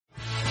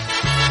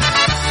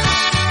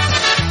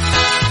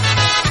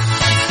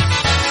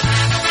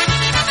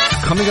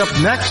Coming up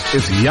next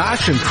is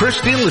Yash and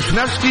Christine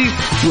Lichnewski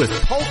with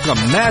Polka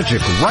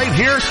Magic right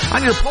here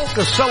on your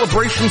Polka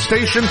celebration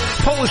station,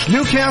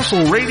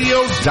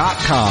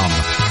 PolishNewcastleRadio.com.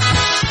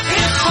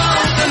 It's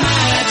Polka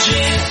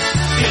Magic.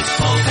 It's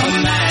Polka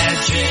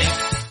Magic.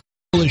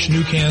 Polish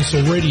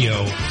Newcastle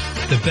Radio.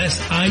 The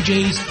best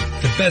IJs,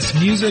 the best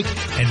music,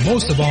 and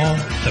most of all,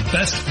 the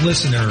best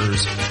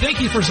listeners. Thank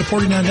you for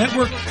supporting our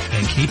network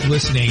and keep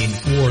listening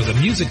for the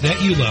music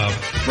that you love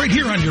right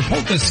here on your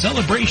Polka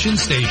celebration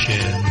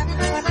station.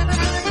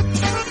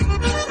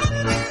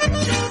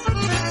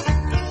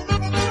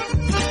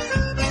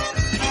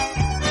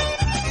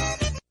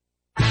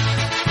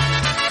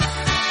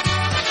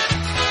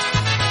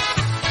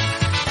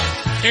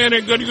 And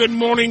a good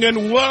morning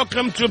and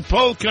welcome to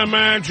Polka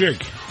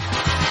Magic.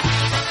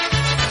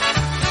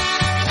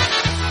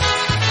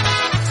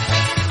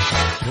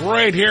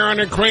 Right here on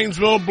the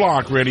Cranesville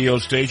Block radio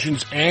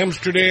stations,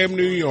 Amsterdam,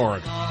 New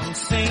York.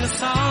 Sing a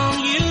song,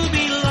 you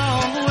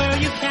belong where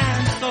you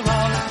can't go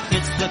wrong.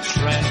 It's the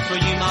trend for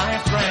you, my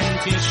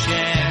friend, to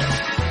share.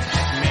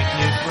 Make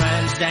new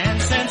friends,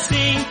 dance and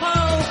sing.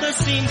 Polka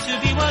seems to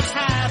be what's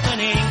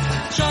happening.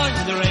 Join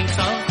the ranks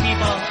of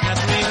people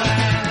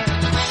everywhere.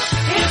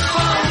 It's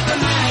polka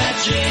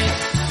magic.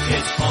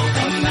 It's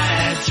polka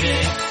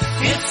magic.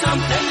 It's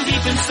something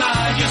deep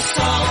inside your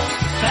soul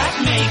that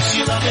makes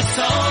you love it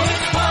so.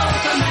 It's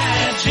polka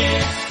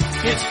magic.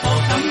 It's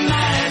polka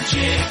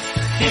magic.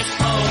 It's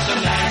polka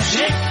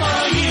magic for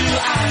you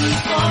and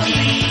for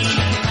me.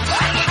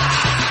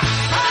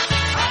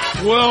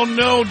 Well,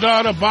 no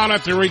doubt about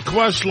it. The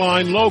request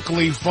line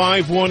locally,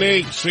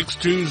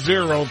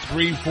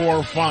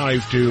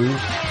 518-620-3452.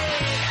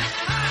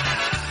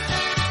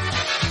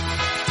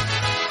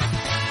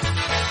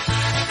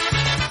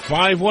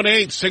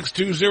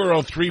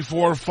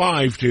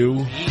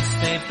 518-620-3452.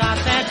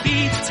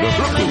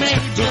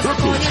 The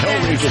Brooklyn's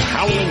Hellraiser's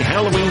Howling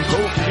Halloween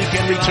Polka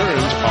Weekend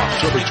returns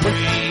October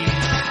 20th.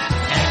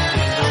 And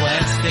in the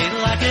West, they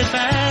like it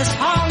best.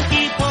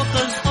 Honky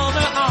polkas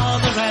over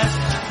all the rest.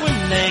 When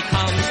they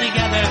come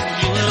together,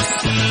 you will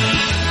see.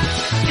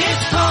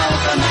 It's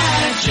polka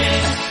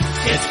magic.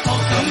 It's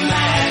polka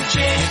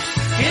magic.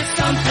 It's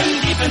something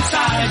deep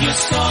inside your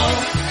soul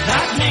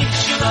that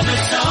makes you love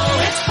it so.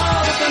 It's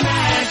polka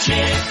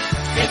magic.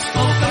 It's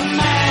polka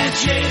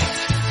magic.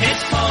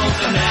 It's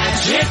polka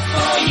magic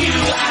for you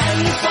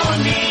and for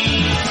me.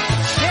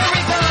 Here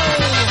we go.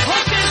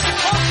 Hocus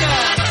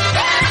pocus.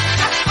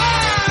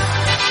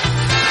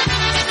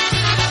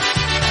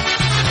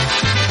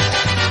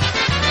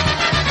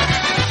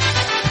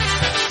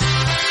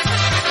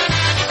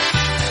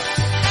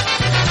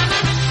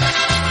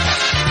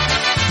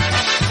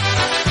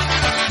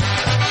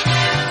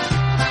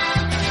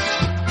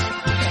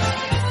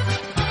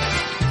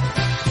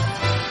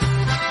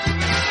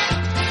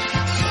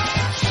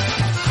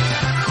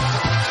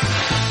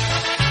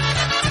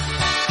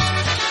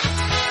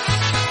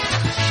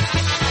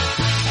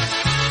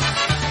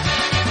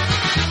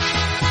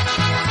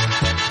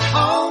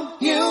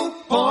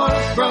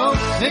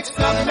 Mixed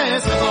up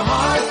mess of a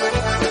heart.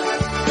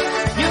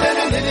 You let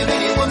a little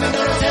bitty woman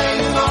tear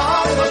you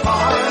all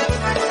apart.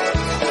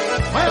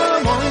 Well, I'm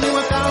warned you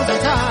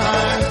 1,000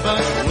 times, but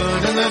you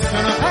wouldn't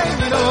listen to pay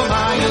me no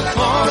mind. You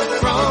poor,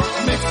 broke,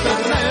 mixed up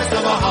mess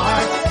of a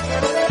heart.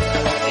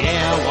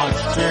 Yeah, I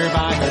watched her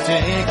buy her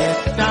ticket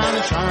down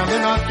in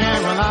Charlotte, North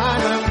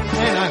Carolina,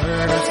 and I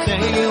heard her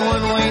say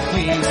one way,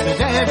 please, to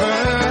Denver.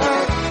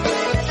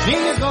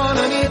 She's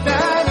gonna need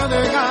that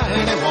other guy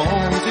that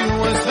won't do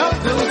a stuff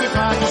to her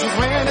try, 'cause she's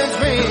wearing his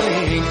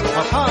ring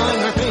upon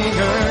her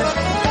finger.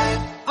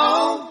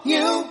 Oh,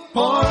 you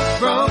poor,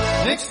 broke,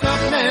 mixed up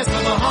mess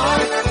of a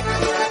heart.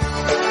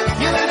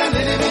 You let a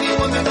little bitty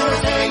woman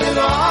tear you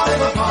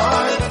all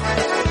apart.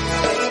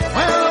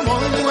 Well, I'm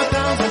warned you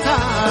 1,000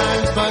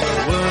 times, but you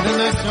wouldn't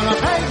listen to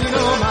pay me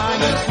no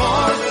mind. You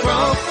poor,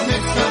 broke,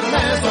 mixed up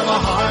mess of a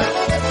heart.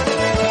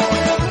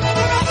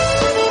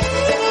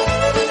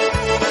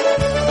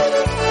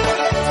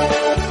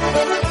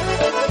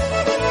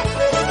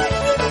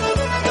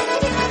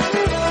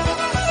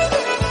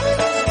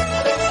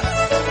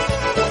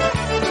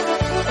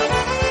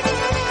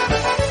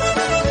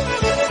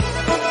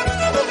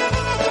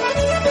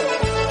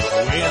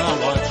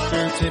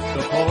 Tip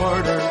the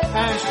porter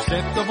as she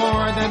stepped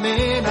aboard the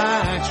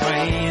midnight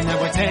train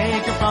that would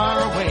take her far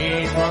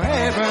away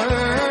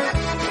forever.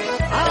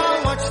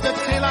 I watched the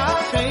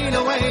taillight fade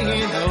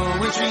away,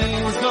 knowing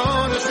she was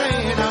gonna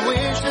train. I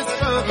wish this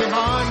broken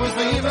heart was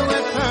leaving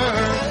with her.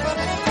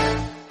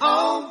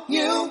 Oh,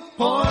 you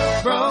poor,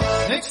 broke,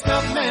 mixed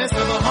up mess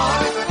of a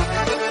heart.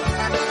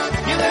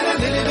 You let a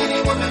little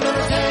bitty woman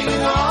tear you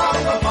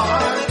all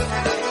apart.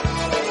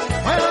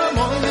 Well, I'm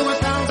warned you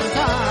 1,000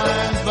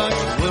 times, but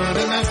you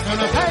wouldn't listen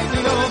to pay me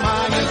no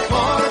mind. You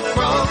poor,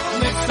 broke,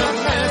 mixed up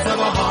mess of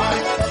a heart.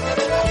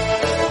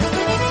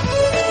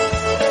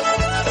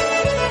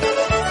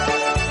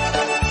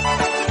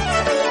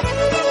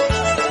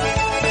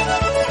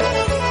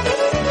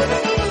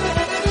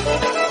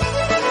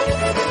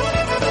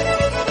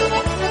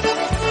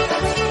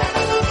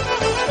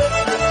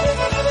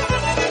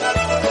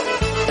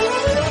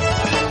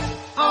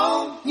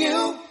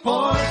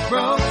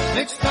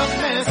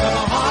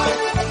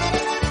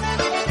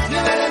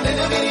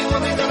 little bitty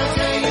woman gonna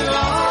tear you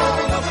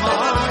all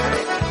apart.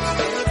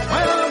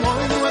 Well, I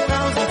warned you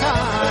 1,000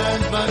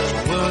 times, but you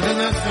wouldn't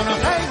listen or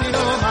pay me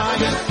no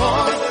mind.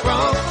 Poor,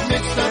 broke,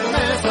 mixed up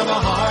mess of a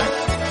heart.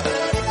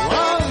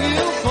 Oh,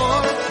 you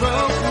poor,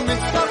 broke,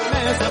 mixed up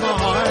mess of a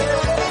heart.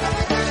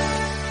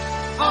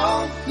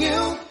 Oh,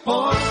 you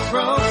poor,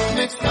 broke,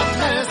 mixed up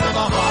mess of a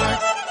heart.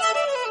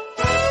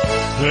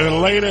 The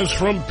latest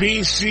from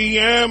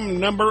PCM,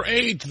 number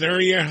 8. There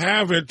you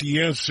have it.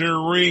 Yes,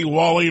 sirree.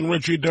 Wally and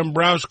Richie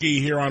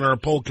Dombrowski here on our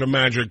Polka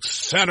Magic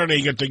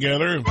Saturday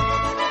get-together.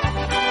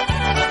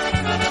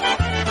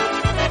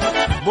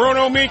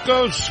 Bruno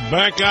Mikos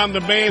back on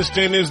the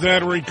bandstand is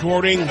that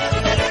recording.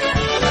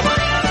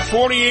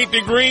 48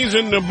 degrees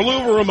in the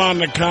Blue Room on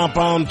the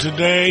compound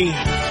today.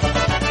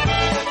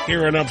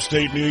 Here in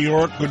upstate New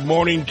York. Good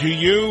morning to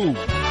you.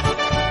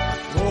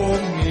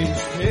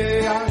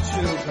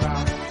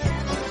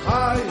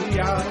 A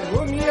ja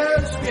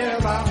umiem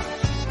śpiewać,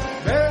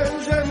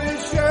 będziemy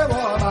się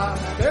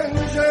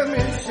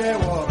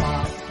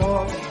łować, po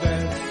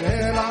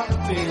wesela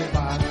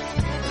bywać.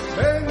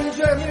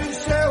 Będziemy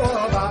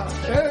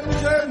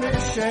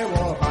się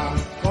łować,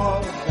 po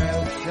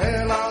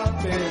wesela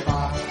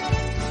bywać.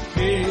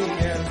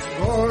 Piję z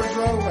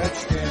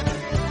gorzołeczkiem,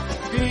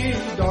 pij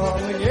do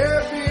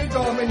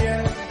mnie,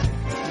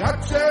 jak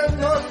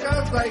ciemnotka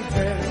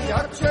zajdzie,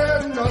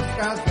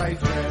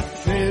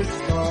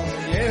 wszystko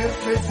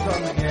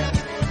mnie,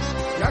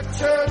 jak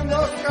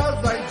ciemnotka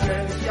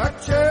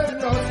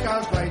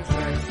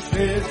zajdzie,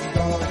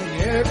 wszystko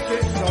mnie.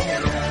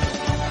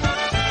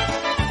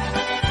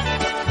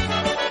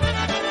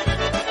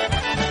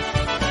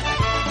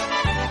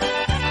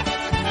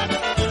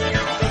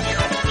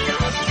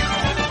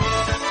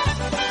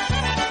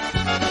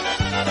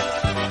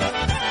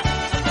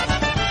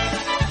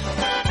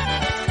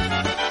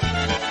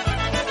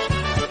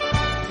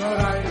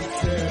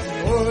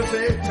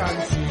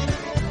 Muzykanci,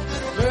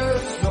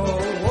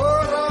 wesoło,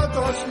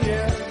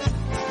 radośnie,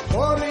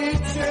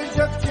 policzy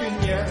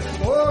dziewczynie,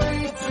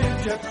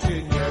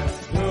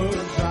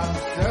 duża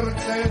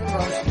serce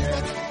rośnie.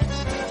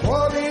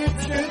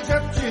 Policzy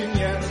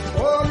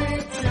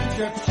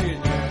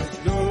dziewczynie,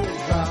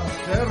 duża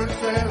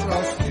serce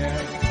rośnie.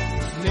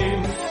 Z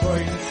nim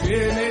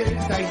skończymy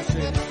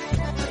tańczyć,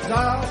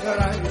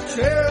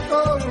 zagrajcie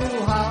do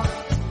ucha.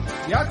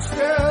 Jak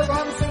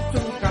śpiewam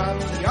przytukam,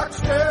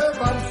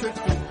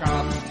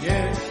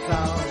 niech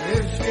cały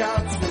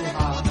świat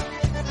słucha.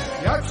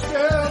 Jak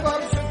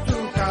śpiewam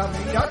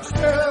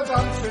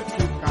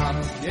przytukam,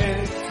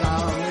 niech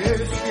cały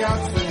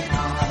świat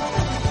słucha.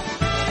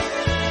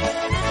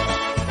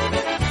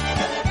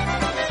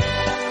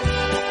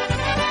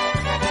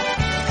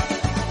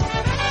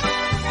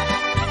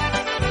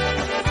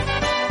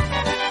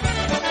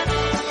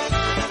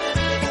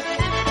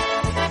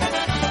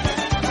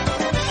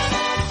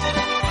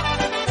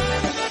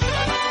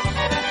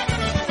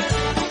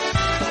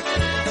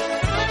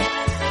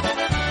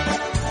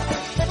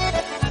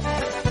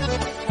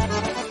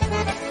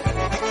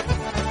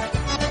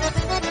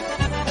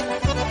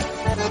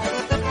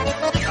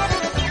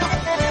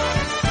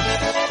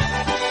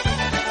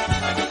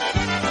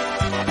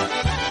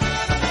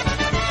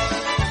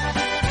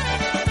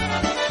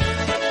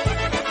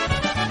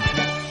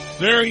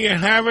 There you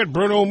have it,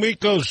 Bruno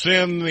Mikos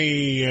and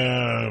the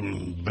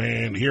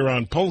band here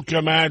on Polka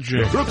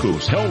Magic.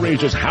 Ruku's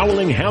Hellraiser's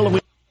Howling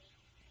Halloween.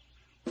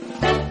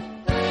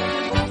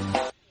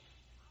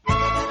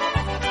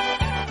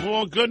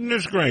 Well,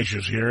 goodness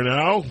gracious, here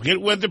now. Get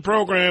with the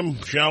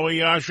program, shall we,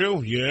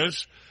 Yashu?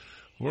 Yes.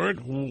 We're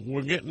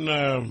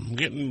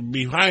getting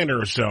behind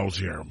ourselves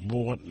here.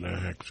 What in the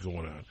heck's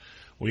going on?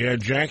 We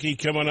had Jackie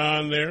coming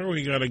on there.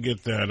 We got to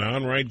get that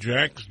on, right,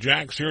 Jax?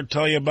 Jack's here to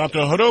tell you about the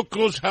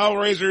Haruku's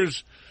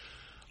Hellraisers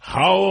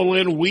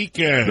Howlin'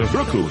 Weekend. The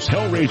Haruku's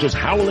Hellraisers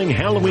Howling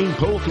Halloween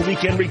Polka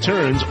Weekend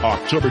returns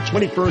October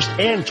 21st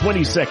and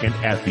 22nd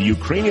at the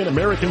Ukrainian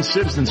American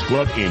Citizens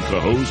Club in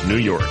Cohoes, New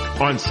York.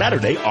 On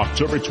Saturday,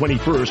 October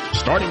 21st,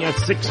 starting at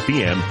 6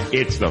 p.m.,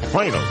 it's the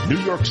final New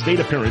York State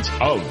appearance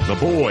of The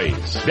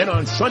Boys. Then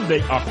on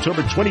Sunday,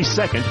 October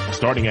 22nd,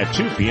 starting at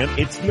 2 p.m.,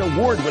 it's the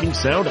award-winning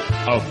sound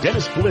of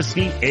Dennis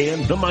Polisky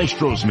and the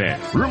Maestros Men.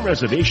 Room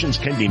reservations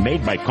can be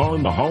made by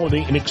calling the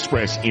Holiday Inn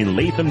Express in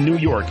Latham, New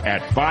York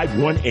at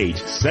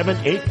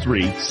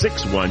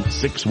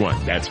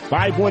 518-783-6161. That's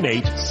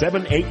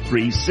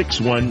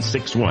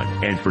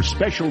 518-783-6161. And for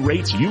special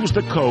rates, use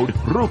the code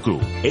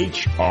RUKU,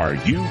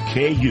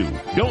 H-R-U-K-U.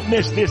 Don't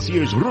miss this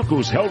year's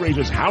Ruku's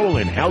Hellraisers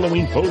Howlin'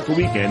 Halloween Polka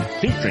Weekend,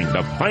 featuring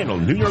the final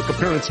New York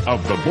appearance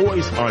of The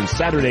Boys on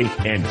Saturday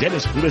and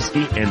Dennis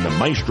Polisky and the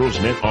Maestros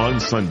Men on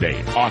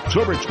Sunday.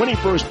 October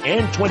 21st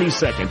and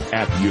 22nd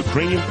at the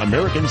Ukrainian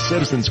American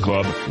Citizens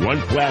Club,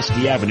 1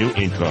 Pulaski Avenue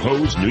in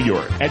Cohoes, New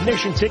York.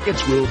 Admission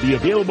tickets will be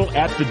available available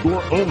at the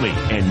door only,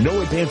 and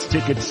no advance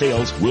ticket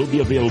sales will be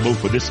available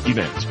for this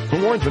event. For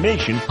more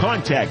information,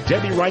 contact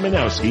Debbie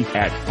Rymanowski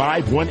at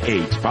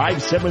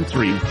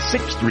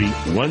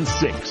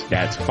 518-573-6316.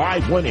 That's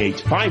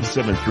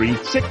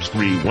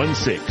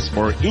 518-573-6316.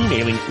 Or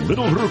emailing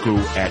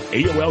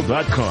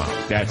littlehuruku@aol.com.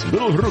 That's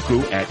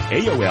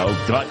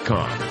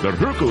littlehuruku@aol.com. The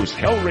Huruku's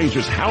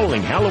Hellraisers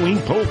Howling Halloween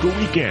Polka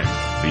Weekend.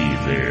 Be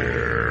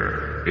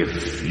there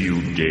if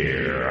you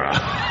dare.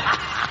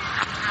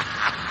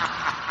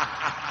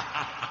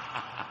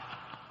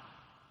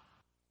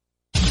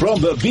 From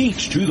the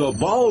beach to the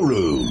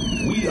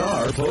ballroom, we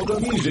are polka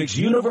music's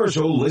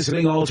universal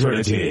listening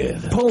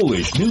alternative.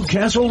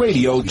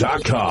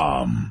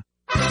 PolishNewcastleRadio.com.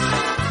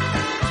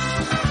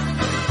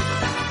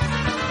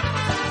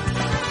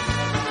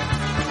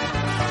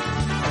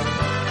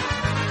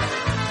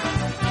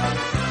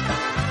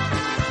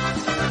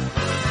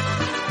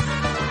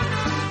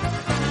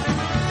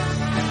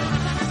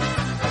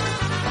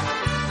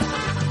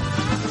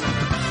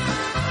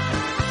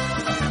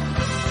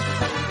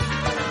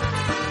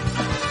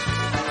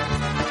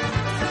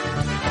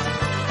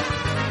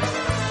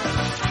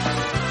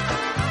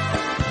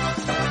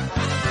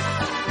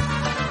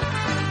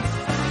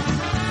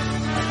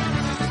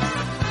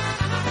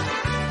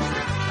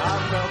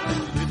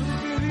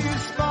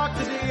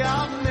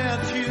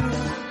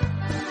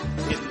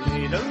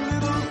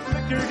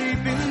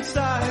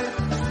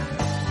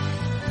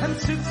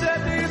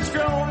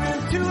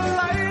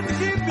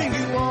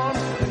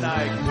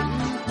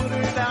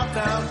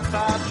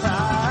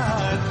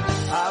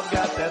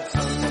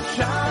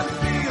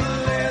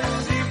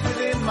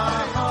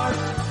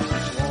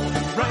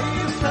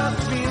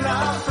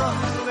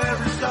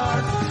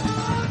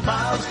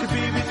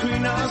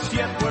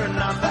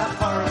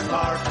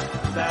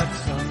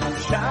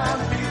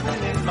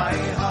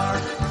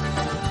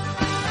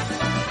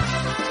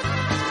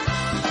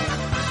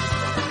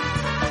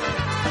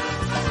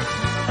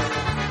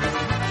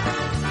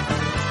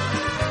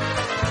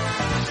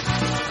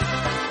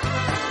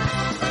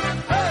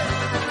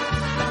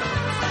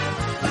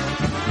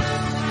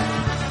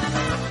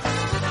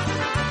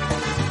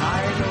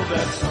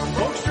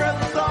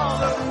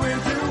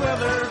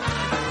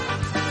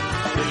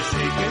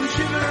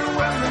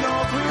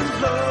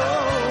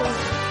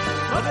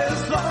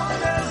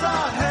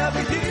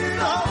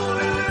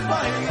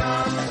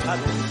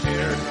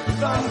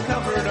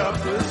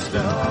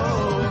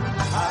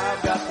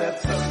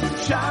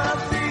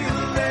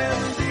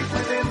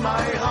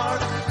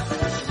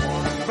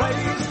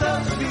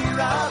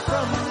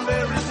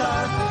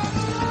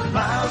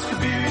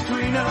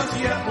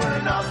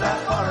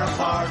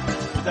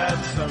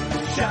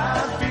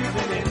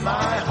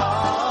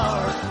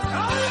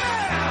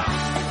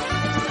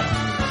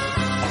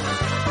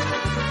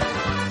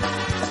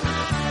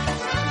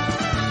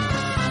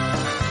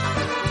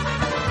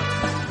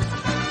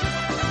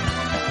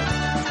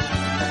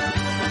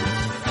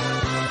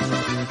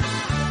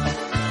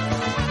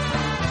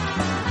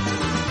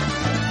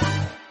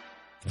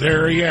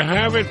 There you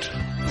have it.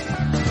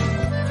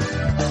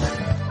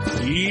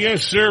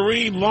 Yes,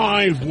 sirree,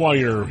 live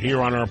wire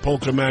here on our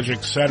Polka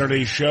Magic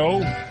Saturday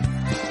show.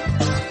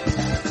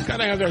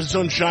 Gotta have that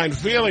sunshine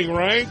feeling,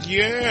 right?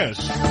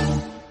 Yes.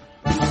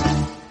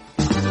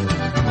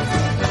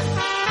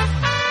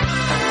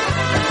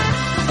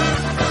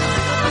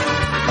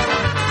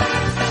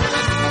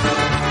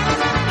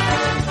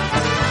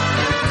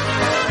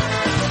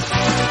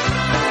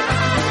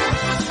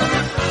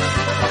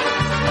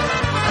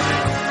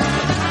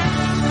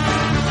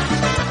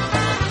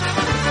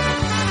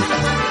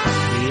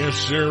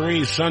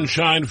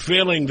 Sunshine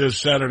feeling this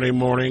Saturday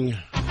morning.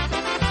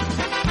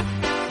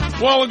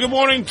 Well, good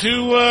morning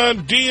to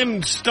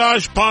Dean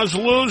Stash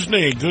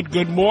Pozluzny.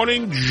 Good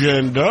morning,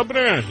 Dzień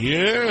dobry.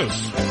 Yes.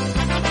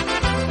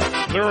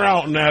 They're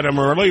out and at him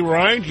early,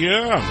 right?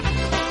 Yeah.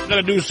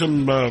 Gotta do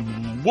some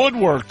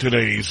woodwork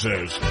today, he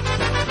says.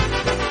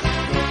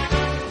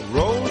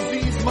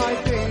 Rosie's my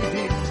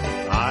baby,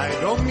 I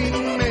don't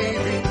mean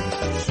maybe.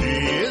 She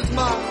is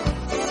my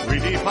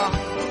sweetie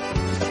pie.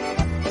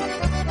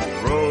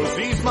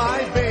 Rosie's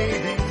my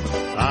baby,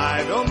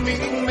 I don't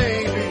mean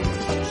maybe.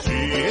 She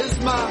is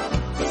my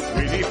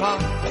sweetie pie.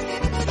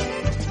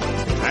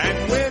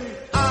 And when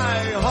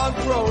I hug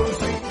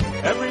Rosie,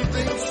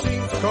 everything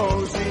seems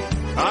cozy.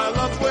 Our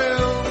love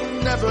will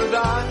never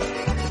die.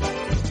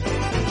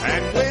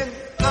 And when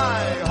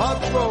I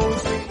hug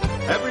Rosie,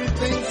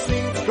 everything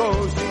seems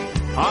cozy.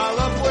 Our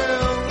love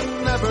will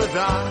never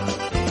die.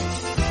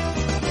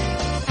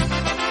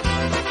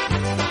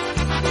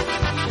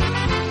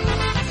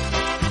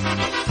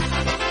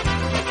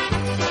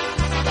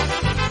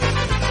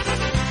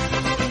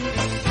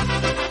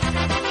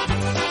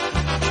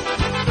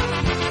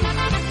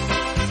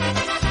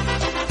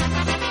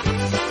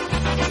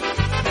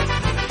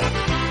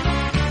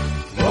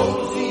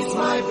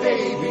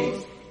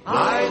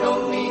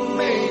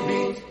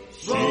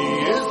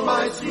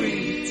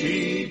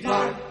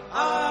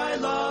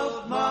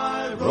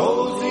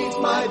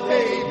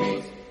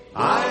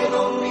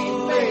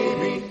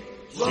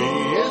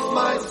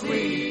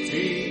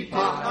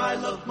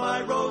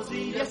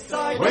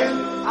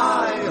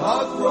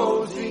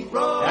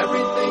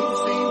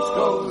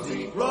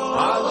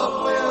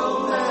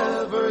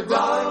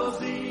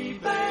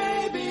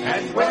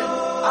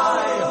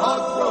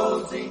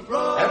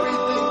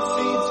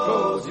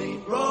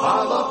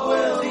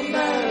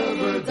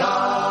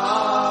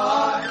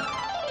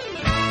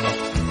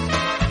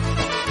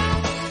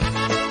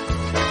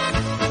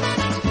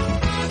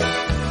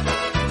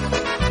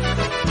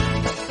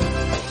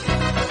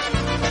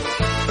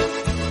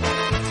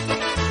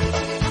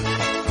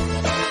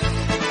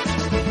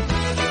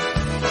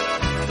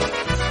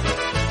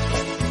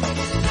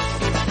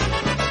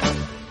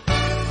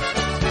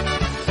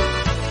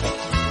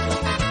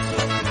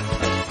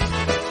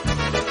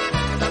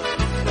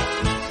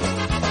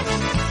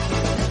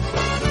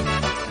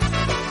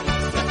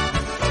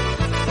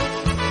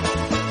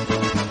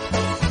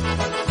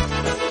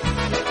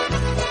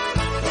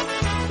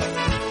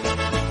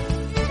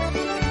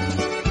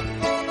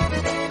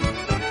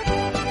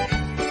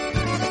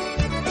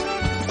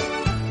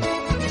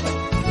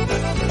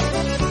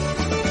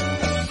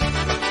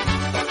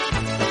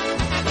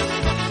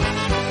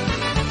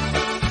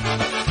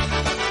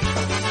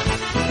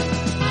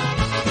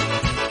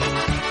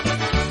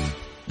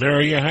 There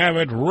you have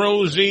it.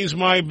 Rosie's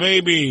My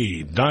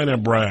Baby, Dinah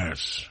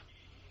Brass.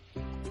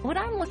 What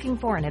I'm looking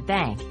for in a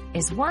bank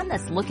is one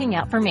that's looking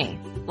out for me,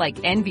 like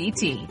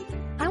NBT.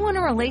 I want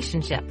a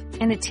relationship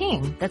and a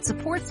team that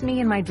supports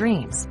me in my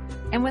dreams.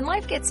 And when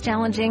life gets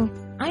challenging,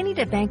 I need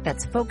a bank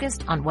that's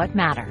focused on what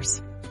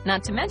matters.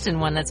 Not to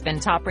mention one that's been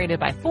top rated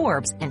by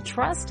Forbes in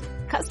trust,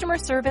 customer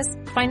service,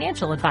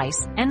 financial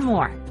advice, and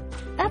more.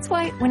 That's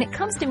why when it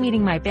comes to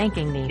meeting my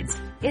banking needs,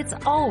 it's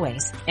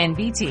always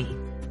NBT.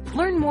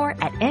 Learn more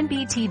at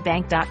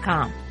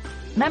nbtbank.com.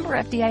 Member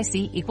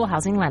FDIC, Equal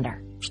Housing Lender.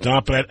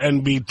 Stop at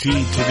NBT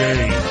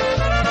today.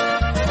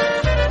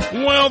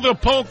 Well, the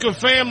Polka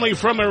family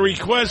from a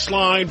request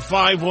line,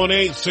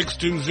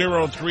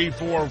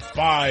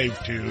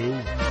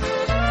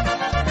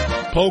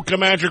 518-620-3452. Polka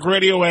Magic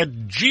Radio at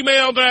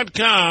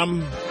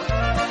gmail.com.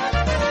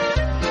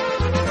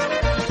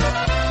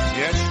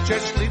 Jeszcze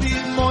szli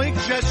moi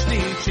grzeszni,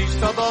 ci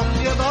co do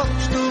mnie do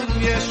chrztu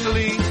mnie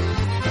szli.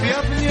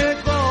 Biednie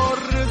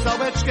gory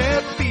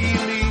załeczkę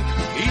pili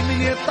i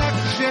mnie tak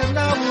się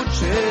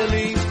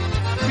nauczyli.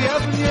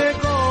 Biednie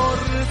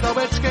gory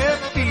załeczkę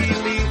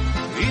pili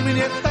i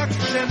mnie tak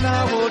się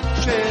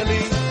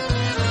nauczyli.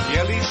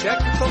 Kieliszek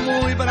to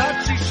mój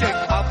braciszek,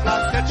 a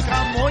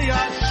flaseczka moja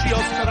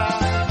siostra.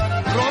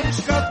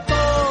 Rączka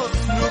to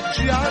znów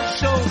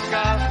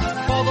przyjaciółka,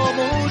 po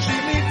domu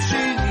mi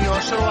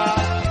przyniosła.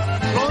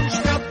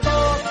 Rączka to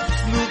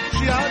znów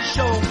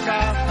przyjaciółka,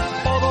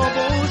 po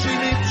domu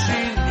mi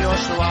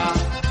przyniosła.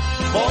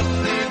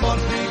 Boli,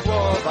 boli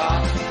głowa,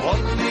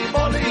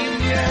 boli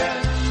mnie.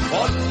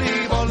 Boli,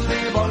 boli,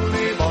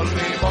 boli,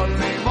 boli,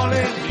 boli,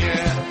 boli mnie.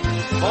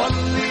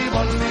 Boli,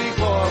 boli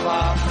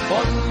głowa,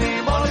 boli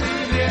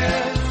mnie.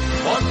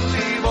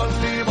 Boli,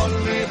 boli,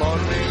 boli,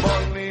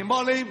 boli,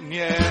 boli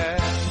mnie.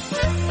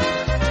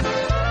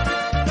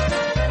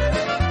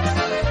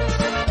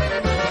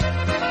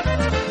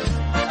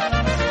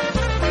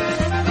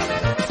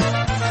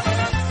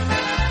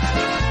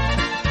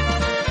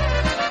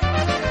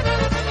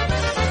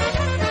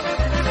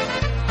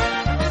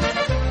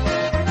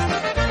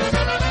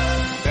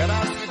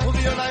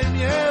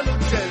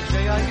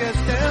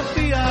 Jestem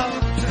pijany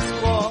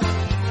szkło,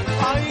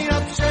 a ja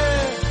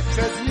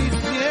przez nic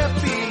nie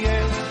piję.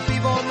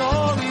 Piwo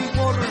nowi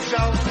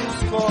poruszał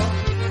wszystko,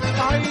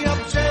 a ja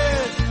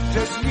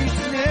przez nic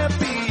nie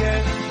piję.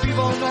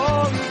 Piwo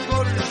nowi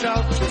poruszał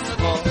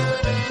wszystko.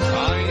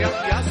 A jak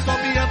ja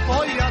sobie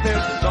pojadę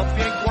do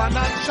piekła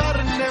na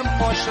czarnym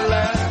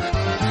pośle,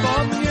 to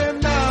mnie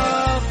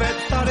nawet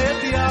stary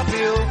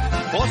diabeł,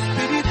 bo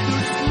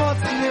spirytus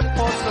mocny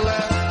posle.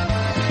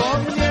 To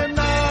mnie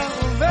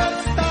nawet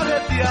stary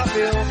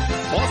diabeł,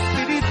 bo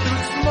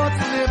spirytus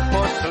mocny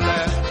posle.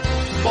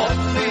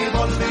 Boli,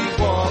 boli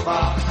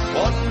głowa,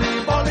 boli,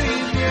 boli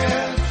mnie.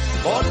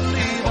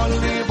 Boli,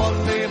 boli,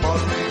 boli,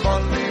 boli,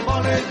 boli,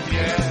 boli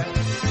mnie.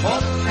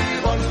 Boli,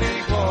 boli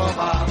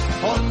głowa,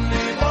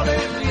 boli, boli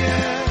mnie.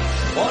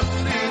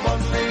 Boli,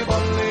 boli,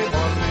 boli,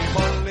 boli,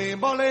 boli,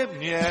 boli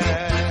mnie.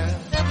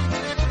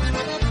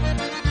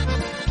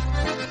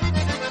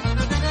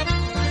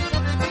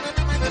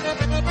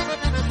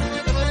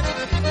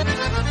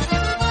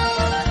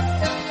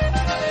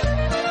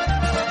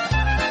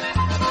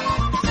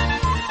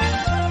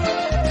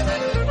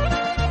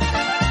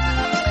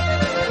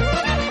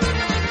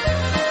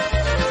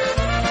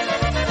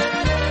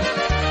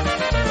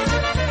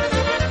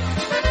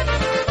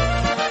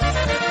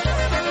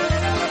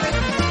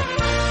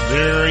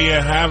 There you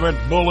have it,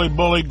 Bully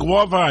Bully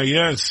Guava.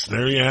 Yes,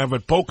 there you have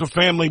it. Polka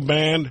Family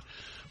Band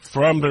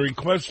from the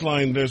request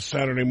line this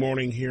Saturday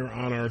morning here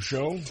on our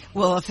show.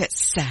 Well, if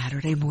it's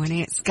Saturday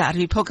morning, it's got to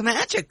be Polka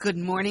Magic. Good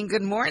morning,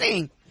 good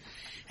morning.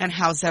 And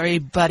how's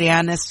everybody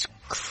on this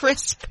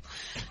crisp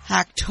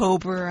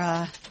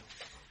October,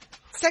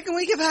 second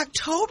week of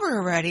October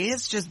already?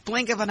 It's just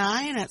blink of an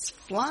eye and it's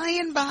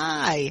flying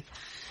by.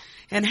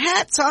 And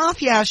hats off,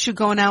 Yashu,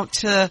 going out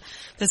to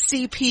the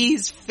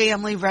CP's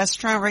family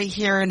restaurant right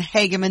here in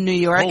Hageman, New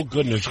York. Oh,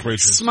 goodness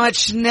gracious.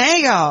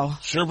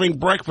 Smuchnego. Serving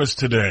breakfast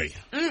today.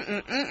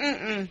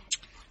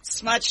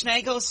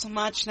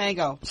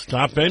 Smuchnego.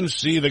 Stop in,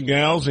 see the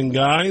gals and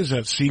guys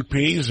at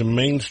CP's and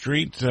Main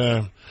Street,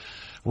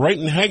 right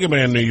in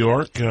Hageman, New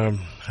York.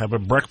 Have a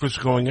breakfast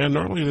going on.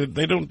 Normally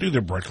they don't do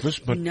their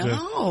breakfast, but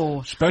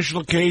no.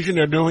 Special occasion,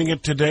 they're doing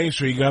it today,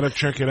 so you got to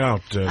check it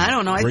out. I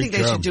don't know. I think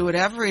they should do it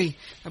every.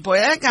 Boy,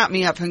 that got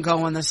me up and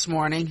going this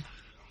morning.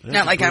 That's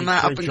not like I'm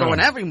not up and job.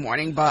 going every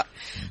morning, but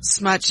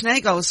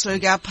Smuchnego. So you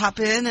got to pop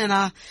in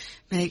and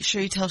make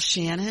sure you tell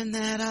Shannon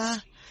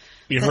that.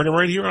 You heard it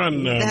right here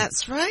on.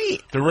 That's right.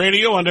 The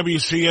radio on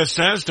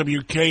WCSS,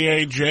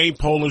 WKAJ,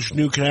 Polish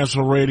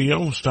Newcastle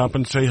Radio. Stop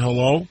and say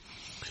hello.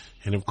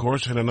 And, of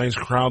course, had a nice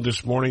crowd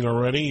this morning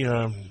already,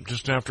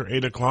 just after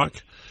 8 o'clock.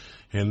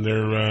 And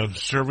they're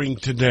serving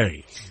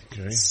today.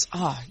 Okay.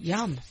 Oh,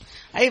 yum.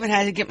 I even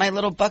had to get my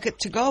little bucket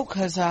to go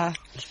because...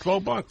 it's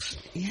 $12.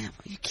 Yeah,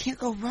 you can't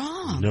go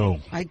wrong. No.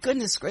 My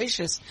goodness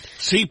gracious.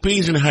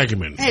 CP's in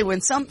Hageman. Hey,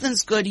 when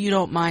something's good, you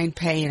don't mind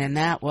paying, and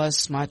that was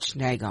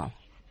Smuchnego.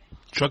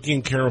 Chucky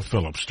and Carol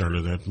Phillips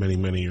started that many,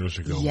 many years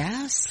ago.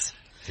 Yes.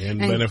 And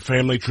been a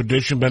family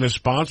tradition, been a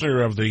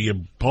sponsor of the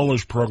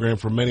Polish program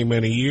for many,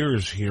 many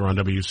years here on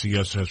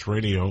WCSS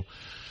Radio.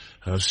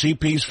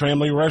 CP's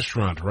Family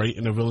Restaurant right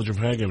in the village of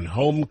Hagen.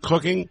 Home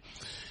cooking.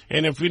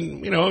 And if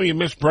you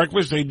miss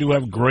breakfast, they do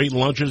have great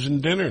lunches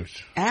and dinners.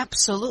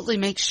 Absolutely.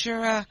 Make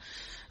sure,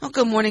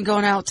 good morning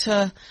going out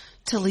to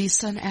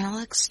Lisa and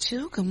Alex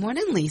too. Good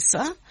morning,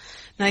 Lisa.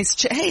 Nice.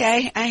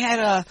 Hey, I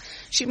had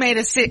she made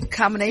a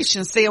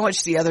combination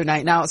sandwich the other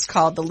night. Now it's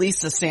called the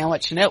Lisa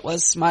sandwich, and it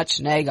was much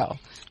nago.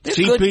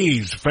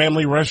 CP's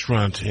Family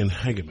Restaurant in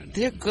Hageman.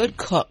 They're good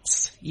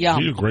cooks. Yum.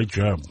 They do a great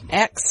job.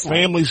 Excellent.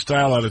 Family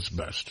style at its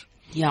best.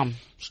 Yum.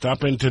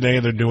 Stop in today.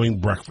 They're doing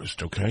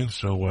breakfast, okay?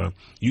 So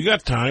you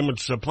got time.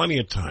 It's plenty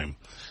of time.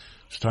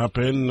 Stop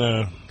in,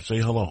 say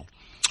hello.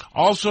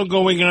 Also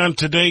going on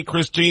today,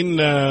 Christine,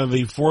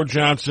 the Fort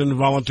Johnson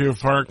Volunteer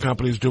Fire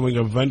Company is doing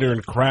a vendor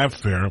and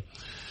craft fair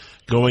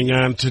going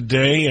on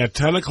today at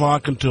 10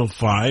 o'clock until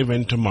 5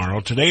 and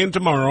tomorrow. Today and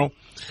tomorrow,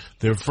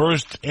 their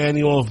first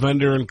annual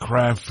vendor and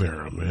craft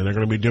fair. And they're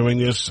going to be doing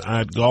this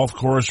at Golf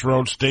Course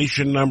Road,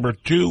 station number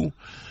 2.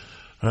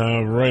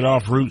 Right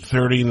off Route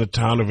 30 in the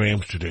town of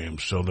Amsterdam.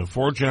 So the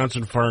Fort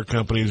Johnson Fire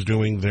Company is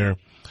doing their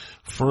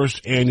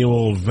first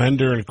annual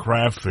vendor and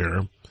craft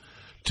fair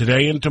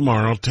today and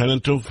tomorrow, 10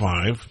 until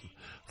 5.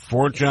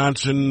 Fort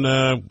Johnson,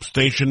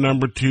 station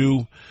number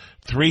 2,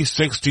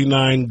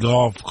 369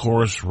 Golf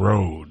Course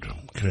Road.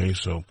 Okay,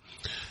 so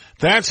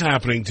that's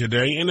happening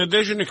today. In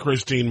addition to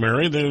Christine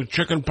Mary, the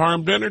chicken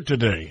parm dinner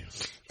today.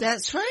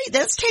 That's right.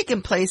 That's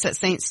taking place at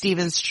St.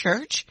 Stephen's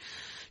Church.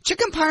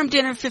 Chicken parm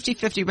dinner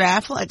 50-50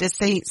 raffle at the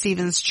St.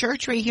 Stephen's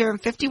Church right here on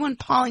 51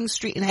 Pauling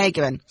Street in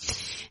Hageman.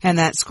 And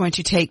that's going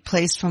to take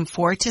place from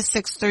 4 to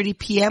 6:30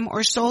 p.m.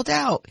 or sold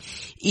out.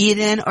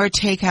 Eat-in or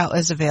takeout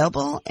is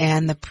available,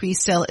 and the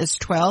pre-sale is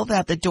 $12.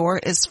 At the door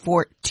is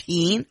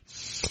 $14.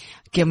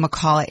 Give them a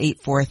call at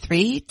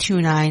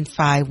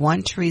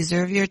 843-2951 to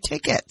reserve your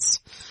tickets.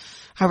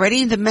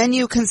 Alrighty, the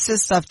menu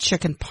consists of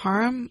chicken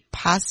parm,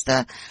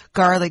 pasta,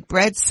 garlic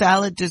bread,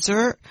 salad,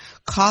 dessert,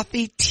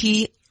 coffee,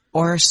 tea,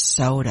 or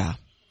soda.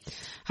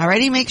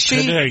 Alrighty, make sure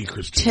today,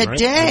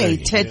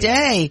 Christine,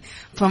 today,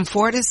 from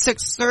 4 to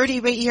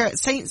 6:30 right here at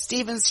St.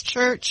 Stephen's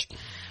Church,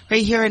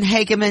 right here in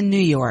Hageman, New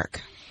York.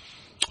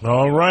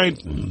 All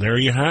right, there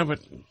you have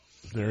it.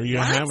 There you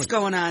have it. What's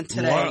going on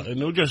today? Well,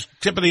 no, just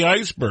tip of the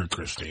iceberg,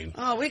 Christine.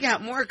 Oh, we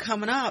got more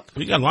coming up.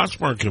 We got lots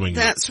more coming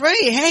up. That's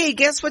right. Hey,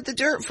 guess what the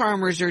dirt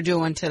farmers are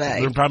doing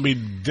today? They're probably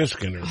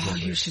disking or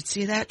something. Oh, you should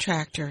see that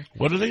tractor.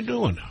 What are they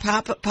doing?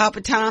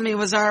 Papa Tommy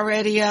was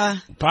already,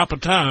 Papa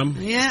Tom?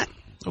 Yeah.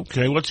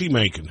 Okay, what's he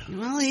making?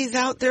 Well, he's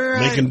out there.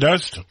 Making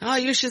dust? Oh,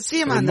 you should see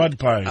him or on mud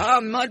pies.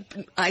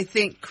 I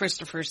think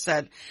Christopher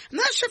said. I'm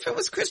not sure if it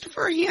was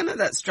Christopher or Hannah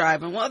that's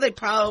driving. Well, they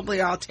probably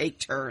all take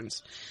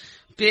turns.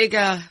 Big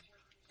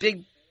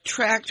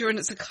tractor, and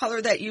it's a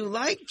color that you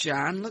like,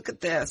 John. Look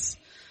at this.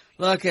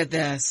 Look at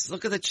this.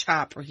 Look at the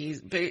chopper. He's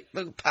big.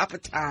 Look at Papa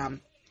Tom.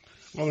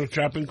 Oh, they're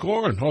chopping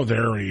corn. Oh,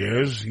 there he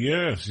is.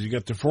 Yes, you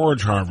got the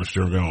forage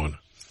harvester going.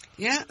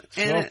 Yeah.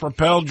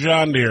 Self-propelled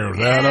John Deere.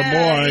 That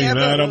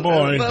a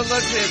boy. But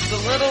look, it's a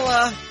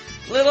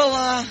little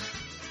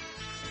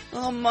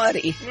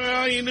muddy.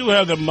 Well, you do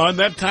have the mud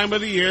that time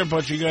of the year,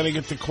 but you got to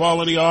get the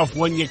quality off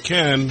when you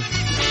can.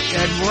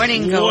 Good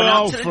morning, going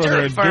out to the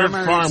dirt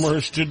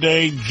farmers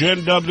today.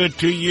 Jen dubbed it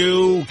to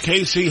you.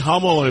 Casey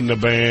Hummel in the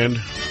band.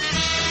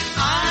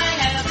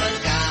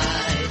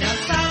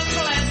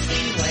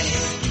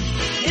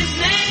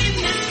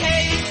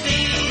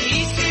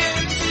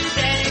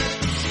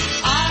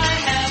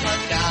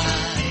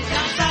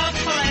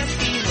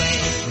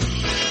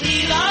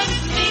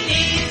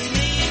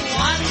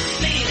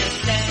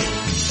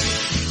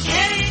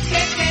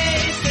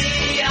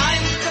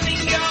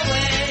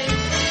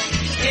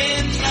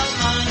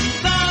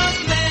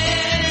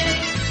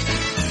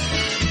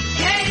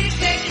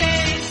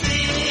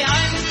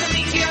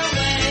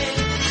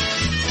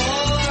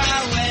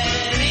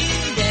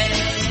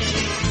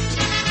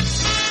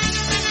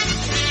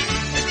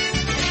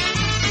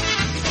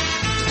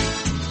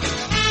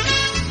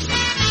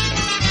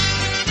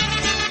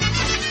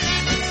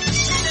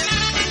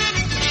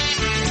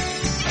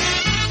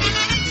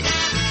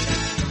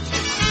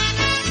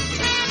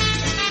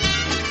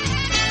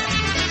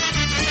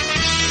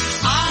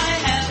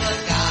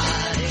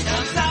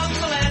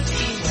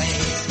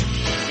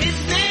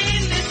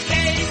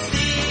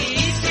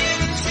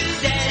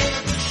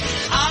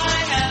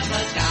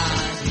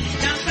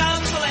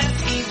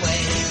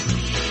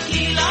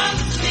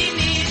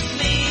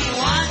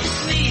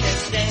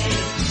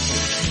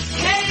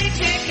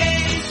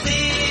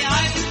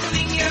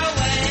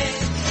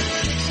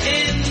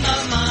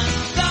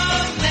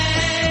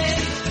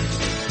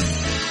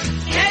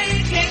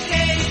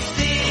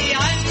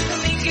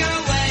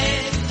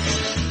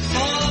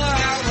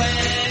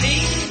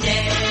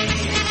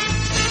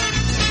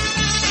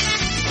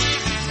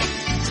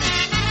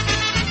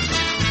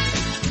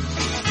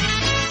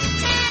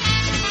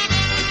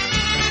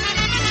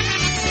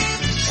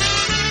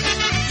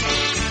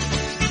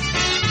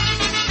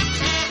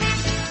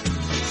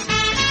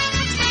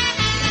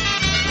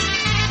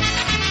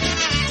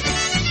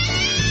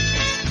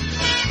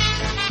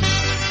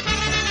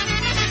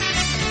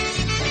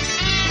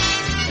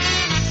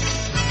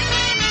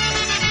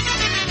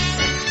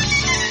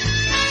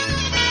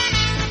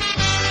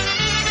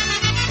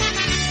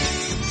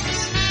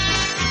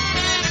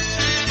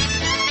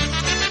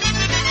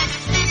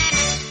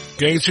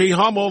 Casey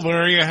Hummel,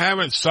 there you have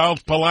it,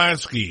 South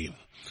Pulaski.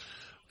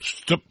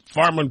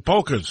 Farming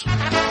polkas.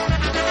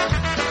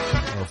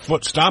 Or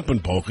foot stomping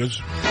polkas.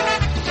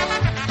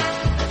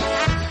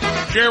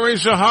 Jerry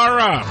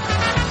Sahara.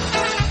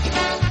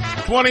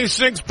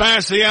 26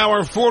 past the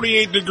hour,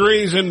 48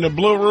 degrees in the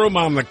Blue Room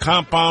on the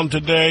compound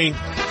today.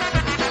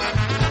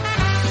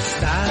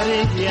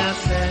 Stary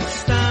piasek,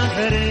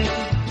 stary,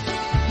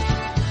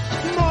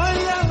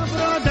 moja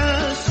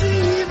broda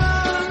siwa,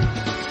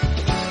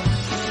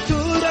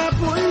 która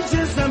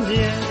pójdzie za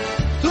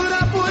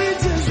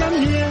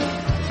mnie,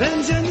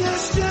 będzie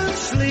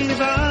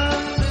nieszczęśliwa.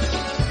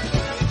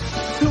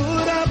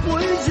 Która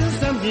pójdzie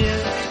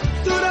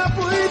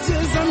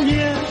za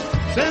mnie,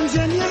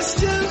 będzie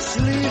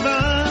nieszczęśliwa.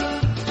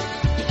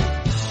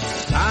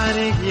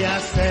 Stary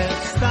piasek,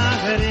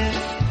 stary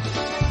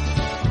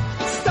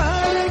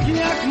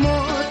jak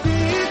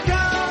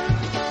motyka,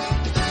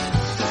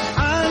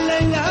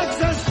 ale jak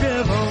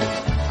zaśpiewą,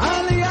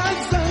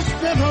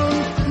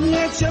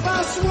 nie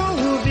trzeba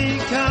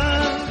słowika.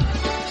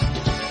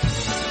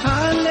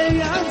 Ale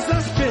jak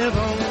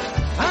zaśpiewą,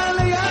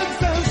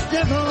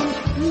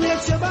 nie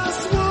trzeba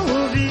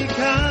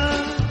słowika.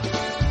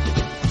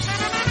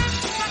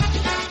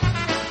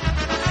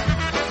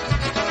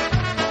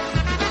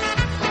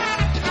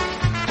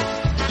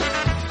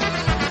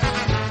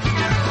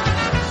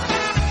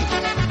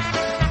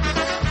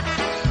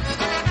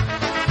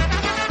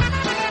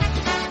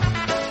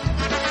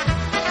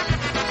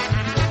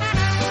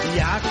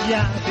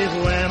 Ja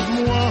byłem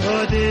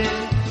młody,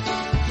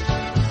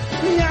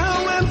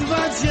 miałem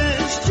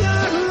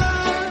 20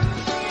 lat.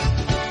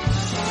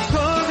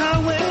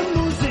 Kochałem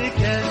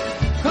muzykę,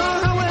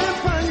 kochałem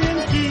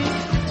panienki,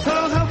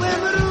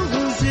 kochałem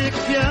róży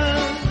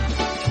kwiat.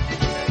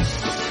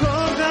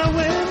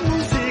 Kochałem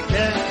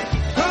muzykę,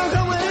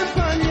 kochałem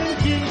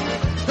panienki,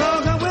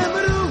 kochałem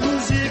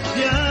róży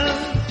kwiat.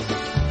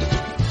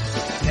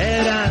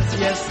 Teraz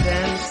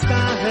jestem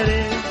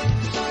stary,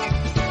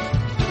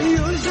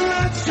 już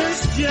lat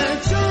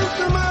 60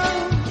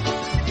 mam.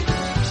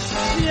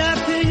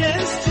 Kwiaty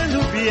jeszcze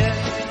lubię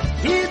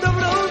i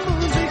dobrą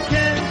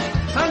muzykę,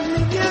 a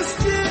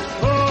niewiesty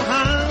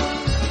kocham.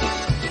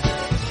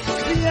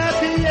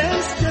 Kwiaty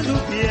jeszcze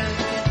lubię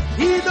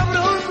i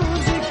dobrą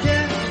muzykę,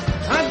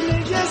 a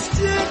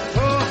niewiesty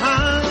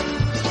kocham.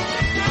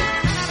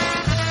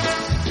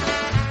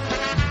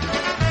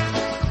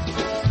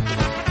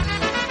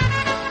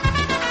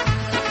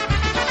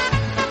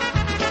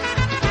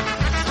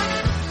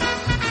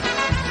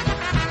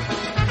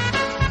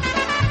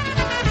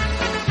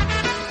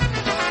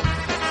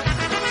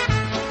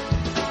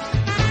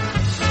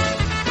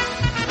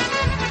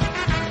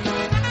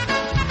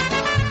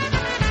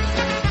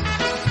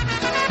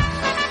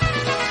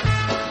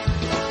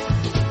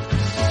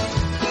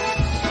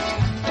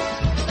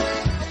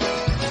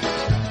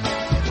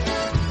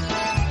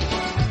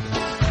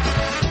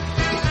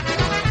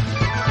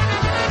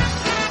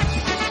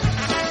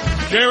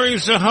 Jerry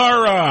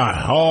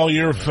Sahara, all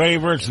your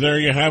favorites. There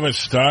you have it,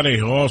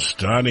 Stoddy. Oh,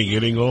 Stoddy,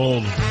 getting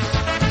old.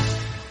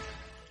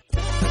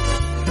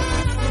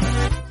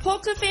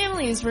 Polka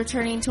Family is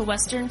returning to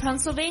Western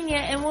Pennsylvania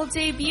and will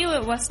debut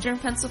at Western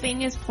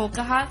Pennsylvania's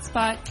Polka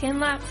Hotspot,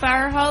 Kinloch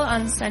Fire Hall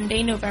on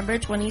Sunday, November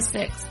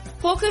 26th.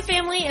 Polka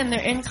Family and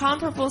their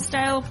incomparable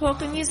style of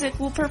polka music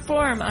will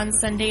perform on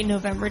Sunday,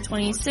 November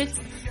 26th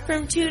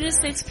from 2 to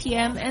 6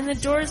 p.m. and the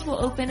doors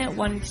will open at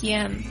 1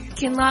 p.m.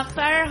 Kinloch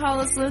Fire Hall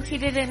is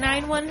located at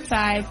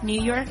 915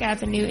 New York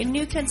Avenue in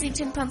New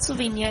Kensington,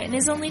 Pennsylvania and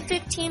is only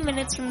 15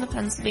 minutes from the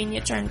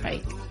Pennsylvania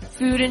Turnpike.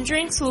 Food and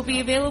drinks will be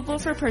available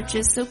for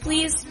purchase, so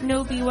please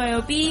no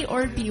BYOB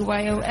or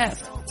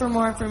BYOF. For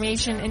more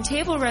information and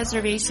table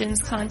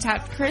reservations,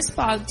 contact Chris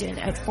Bogdan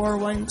at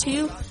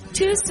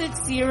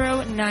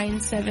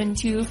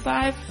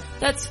 412-260-9725.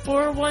 That's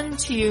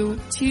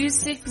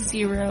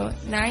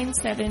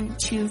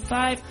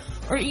 412-260-9725.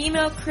 Or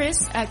email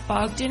Chris at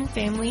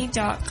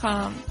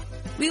bogdanfamily.com.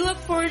 We look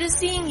forward to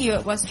seeing you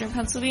at Western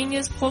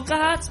Pennsylvania's Polka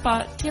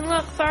Hotspot,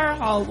 Kinloch Fire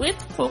Hall with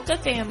Polka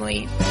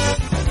Family.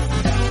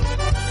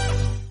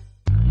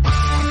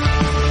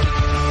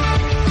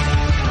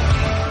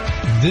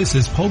 This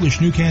is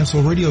Polish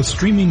Newcastle Radio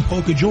streaming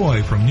Polka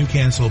Joy from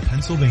Newcastle,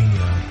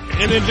 Pennsylvania.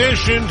 In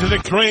addition to the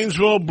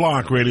Cranesville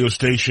block radio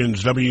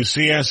stations,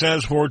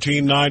 WCSS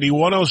 1490,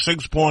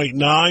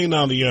 106.9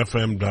 on the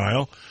FM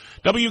dial,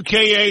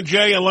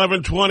 WKAJ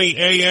 1120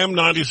 AM,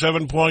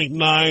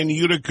 97.9,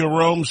 Utica,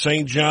 Rome,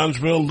 St.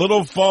 Johnsville,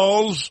 Little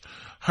Falls,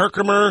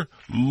 Herkimer,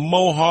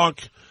 Mohawk,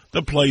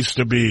 the place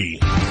to be.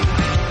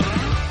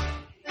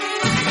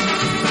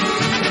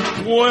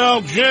 Well,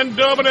 Jen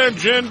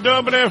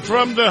Dubina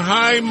from the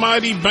high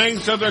mighty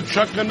banks of the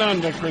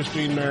Chuctanunda,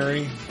 Christine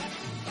Mary.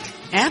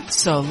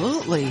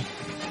 Absolutely.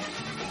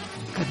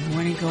 Good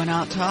morning going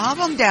out to all of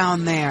them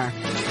down there.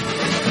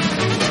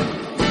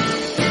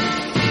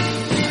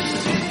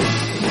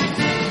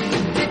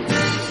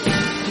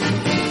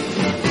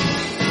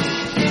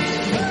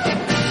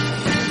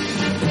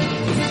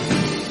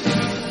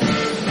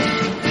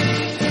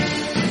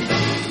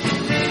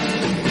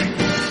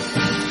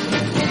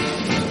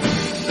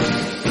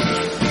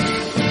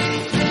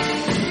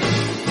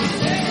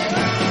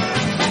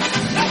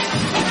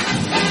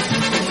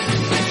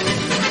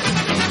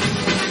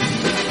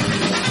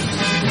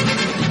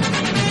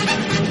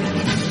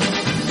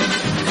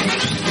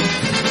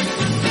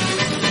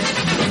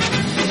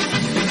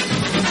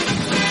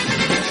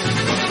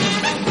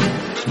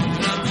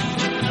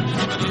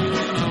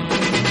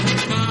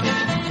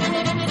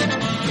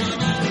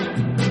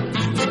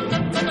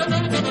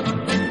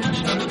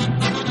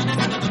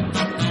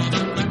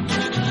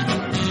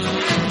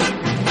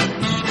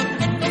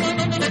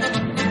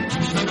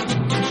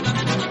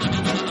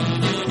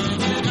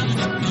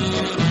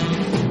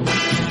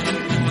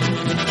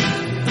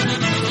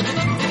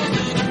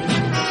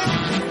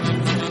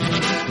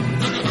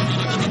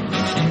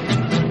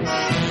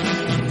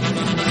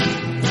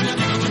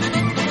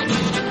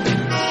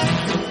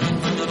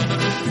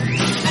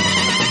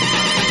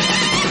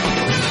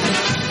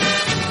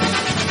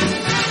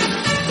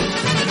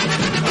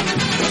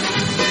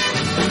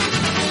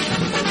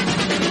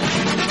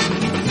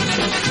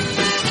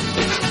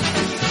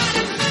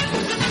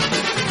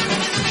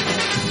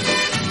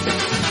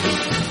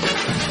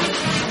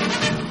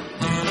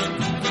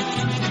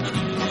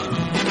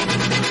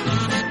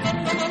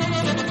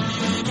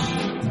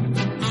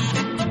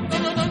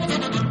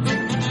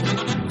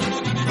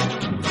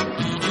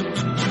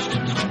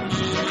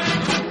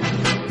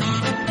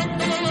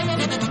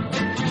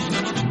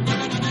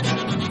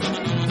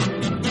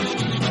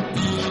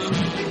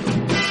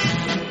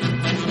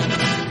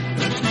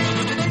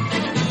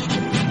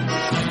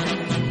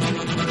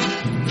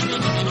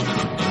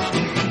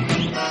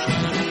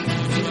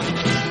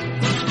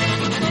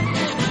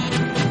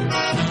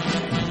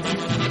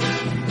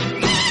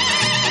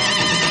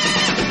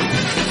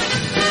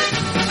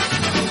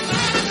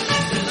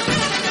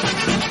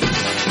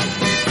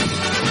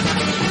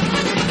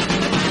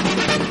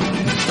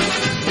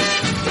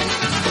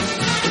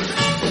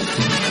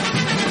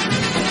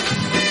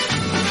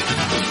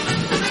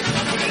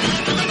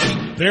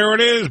 There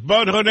it is,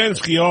 Bud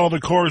Hodensky, all the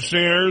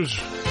Corsairs.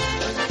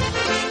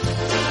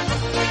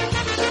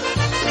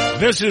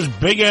 This is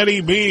Big Eddie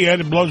B,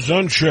 Eddie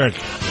Blazonczyk.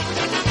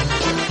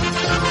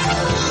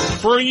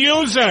 For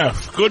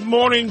Yusef, good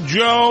morning,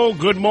 Joe.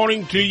 Good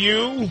morning to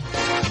you.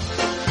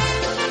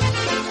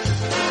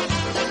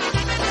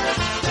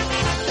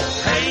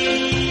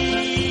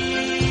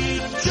 Hey,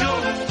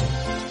 Joe.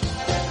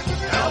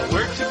 Now,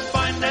 where'd you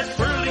find that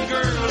burly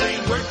girlie?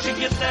 Where'd you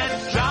get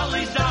that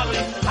jolly dolly?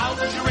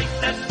 How'd you rate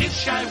that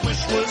dish I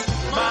wish was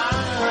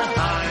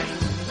mine?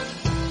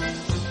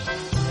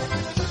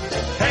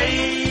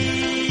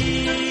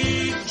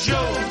 Hey,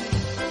 Joe.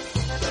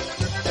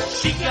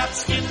 She got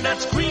skin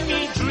that's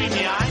creamy,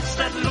 dreamy, eyes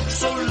that look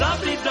so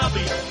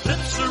lovey-dovey,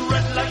 lips are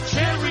red like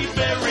cherry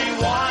berry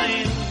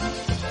wine.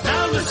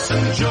 Now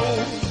listen,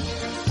 Joe,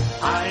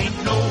 I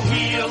ain't no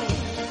heel,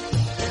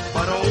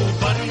 but old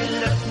buddy,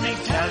 let me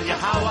tell you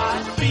how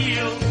I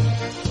feel.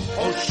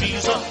 Oh,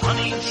 she's a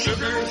honey,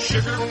 sugar,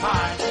 sugar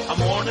pie. I'm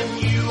warning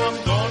you,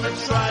 I'm gonna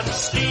try to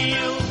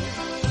steal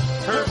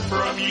her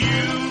from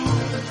you.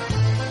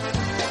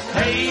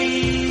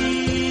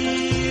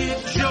 Hey,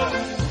 Joe.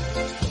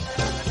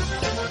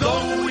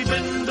 Though we've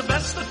been the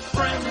best of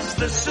friends,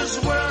 this is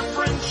where our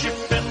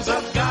friendship ends.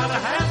 I've gotta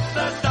have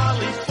that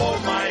dolly for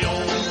my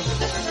own.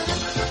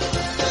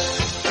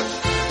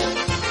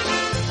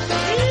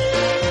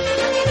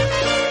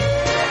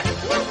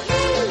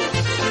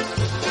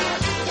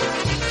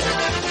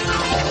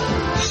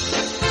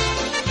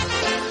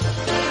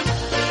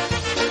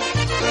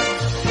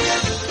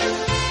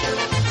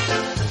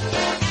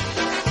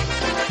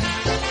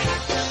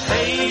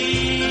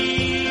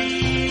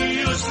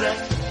 Hey, Józef.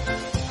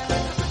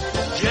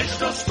 Gdzieś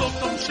do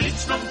stopą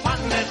śliczną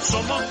pannę,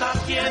 co ma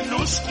takie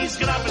nóżki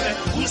zgrabne,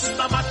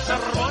 usta ma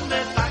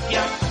czerwone, tak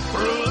jak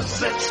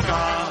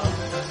bruzeczka.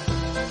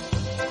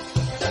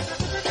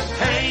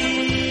 Hej,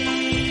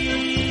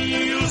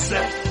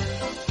 Józef,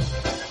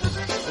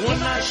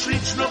 ona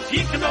śliczno,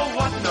 piękno,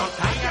 ładno,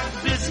 tak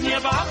jakby z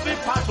nieba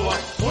wypadła,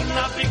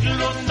 ona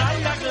wygląda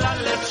jak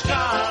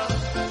laleczka.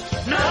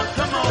 Now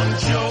come on,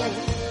 Joe,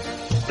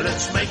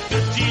 let's make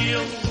a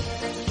deal.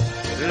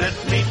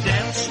 Let me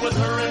dance with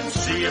her and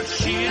see if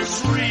she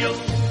is real.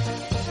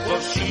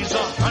 Well, she's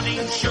a honey,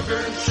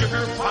 sugar,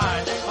 sugar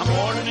pie. I'm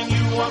warning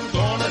you, I'm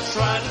gonna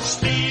try to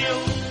steal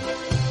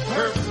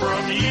her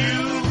from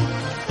you.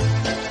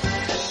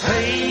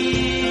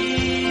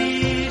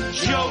 Hey,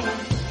 Joe.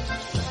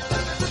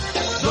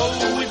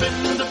 Though we've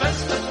been the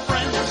best of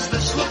friends,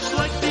 this looks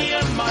like the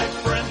end, my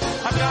friend.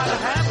 I gotta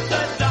have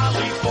that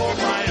dolly for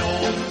my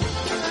own.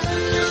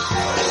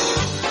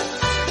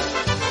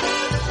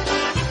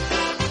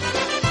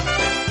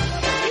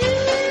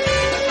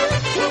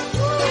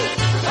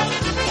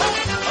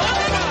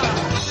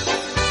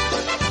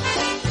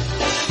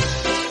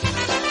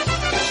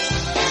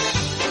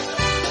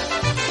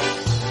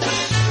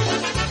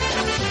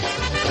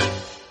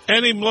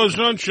 Eddie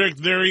Blazonczyk,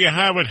 there you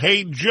have it.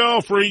 Hey,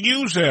 Joe, for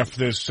Yusef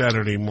this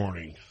Saturday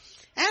morning.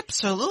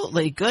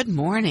 Absolutely. Good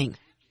morning.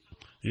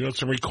 You got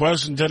some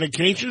requests and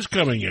dedications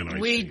coming in,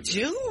 We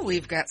do.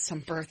 We've got some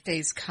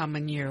birthdays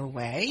coming your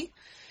way.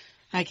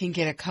 I can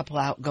get a couple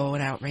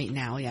going out right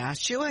now,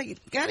 Yashu. I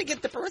got to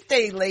get the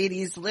birthday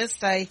ladies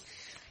list. I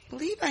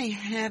believe I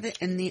have it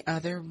in the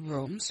other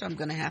room, so I'm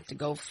going to have to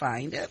go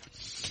find it.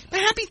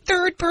 But happy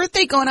third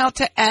birthday going out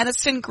to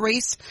Addison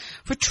Grace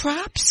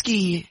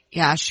Wachowski,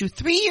 Yashu,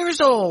 3 years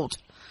old.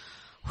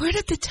 Where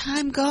did the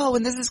time go?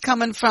 And this is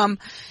coming from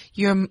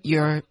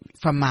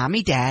from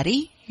mommy,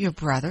 daddy, your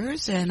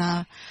brothers,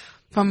 and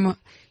from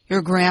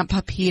your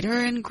grandpa Peter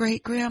and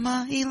great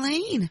grandma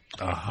Elaine.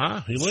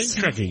 Elaine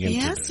checking in.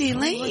 Yes, today.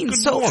 Elaine,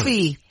 Sophie.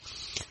 morning.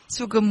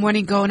 So good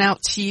morning going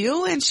out to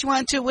you, and she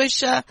wanted to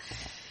wish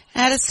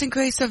Addison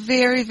Grace a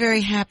very,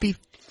 very happy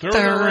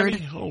third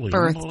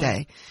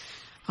birthday.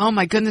 Oh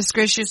my goodness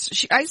gracious.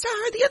 I saw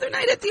her the other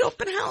night at the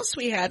open house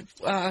we had,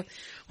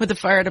 with the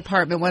fire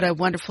department. What a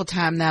wonderful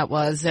time that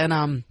was.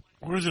 And,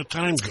 where's the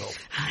time go?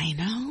 I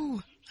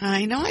know.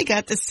 I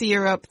got to see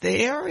her up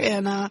there,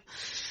 and,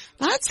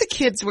 lots of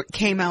kids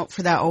came out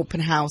for that open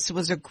house. It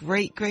was a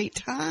great, great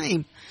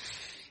time.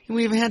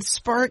 We've had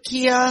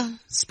Sparky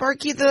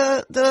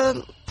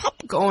the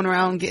pup going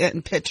around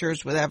getting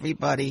pictures with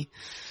everybody.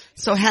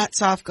 So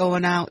hats off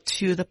going out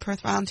to the Perth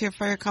Volunteer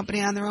Fire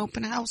Company on their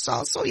open house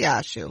also,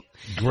 Yashu.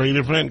 Great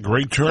event,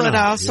 great turnout. But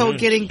also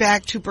getting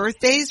back to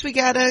birthdays, we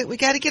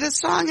gotta get a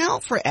song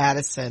out for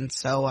Addison.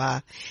 So,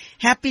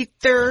 happy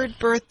third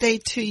birthday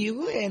to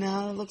you,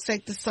 and, looks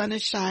like the sun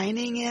is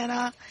shining,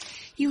 and,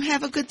 you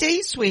have a good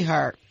day,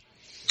 sweetheart.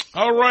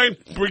 All right,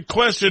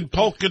 requested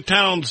Polka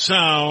Town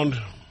Sound.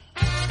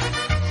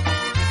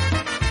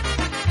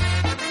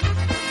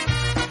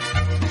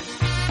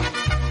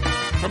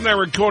 From that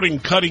recording,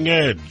 Cutting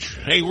Edge.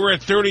 Hey, we're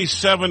at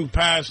 37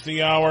 past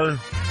the hour.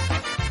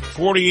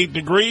 48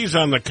 degrees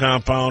on the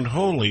compound.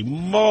 Holy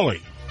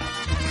moly.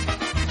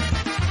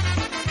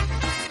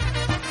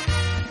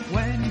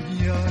 When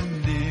you're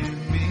near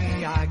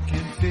me, I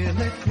can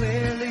feel it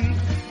clearly.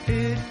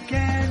 It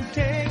can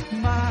take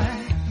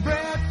my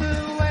breath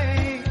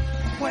away.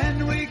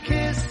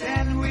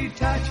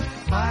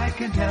 I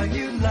can tell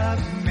you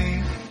love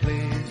me.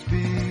 Please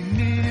be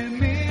near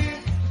me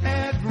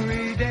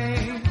every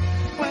day.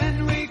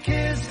 When we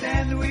kiss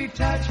and we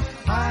touch,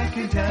 I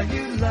can tell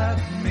you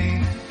love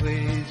me.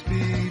 Please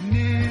be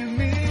near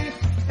me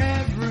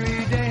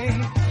every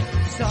day.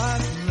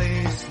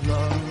 Softly,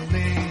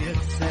 slowly,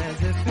 it's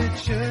as if it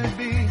should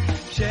be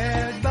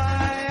shared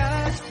by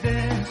us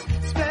this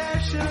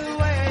special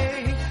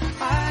way.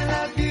 I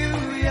love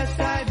you, yes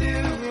I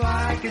do.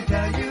 I can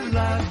tell you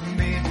love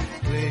me.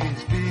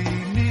 Please be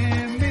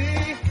near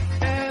me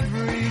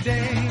every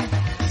day.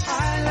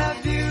 I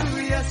love you,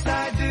 yes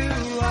I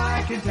do.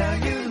 I can tell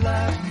you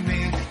love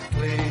me.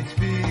 Please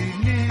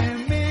be near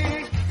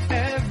me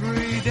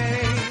every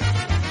day.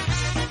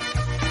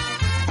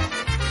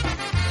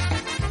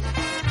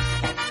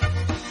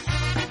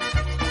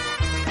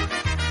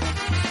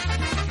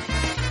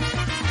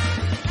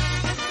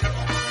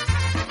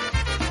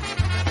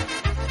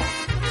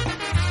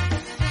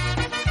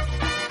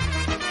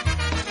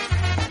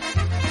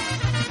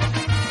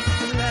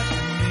 Let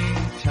me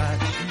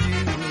touch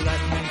you,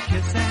 let me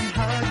kiss and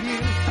hug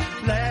you.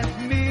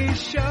 Let me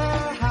show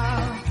how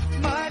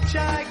much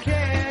I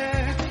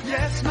care.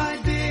 Yes, my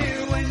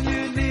dear, when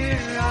you're near,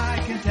 I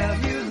can tell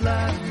you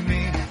love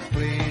me.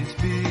 Please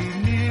be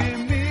near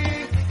me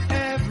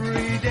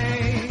every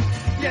day.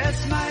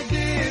 Yes, my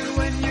dear,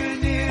 when you're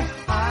near,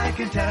 I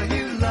can tell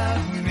you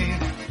love me.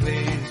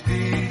 Please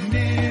be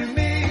near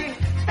me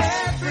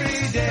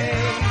every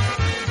day.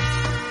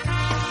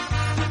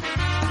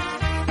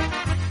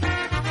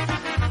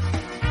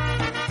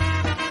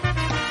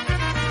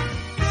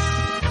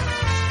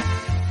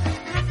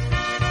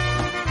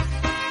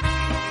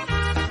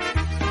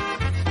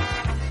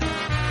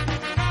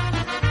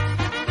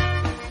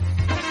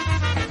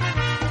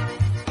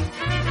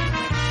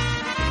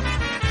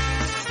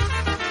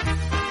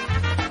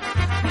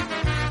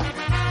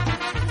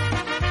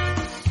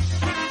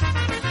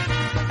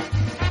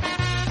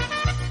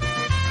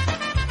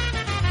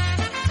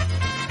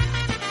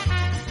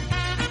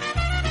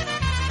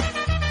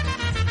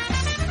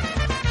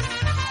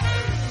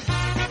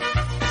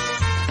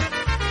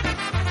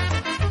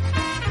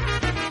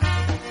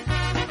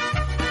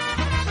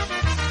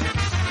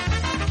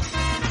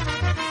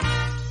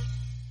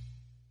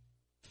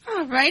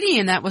 Alrighty,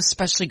 and that was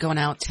especially going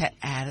out to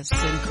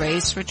Addison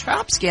Grace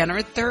Rotropsky on her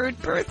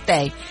 3rd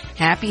birthday.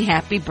 Happy,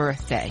 happy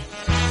birthday.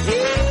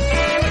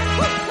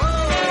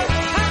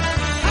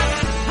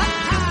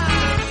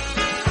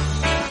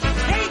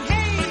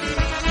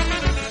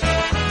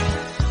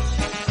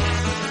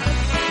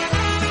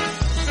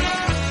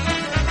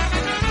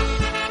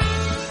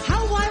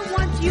 How I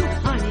want you,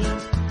 honey.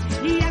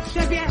 Yes,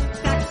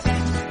 tak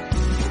sen.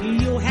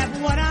 You have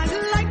what I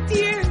like,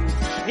 dear.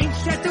 Ain't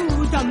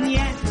tu done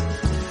yet.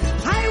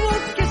 I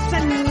will kiss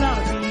and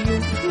love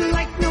you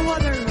like no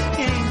other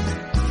can.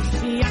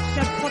 Yes,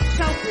 what's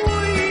up for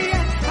you?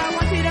 I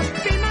want you to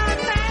be my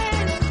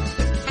man.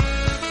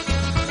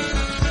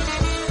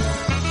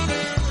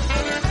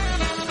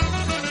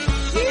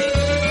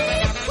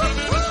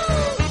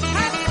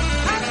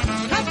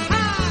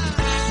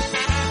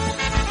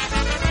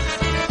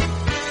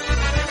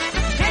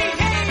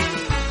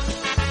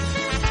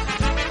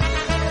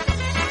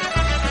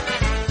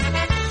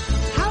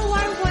 How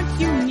I want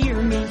you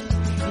near me.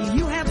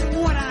 You have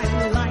what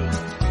I like.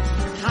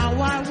 How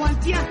I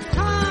want you,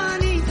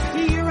 honey.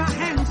 You're a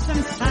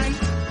handsome sight.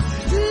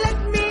 Let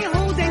me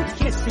hold and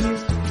kiss you,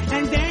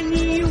 and then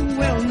you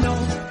will know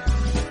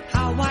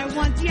how I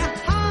want you,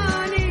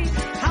 honey.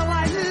 How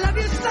I love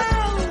you so.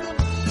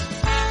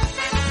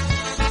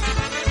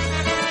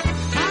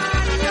 I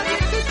love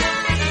you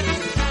tonight.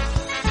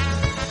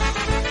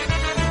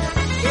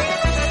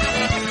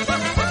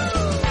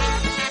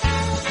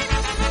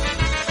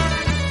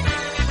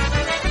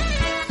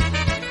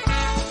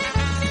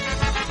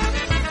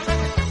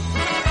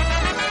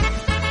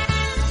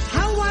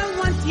 How I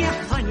want you,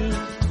 honey.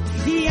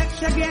 Yes,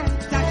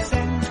 tak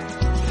sen.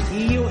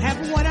 You have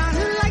what I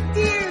like,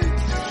 dear.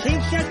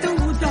 Ain't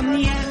tu done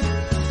yet.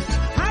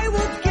 I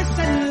will kiss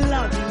and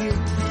love you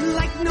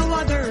like no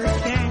other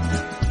can.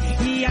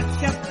 Yes,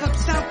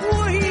 what's up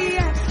for you?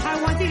 I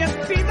want you to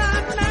be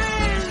my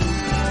man.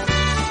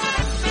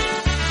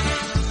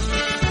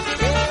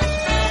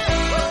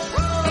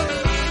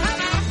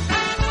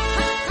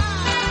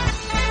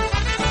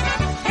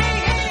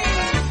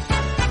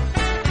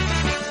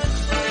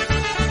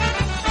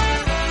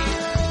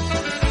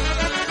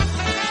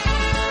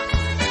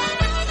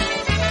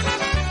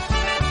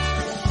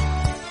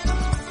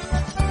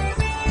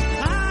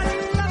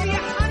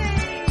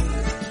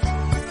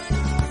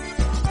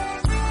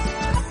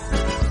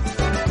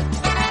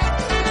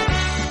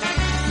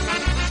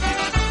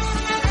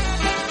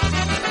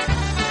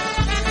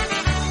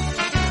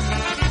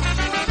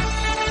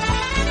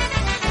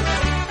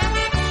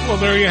 Well,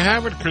 there you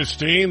have it,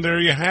 Christine. There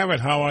you have it.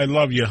 How I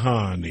love you,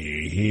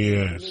 honey.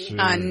 Yes.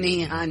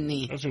 Honey,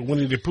 honey. That's what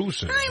Winnie the Pooh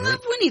says, I right?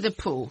 love Winnie the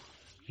Pooh.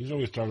 He's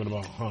always talking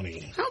about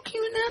honey. How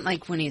can you not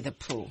like Winnie the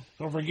Pooh?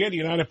 Don't forget,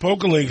 United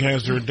Polka League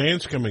has their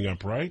dance coming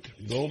up, right?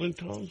 Golden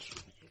Tones?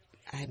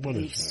 I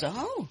believe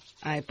so.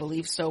 I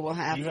believe so. We'll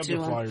have you have to.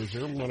 The flyers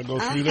here. We want to go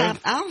through them?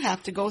 I'll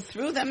have to go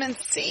through them and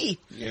see.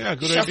 Yeah,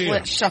 good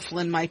idea.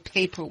 Shuffling my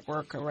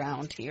paperwork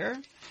around here.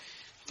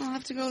 I'll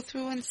have to go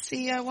through and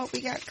see what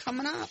we got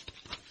coming up.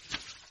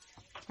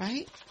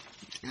 Right?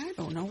 I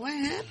don't know what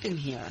happened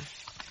here.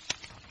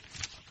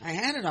 I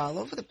had it all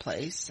over the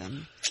place.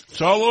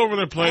 It's all over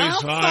the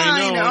place.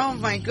 I know. Oh,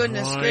 my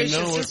goodness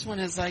gracious. This one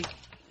is like,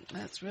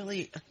 that's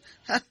really,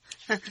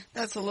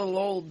 that's a little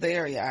old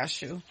there,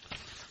 Yashu.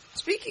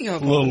 Speaking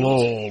of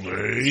old,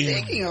 eh?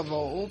 Speaking of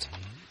old,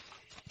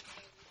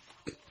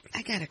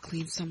 I gotta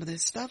clean some of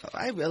this stuff up.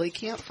 I really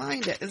can't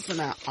find it. Isn't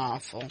that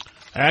awful?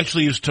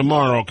 Actually, it's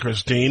tomorrow,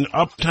 Christine.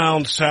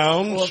 Uptown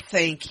Sounds. Well,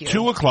 thank you.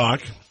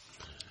 2:00,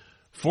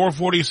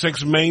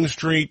 446 Main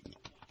Street,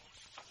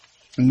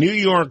 New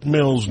York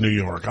Mills, New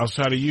York,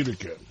 outside of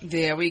Utica.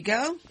 There we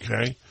go.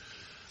 Okay.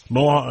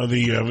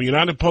 The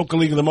United Polka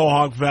League of the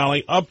Mohawk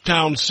Valley,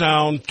 Uptown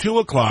Sound,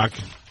 2:00.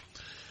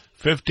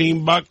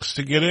 $15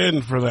 to get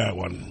in for that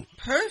one.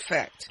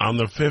 Perfect. On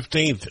the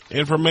 15th.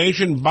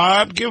 Information,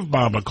 Bob, give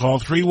Bob a call,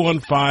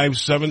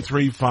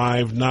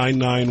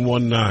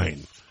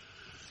 315-735-9919.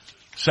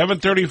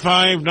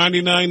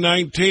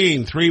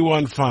 735-9919,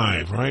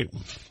 315, right?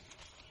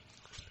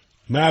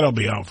 Matt will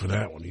be out for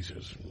that one, he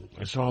says.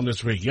 I saw him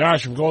this week.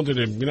 Yash, I'm going to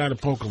the United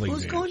Polka League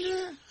Who's games. going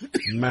to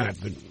that?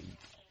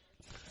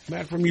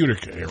 Matt from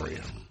Utica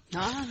area.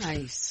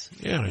 Nice.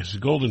 Yeah, it's the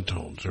Golden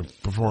Tones are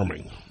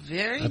performing.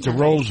 Very At nice. the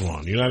Rose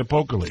Lawn, United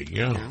Polka League,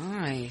 yeah.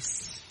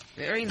 Nice.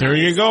 Very nice. There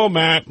you go,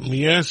 Matt.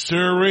 Yes,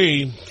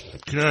 sirree.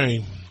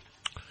 Okay.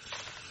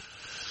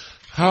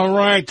 All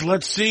right,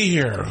 let's see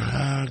here.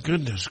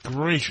 Goodness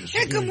gracious.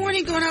 Yeah, good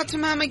morning going out to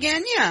Mama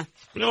Genya.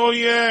 Oh,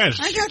 yes.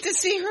 I got to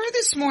see her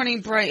this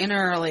morning bright and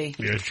early.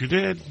 Yes, you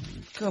did.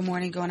 Good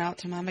morning going out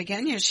to Mama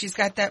Genya. She's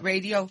got that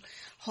radio.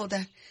 Hold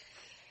on.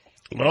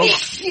 Well,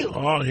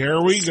 here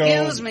we go.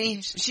 Excuse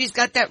me. She's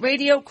got that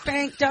radio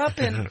cranked up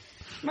and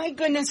my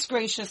goodness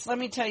gracious, let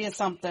me tell you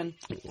something.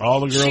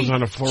 All the girls on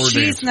the floor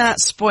She's dancing. not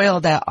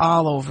spoiled at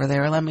all over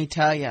there, let me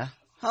tell you.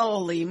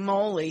 Holy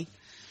moly.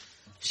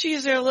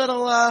 She's their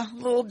little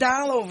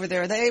doll over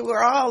there. They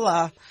were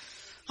all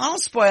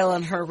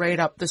spoiling her right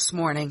up this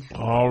morning.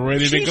 All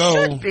ready to go.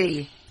 She should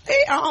be.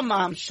 All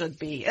moms should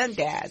be, and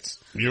dads.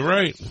 You're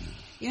right.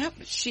 Yep,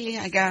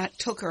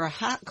 took her a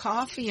hot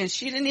coffee, and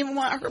she didn't even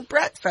want her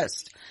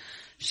breakfast.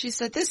 She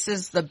said, this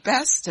is the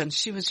best, and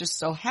she was just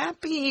so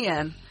happy,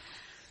 and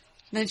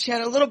then she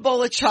had a little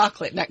bowl of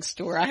chocolate next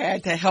to her. I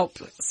had to help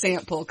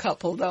sample a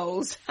couple of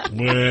those.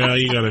 Well,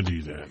 you gotta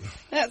do that.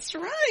 That's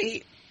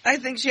right. I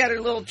think she had her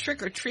little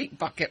trick-or-treat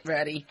bucket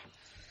ready.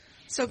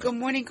 So good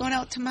morning going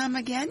out to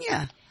Mama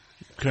Genya.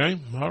 Okay,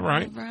 all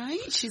right. All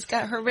right, she's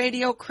got her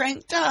radio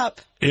cranked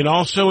up. And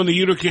also in the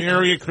Utica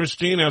area,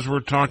 Christine, as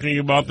we're talking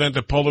about that,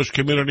 the Polish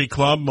Community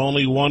Club,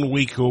 only 1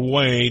 week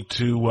away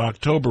to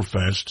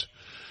Oktoberfest.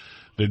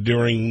 They're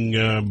doing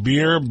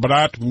beer,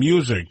 brat,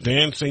 music,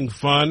 dancing,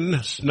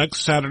 fun.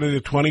 Next Saturday,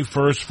 the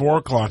 21st, 4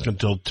 o'clock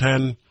until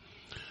 10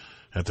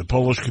 at the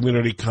Polish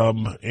Community Club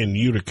in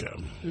Utica.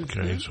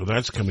 Okay, so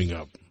that's coming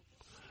up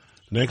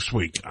next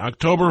week.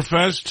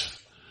 Oktoberfest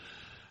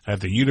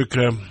at the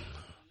Utica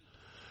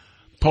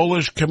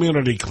Polish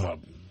Community Club.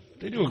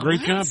 They do a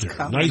great job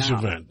there. Nice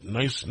event.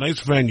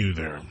 Nice venue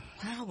there.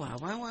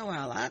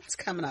 Wow. That's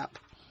coming up.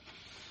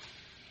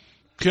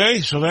 Okay,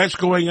 so that's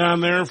going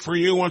on there for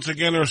you. Once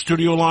again, our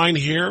studio line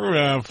here,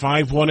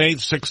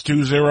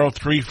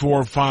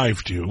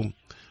 518-620-3452.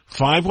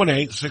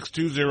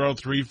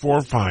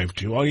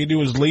 518-620-3452. All you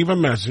do is leave a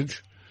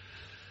message,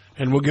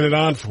 and we'll get it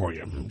on for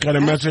you. Got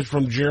a message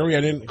from Jerry.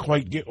 I didn't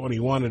quite get what he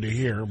wanted to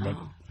hear, but...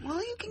 Well,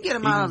 you can get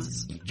him out.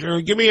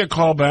 Jerry, give me a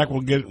call back.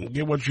 We'll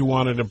get what you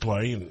wanted to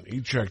play, and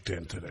he checked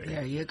in today.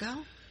 There you go.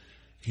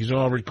 He's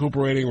all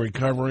recuperating,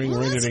 recovering,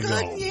 ready to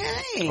go.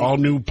 Yay. All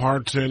new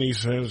parts in, he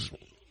says.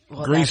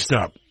 Well, greased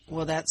up.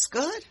 Well, that's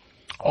good.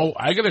 Oh,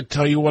 I got to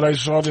tell you what I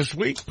saw this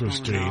week,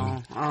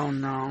 Christine. Oh,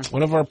 no.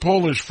 One of our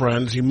Polish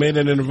friends, he made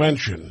an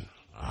invention.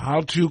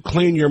 How to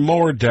clean your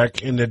mower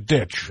deck in the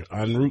ditch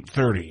on Route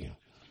 30.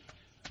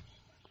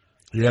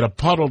 He had a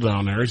puddle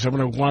down there. He said, I'm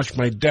going to wash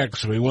my deck.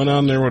 So he went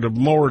on there with a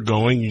mower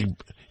going. He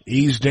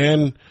eased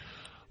in,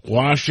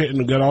 washed it,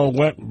 and got all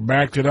wet,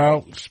 backed it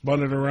out,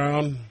 spun it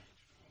around.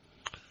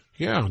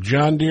 Yeah,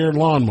 John Deere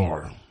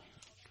lawnmower.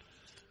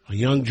 A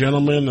young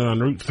gentleman on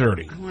Route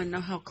 30. I want to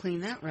know how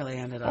clean that really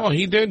ended up. Oh,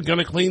 he did. Got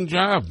a clean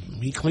job.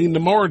 He cleaned the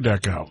mower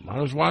deck out. I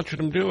was watching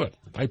him do it.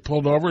 I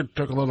pulled over,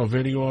 took a little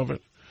video of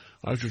it.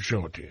 I should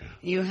show it to you.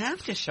 You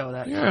have to show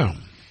that. Yeah.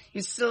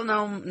 You still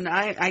know,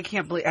 I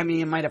can't believe, I mean,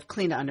 you might have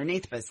cleaned it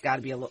underneath, but it's got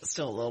to be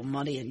still a little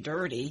muddy and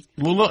dirty.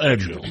 A little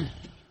edu.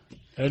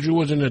 Edu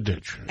was in the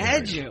ditch.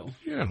 Edu?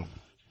 Yeah.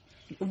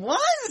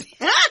 Was?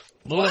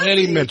 Little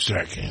Eddie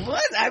Mitzek.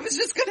 What? I was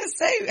just going to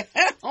say,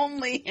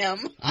 only him.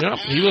 Yep,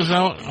 he was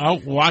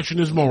out washing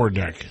his mower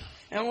deck.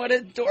 And what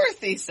did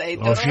Dorothy say?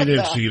 Oh, she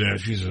didn't see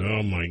that. She said,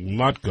 oh, my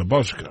Matka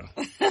Boska.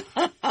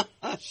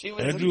 She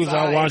was Eddie was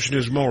out washing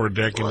his mower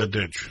deck in the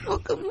ditch. Well,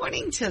 good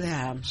morning to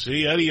them.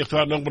 See, Eddie, you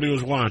thought nobody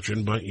was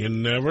watching, but you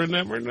never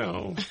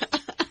know.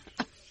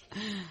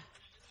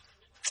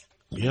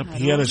 Yep,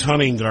 he had his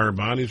hunting garb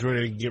on. He's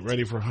ready to get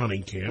ready for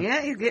hunting camp. Yeah,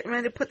 he's getting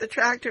ready to put the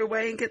tractor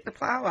away and get the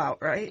plow out,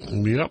 right?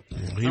 Yep.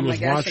 He was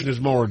washing his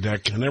mower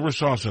deck. I never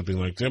saw something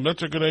like that.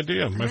 That's a good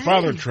idea. My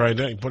father tried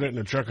that. He put it in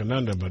a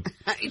Chuckanunda, but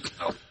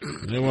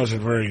it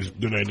wasn't a very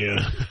good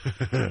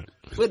idea.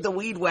 With the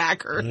weed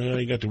whacker. Yeah,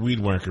 he got the weed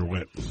whacker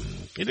wet.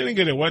 He didn't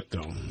get it wet,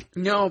 though.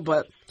 No,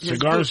 but...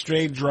 Cigar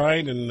stayed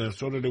dried, and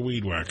so did the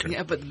weed whacker.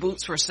 Yeah, but the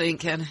boots were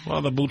sinking.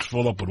 Well, the boots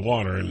full up with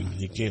water, and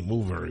you can't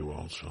move very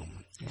well, so...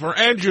 For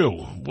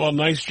Edu, well,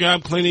 nice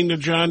job cleaning the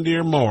John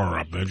Deere mower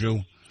up,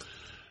 Edu.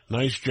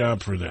 Nice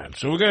job for that.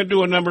 So we're going to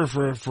do a number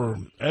for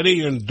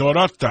Eddie and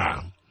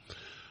Dorota.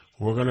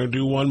 We're going to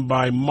do one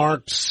by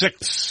Mark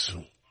 6.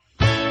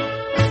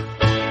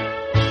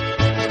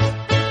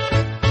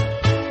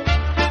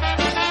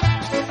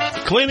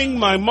 Cleaning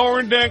my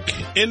mower deck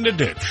in the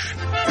ditch.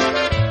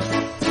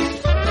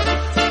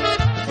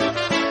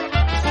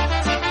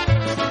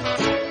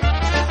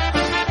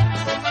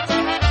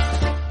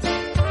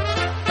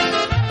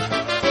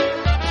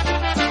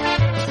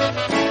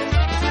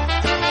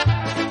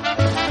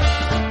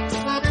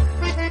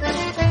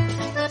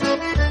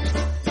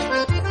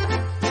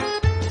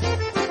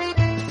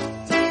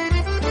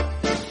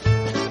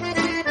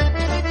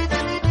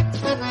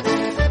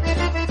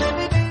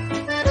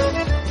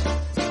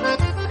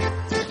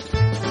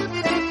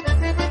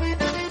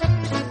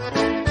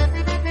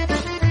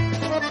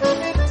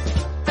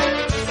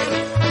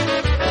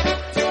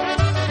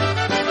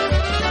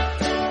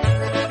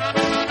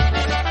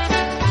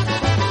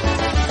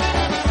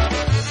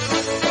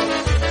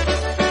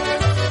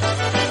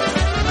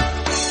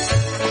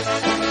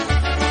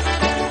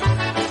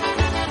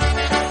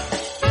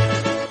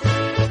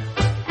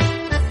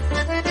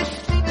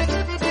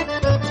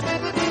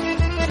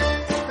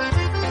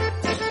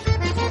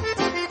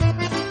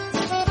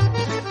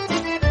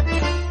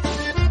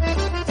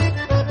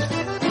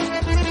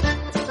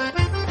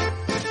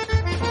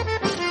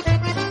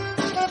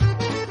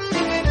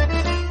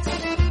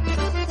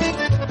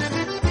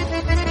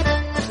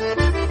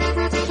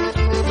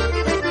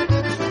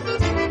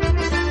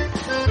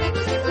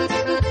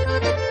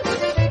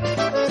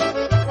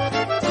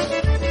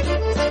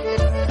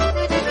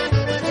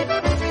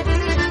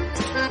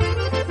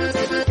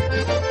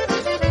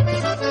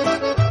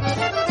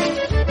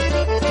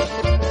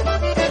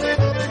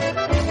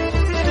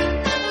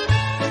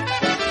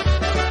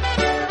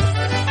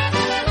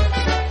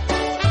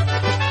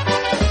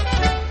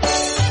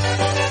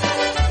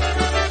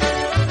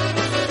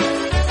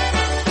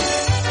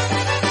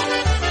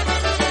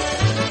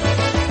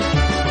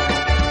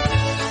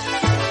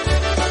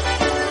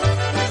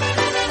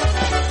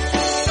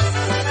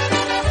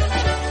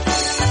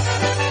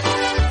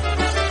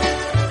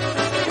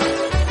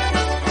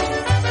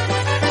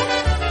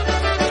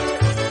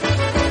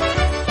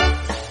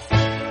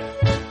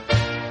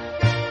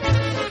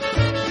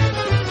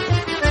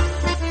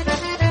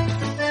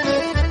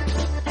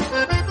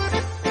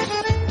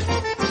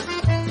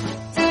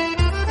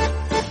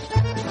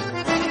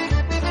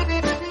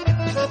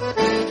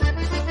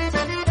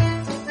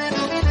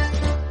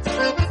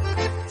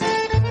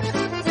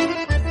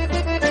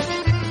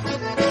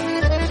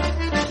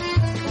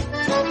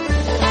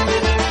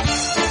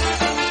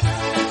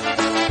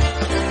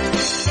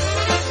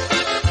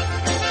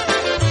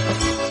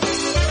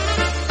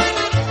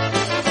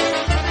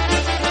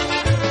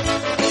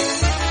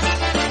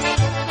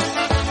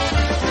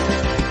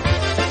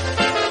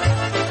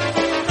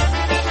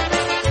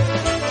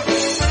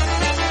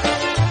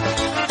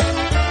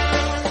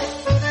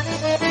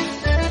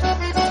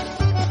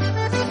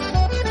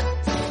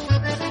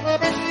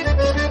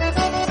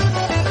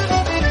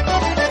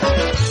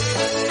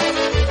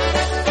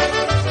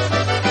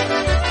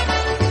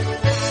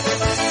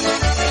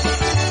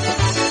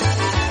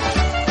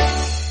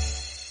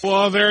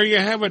 Well, there you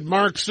have it,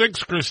 Mark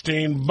 6,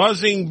 Christine.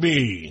 Buzzing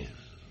Bee.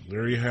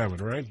 There you have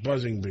it, right?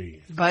 Buzzing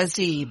Bee.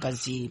 Buzzy,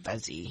 buzzy,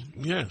 buzzy.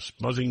 Yes,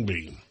 Buzzing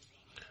Bee.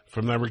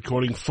 From that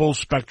recording, Full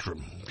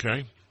Spectrum,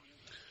 okay?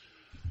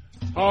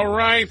 All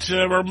right,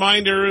 a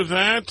reminder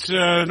that,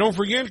 don't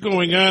forget,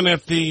 going on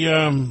at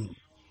the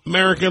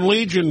American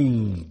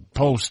Legion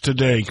post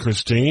today,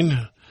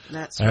 Christine.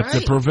 That's right. At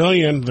the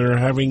Pavilion, they're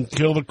having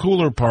Kill the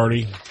Cooler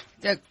party.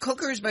 The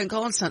cooker's been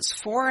going since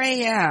 4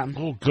 a.m.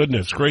 Oh,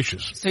 goodness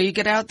gracious. So you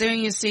get out there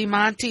and you see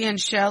Monty and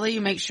Shelley.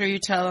 You make sure you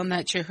tell them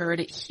that you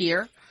heard it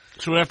here.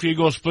 So after you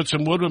go split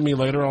some wood with me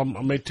later, I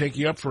may take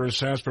you up for a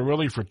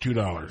sarsaparilla for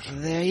 $2.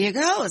 There you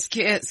go.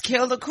 It's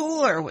Kill the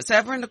Cooler.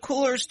 Whatever in the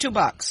cooler is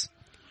 $2.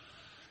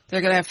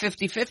 They're going to have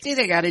 50-50.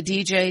 They got a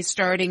DJ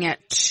starting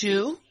at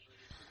 2.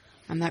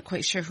 I'm not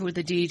quite sure who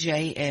the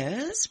DJ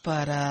is,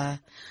 but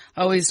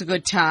always a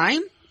good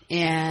time.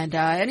 And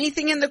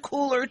anything in the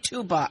cooler,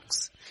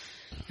 $2.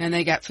 And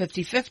they got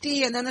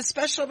 50-50, and then a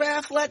special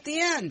raffle at the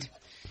end.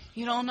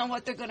 You don't know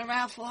what they're going to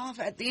raffle off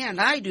at the end.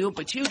 I do,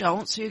 but you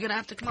don't, so you're going to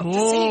have to come up to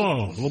see.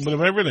 Oh, a little bit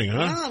of everything,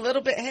 huh? Oh, a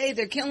little bit. Hey,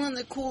 they're killing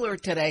the cooler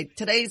today.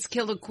 Today's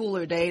Kill the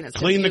Cooler Day. And it's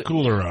Clean the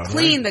cooler out.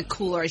 Clean the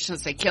cooler. I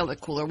shouldn't say kill the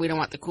cooler. We don't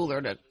want the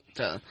cooler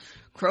to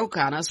croak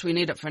on us. We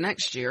need it for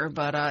next year.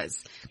 But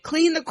it's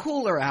clean the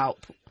cooler out.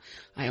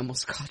 I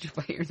almost called you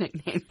by your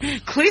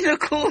nickname. Clean the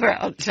cooler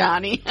out,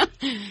 Johnny.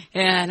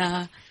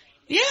 And,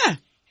 yeah.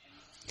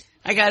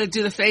 I got to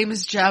do the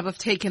famous job of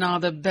taking all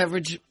the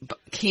beverage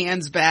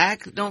cans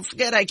back. Don't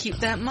forget, I keep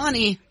that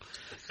money.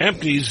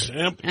 Empties.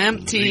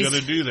 Empties. You got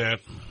to do that.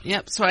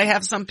 Yep. So I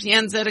have some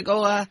pienza to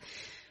go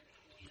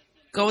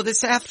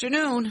this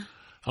afternoon.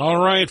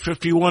 All right,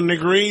 51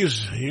 degrees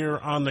here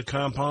on the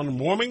compound,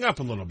 warming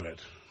up a little bit.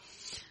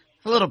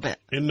 A little bit.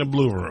 In the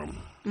blue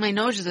room. My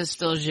nose is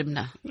still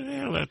zimna.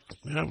 Yeah,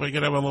 we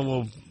could have a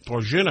little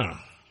porgina.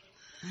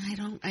 I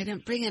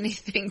didn't bring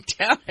anything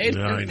down. I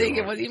didn't think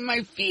it was, even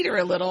my feet are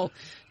a little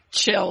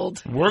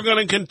chilled. We're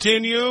going to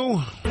continue.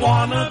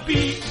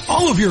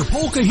 All of your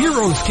polka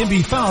heroes can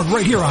be found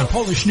right here on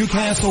Polish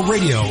Newcastle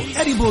Radio.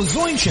 Eddie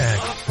Blazończyk,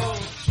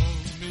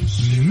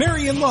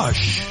 Marion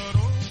Lush,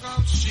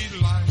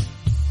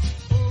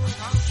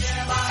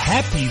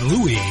 Happy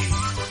Louie,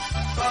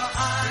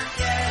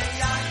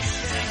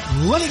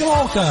 Lenny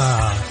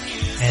Polka,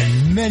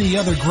 and many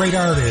other great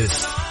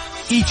artists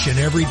each and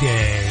every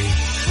day.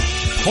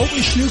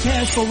 Polish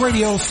Newcastle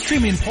Radio,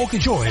 streaming Polka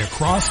Joy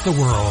across the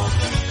world.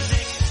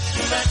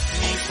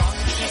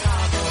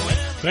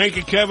 Thank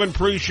you, Kevin.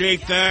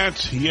 Appreciate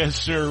that.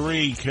 Yes,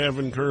 sirree.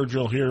 Kevin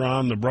Kurgel here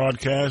on the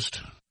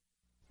broadcast.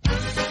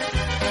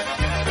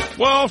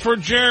 Well, for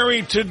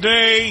Jerry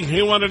today,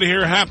 he wanted to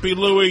hear Happy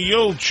Louie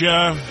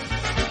Julcia.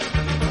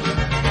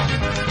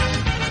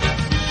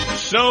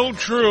 So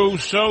true,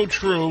 so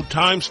true.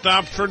 Time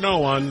stops for no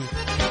one.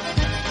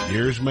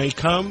 Years may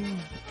come,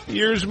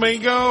 years may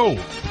go.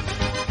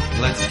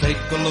 Let's take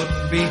a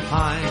look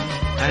behind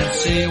and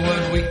see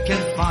what we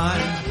can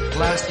find.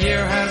 Last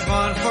year has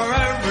gone for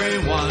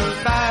everyone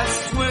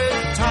fast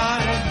with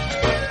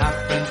time. What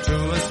happened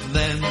to us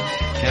then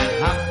can't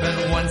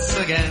happen once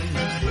again.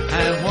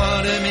 And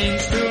what it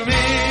means to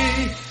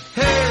me,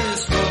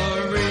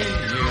 history.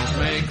 Years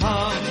may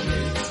come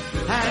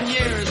and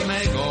years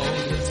may go.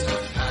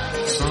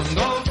 Some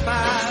go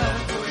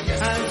fast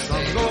and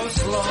some go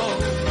slow.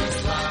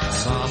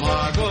 Some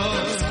are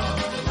good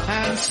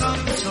and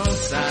some so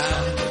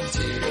sad.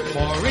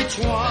 For each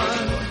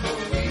one,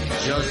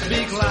 just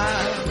be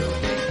glad.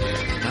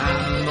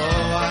 And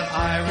though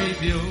I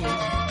review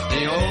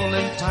the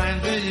olden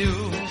times with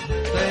you,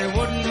 they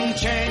wouldn't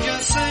change a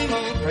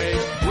single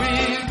page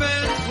we've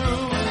been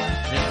through.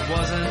 It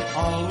wasn't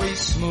always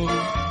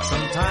smooth.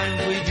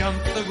 Sometimes we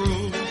jumped the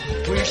groove.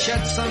 We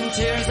shed some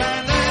tears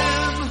and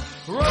then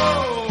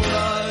rolled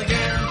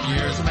again.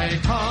 Years may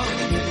come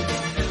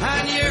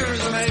and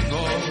years may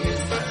go.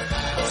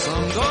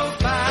 Some go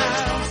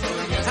fast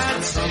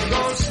and some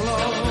go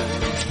slow.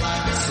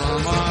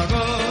 Some are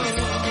good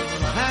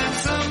and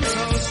some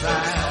so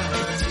sad.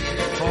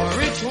 For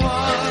each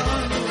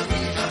one,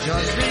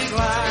 just be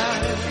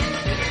glad.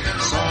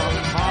 Some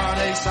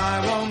heartaches I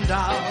won't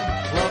doubt.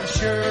 Love's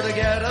sure to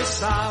get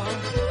us out.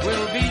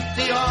 We'll beat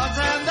the odds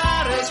and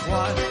that is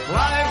what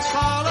life's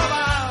all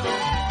about.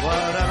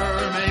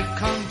 Whatever may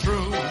come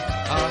true,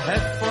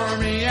 ahead for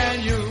me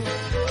and you.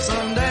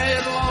 Someday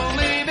it'll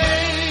only be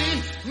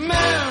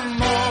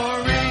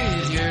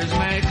memories. Years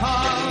may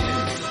come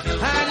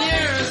and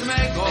years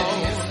may go.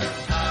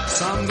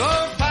 Some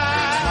go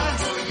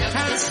fast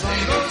and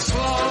some go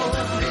slow.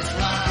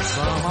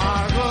 Some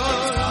are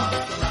good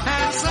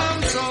and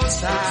some so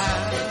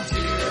sad.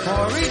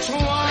 For each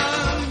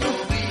one,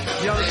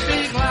 just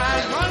be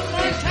glad. One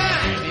more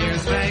time.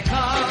 Years may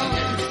come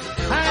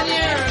and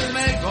years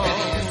may go.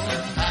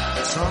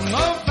 Some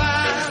go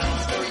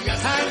fast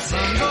and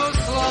some go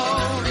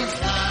slow.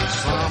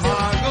 Some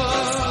are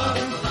good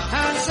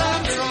and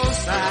some so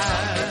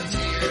sad.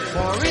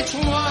 For each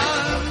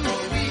one,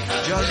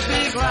 just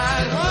be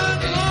glad.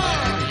 One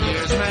more.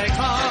 Years may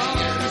come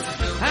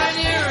and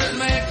years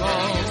may go.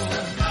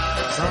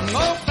 Some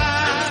go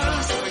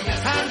fast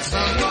and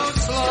some go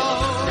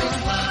slow.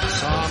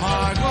 Some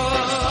are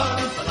good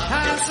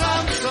and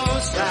some so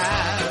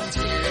sad.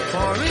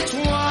 For each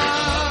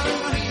one,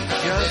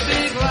 just be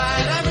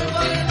glad.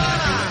 Everybody, la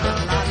la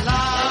la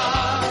la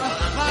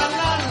la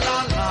la la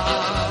la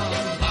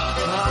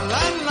la la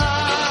la la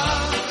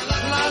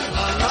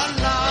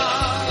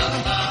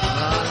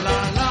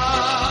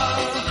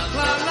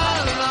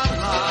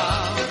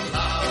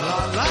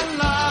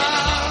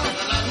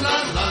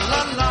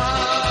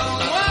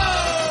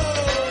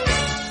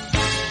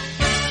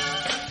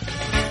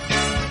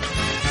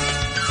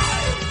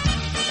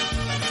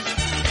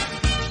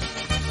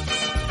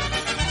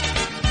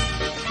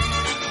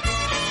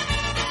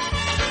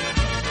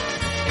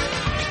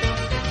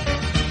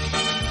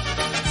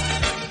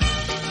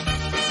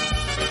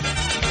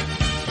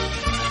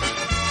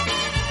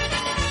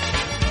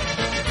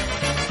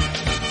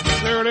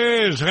There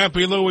it is.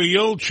 Happy Louie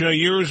Julcia.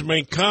 Years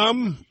may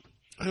come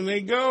and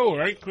they go.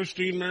 Right,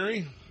 Christine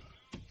Mary?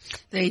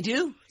 They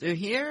do. They're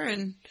here,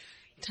 and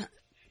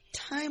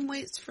time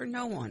waits for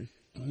no one.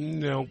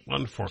 No,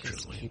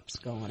 unfortunately. Just keeps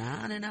going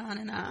on and on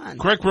and on.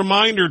 Quick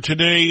reminder,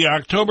 today,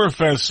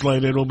 Oktoberfest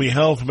slated will be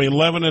held from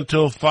 11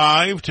 until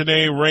 5.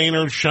 Today, rain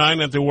or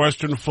shine at the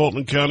Western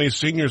Fulton County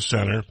Senior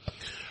Center.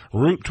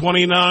 Route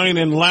 29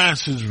 in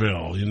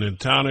Lassesville, in the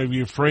town of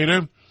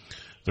Ephrata.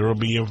 There will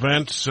be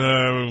events,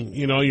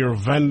 your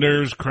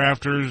vendors,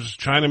 crafters,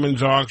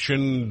 Chinaman's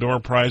auction,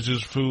 door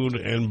prizes, food,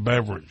 and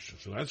beverage.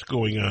 So that's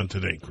going on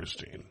today,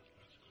 Christine.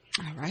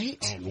 All right.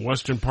 In the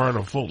western part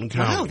of Fulton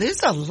County. Wow,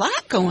 there's a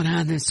lot going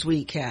on this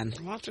weekend.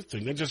 Lots of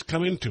things. They just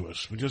come into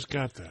us. We just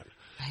got that.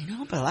 I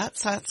know, but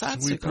lots are going on.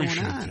 We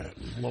appreciate that.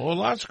 Well,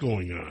 lots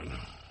going on.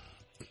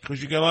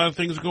 Because you got a lot of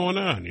things going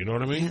on, you know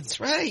what I mean? That's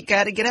right.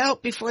 Got to get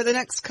out before the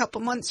next couple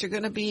months. You're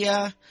going to be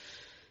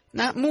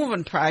not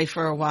moving probably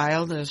for a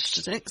while. The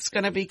it's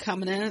going to be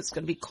coming in. It's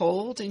going to be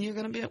cold, and you're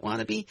going to want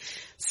to be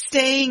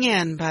staying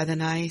in by the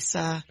nice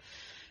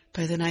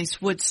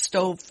wood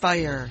stove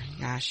fire.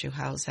 Gosh,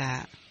 how's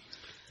that?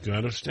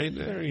 Gotta stay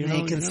there.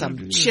 Making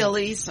some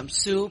chili, some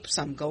soup,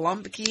 some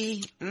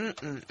galumpki.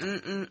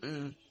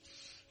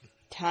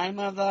 Time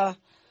of the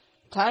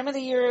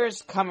year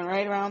is coming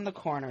right around the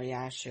corner,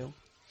 Yashu.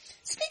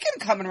 Speaking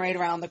of coming right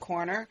around the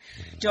corner,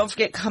 don't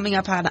forget coming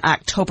up on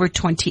October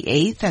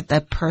 28th at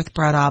the Perth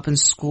Broad Auburn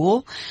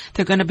School,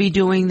 they're going to be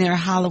doing their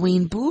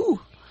Halloween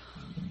boo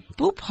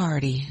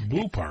party.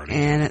 Boo party.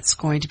 And it's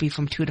going to be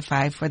from 2 to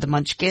 5 for the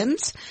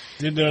Munchkins.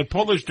 Did the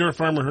Polish Dirt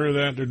Farmer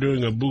hear that? They're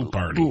doing a boo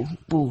party.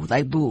 Boo,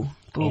 like boo.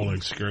 Oh,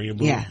 like Scary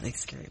Boo? Yeah, like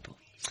Scary Boo.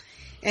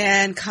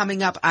 And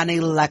coming up on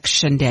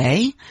Election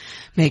Day,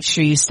 make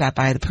sure you stop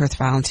by the Perth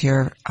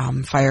Volunteer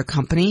Fire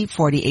Company,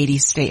 4080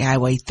 State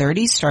Highway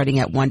 30, starting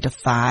at 1 to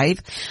 5.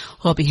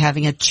 We'll be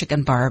having a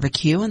chicken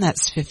barbecue, and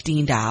that's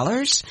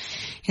 $15.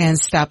 And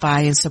stop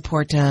by and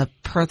support the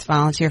Perth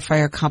Volunteer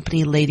Fire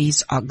Company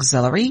Ladies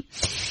Auxiliary.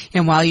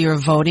 And while you're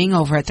voting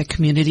over at the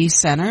community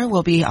center,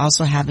 we'll be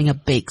also having a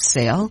bake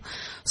sale.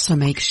 So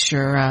make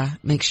sure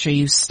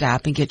you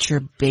stop and get your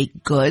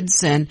baked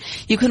goods, and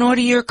you can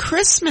order your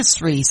Christmas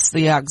wreaths.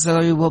 The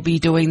auxiliary will be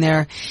doing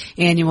their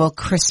annual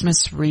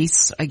Christmas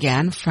wreaths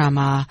again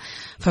from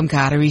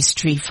Goddery's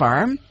Tree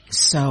Farm.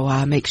 So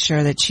make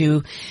sure that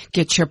you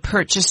get your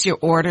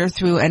order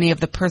through any of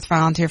the Perth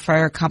Volunteer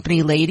Fire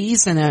Company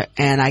ladies, and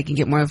I can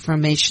get more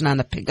information on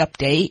the pickup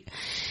date.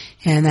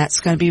 And that's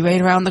going to be right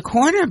around the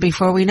corner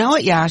before we know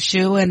it,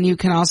 Yashu. And you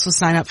can also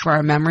sign up for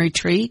our memory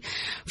tree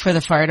for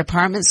the fire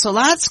department. So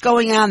lots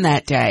going on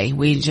that day.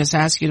 We just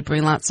ask you to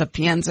bring lots of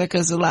pienza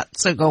because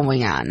lots are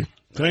going on.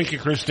 Thank you,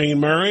 Christine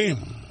Murray.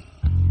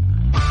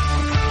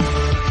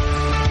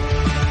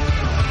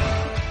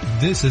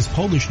 This is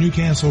Polish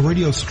Newcastle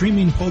Radio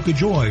streaming Polka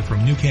Joy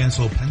from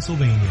Newcastle,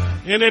 Pennsylvania.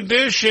 In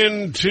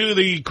addition to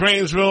the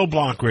Cranesville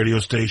block radio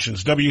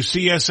stations,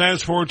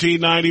 WCSS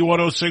 1490,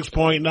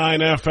 106.9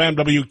 FM,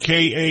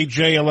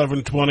 WKAJ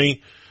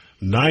 1120,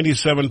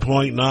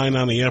 97.9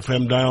 on the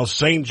FM dial,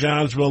 St.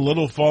 Johnsville,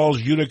 Little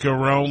Falls, Utica,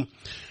 Rome.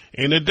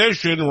 In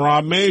addition,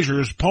 Rob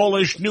Mazur's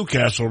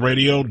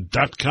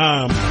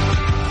PolishNewcastleRadio.com.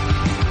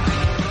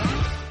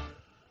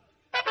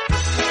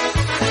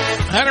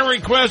 Had a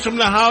request from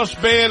the house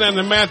band and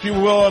the Matthew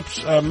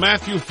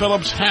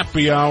Phillips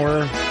Happy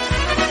Hour.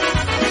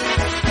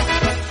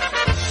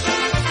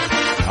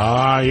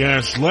 Ah,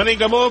 yes, Lenny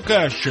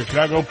Gomulka,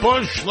 Chicago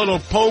Push, little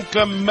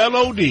polka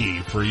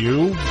melody for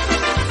you.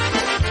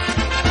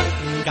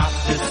 Got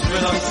this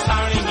rhythm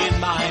starting in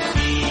my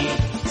feet,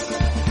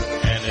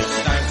 and it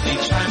starts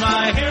each time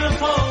I hear a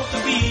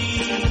polka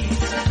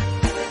beat.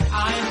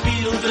 I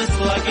feel just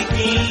like a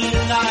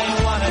king,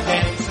 I wanna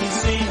dance and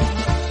sing,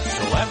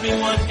 so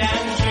everyone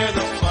can share the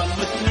fun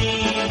with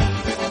me.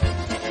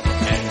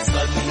 And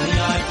suddenly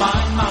I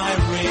find my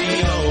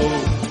radio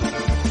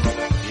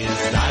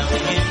is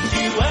dialing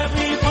into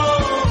every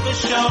polka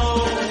show.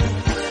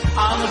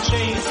 I'll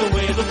chase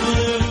away the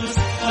blues,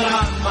 put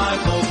on my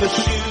polka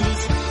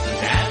shoes,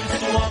 dance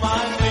to all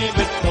my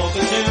favorite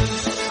polka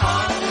tunes.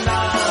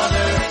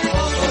 Another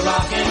polka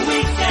rockin'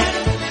 weekend,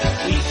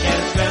 we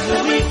can spend the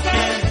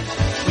weekend,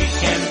 we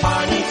can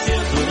party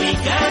till the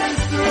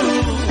weekend's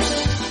through.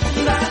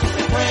 That's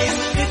the craze,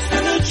 it's the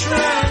new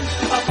trend,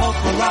 a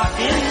polka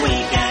rockin'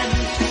 weekend,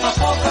 a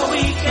polka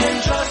weekend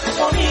just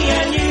for me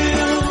and you.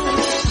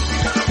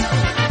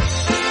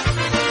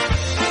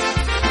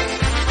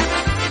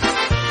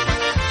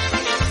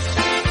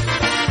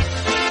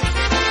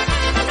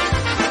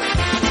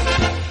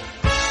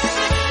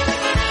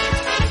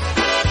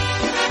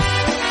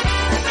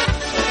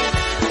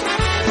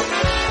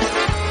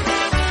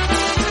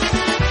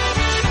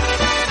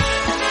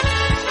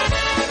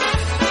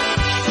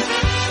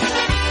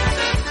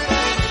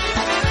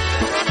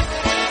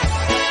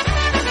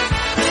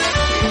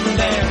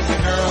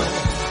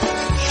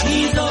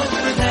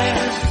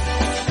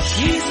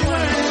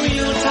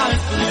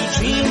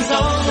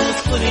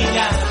 Putting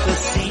out the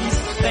seams,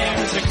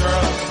 there's a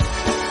girl,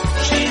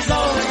 she's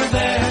over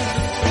there,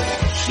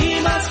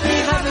 she must be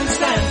having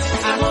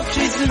sense, I hope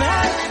she's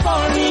mad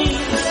for me.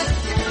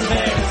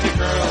 There's a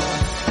girl,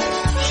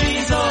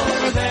 she's over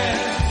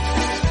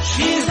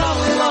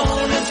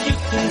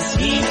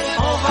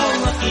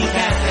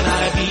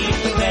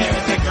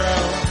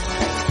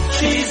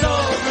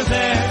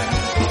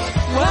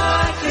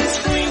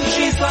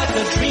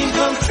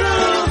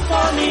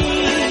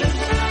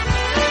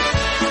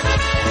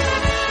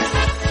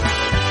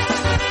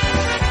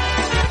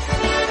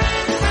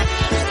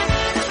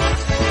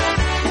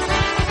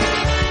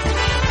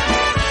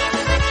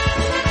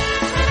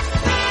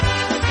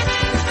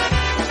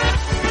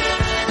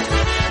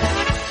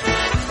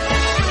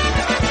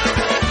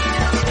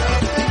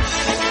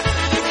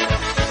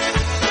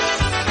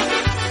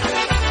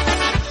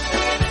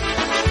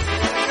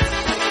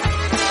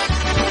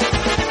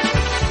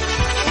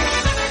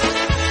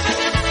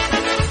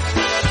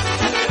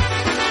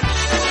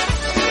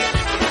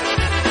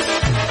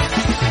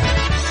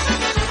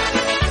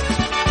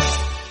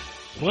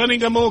Lenny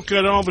Gomulka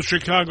and all the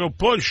Chicago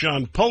Push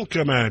on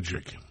Polka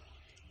Magic.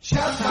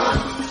 Shot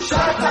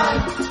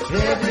time,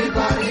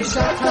 everybody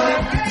shot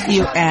time.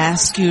 You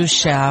ask, you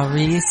shall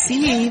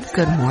receive.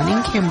 Good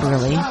morning,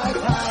 Kimberly.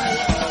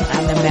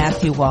 I'm the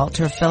Matthew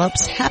Walter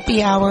Phillips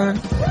Happy Hour.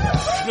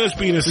 Must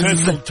be in a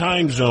central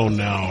time zone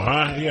now,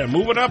 huh? Yeah,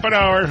 move it up an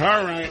hour. All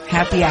right.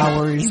 Happy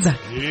hours.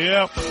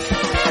 Yep.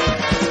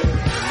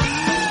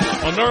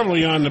 Well,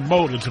 normally on the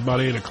boat, it's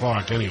about 8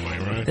 o'clock anyway,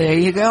 right? There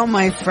you go,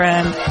 my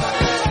friend.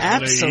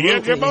 Absolutely. There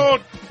you get your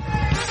boat.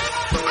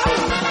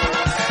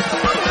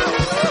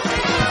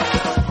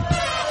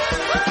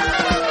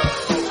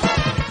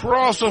 We're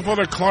also for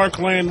the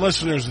Clarkland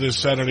listeners this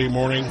Saturday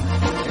morning.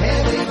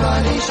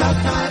 Everybody shot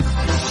time,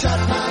 shot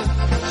time,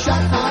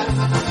 shot time.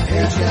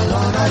 It's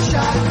Yellow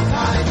shot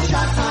time,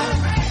 shot time,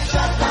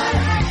 shot time.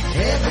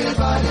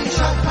 Everybody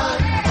shot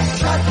time,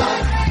 shot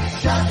time,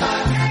 shot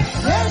time.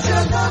 There's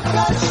your look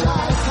at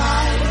shot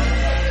time.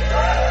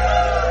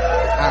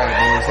 All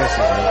right, boys, this is a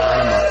lot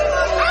of money.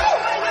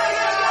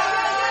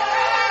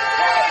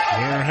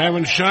 We're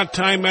having shot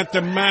time at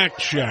the Mac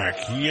Shack.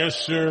 Yes,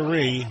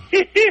 sirree.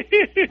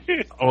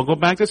 I'll go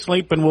back to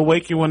sleep and we'll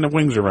wake you when the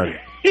wings are ready.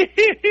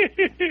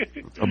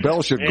 A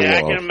bell should go Yeah,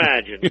 I off. can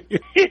imagine.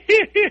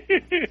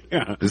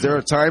 Yeah. Is there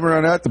a timer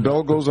on that? The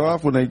bell goes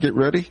off when they get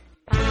ready?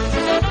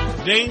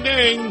 Ding,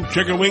 ding.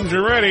 Chicken wings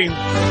are ready.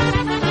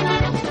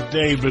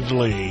 David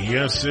Lee.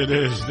 Yes, it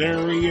is.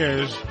 There he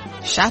is.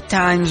 Shot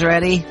time's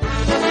ready.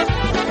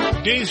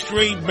 D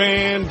Street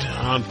Band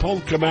on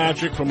Polka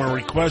Magic from our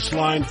request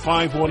line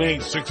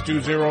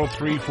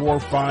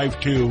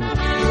 518-620-3452.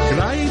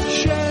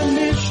 Grajcie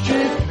mi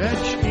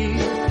szczypeczki,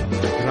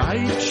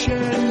 grajcie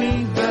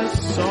mi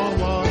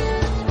wesoło,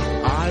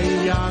 a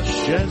ja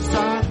się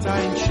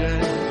zatańczę,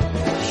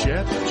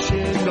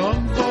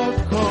 dziewczynom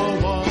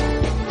wokoło.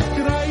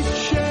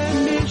 Grajcie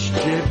mi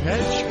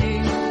szczypeczki,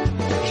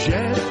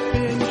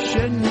 żebym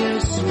się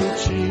nie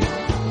smucił,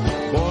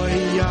 bo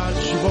ja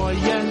z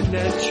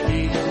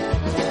wojeneczki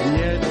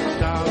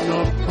niedawno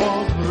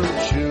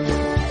powrócił.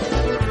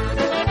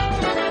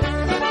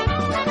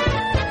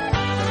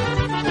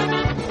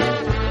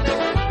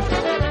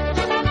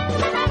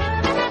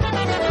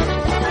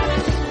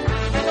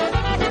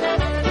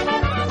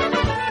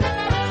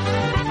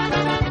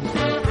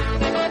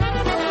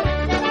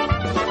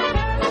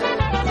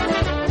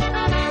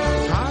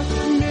 Tak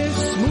mi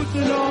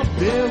smutno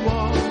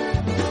było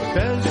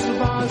bez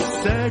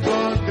waszego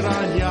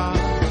grania,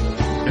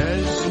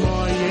 bez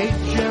mojej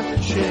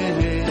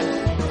dziewczyny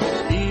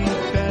i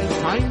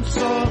bez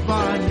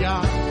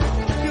tańcowania.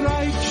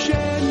 Grajcie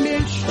mi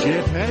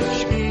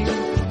szczypeczki,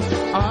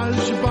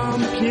 aż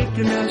wam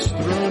piękna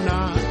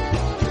struna,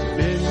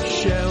 bym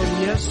się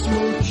nie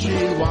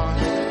smuciła,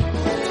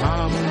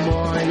 ta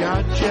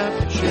moja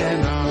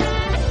dziewczyna.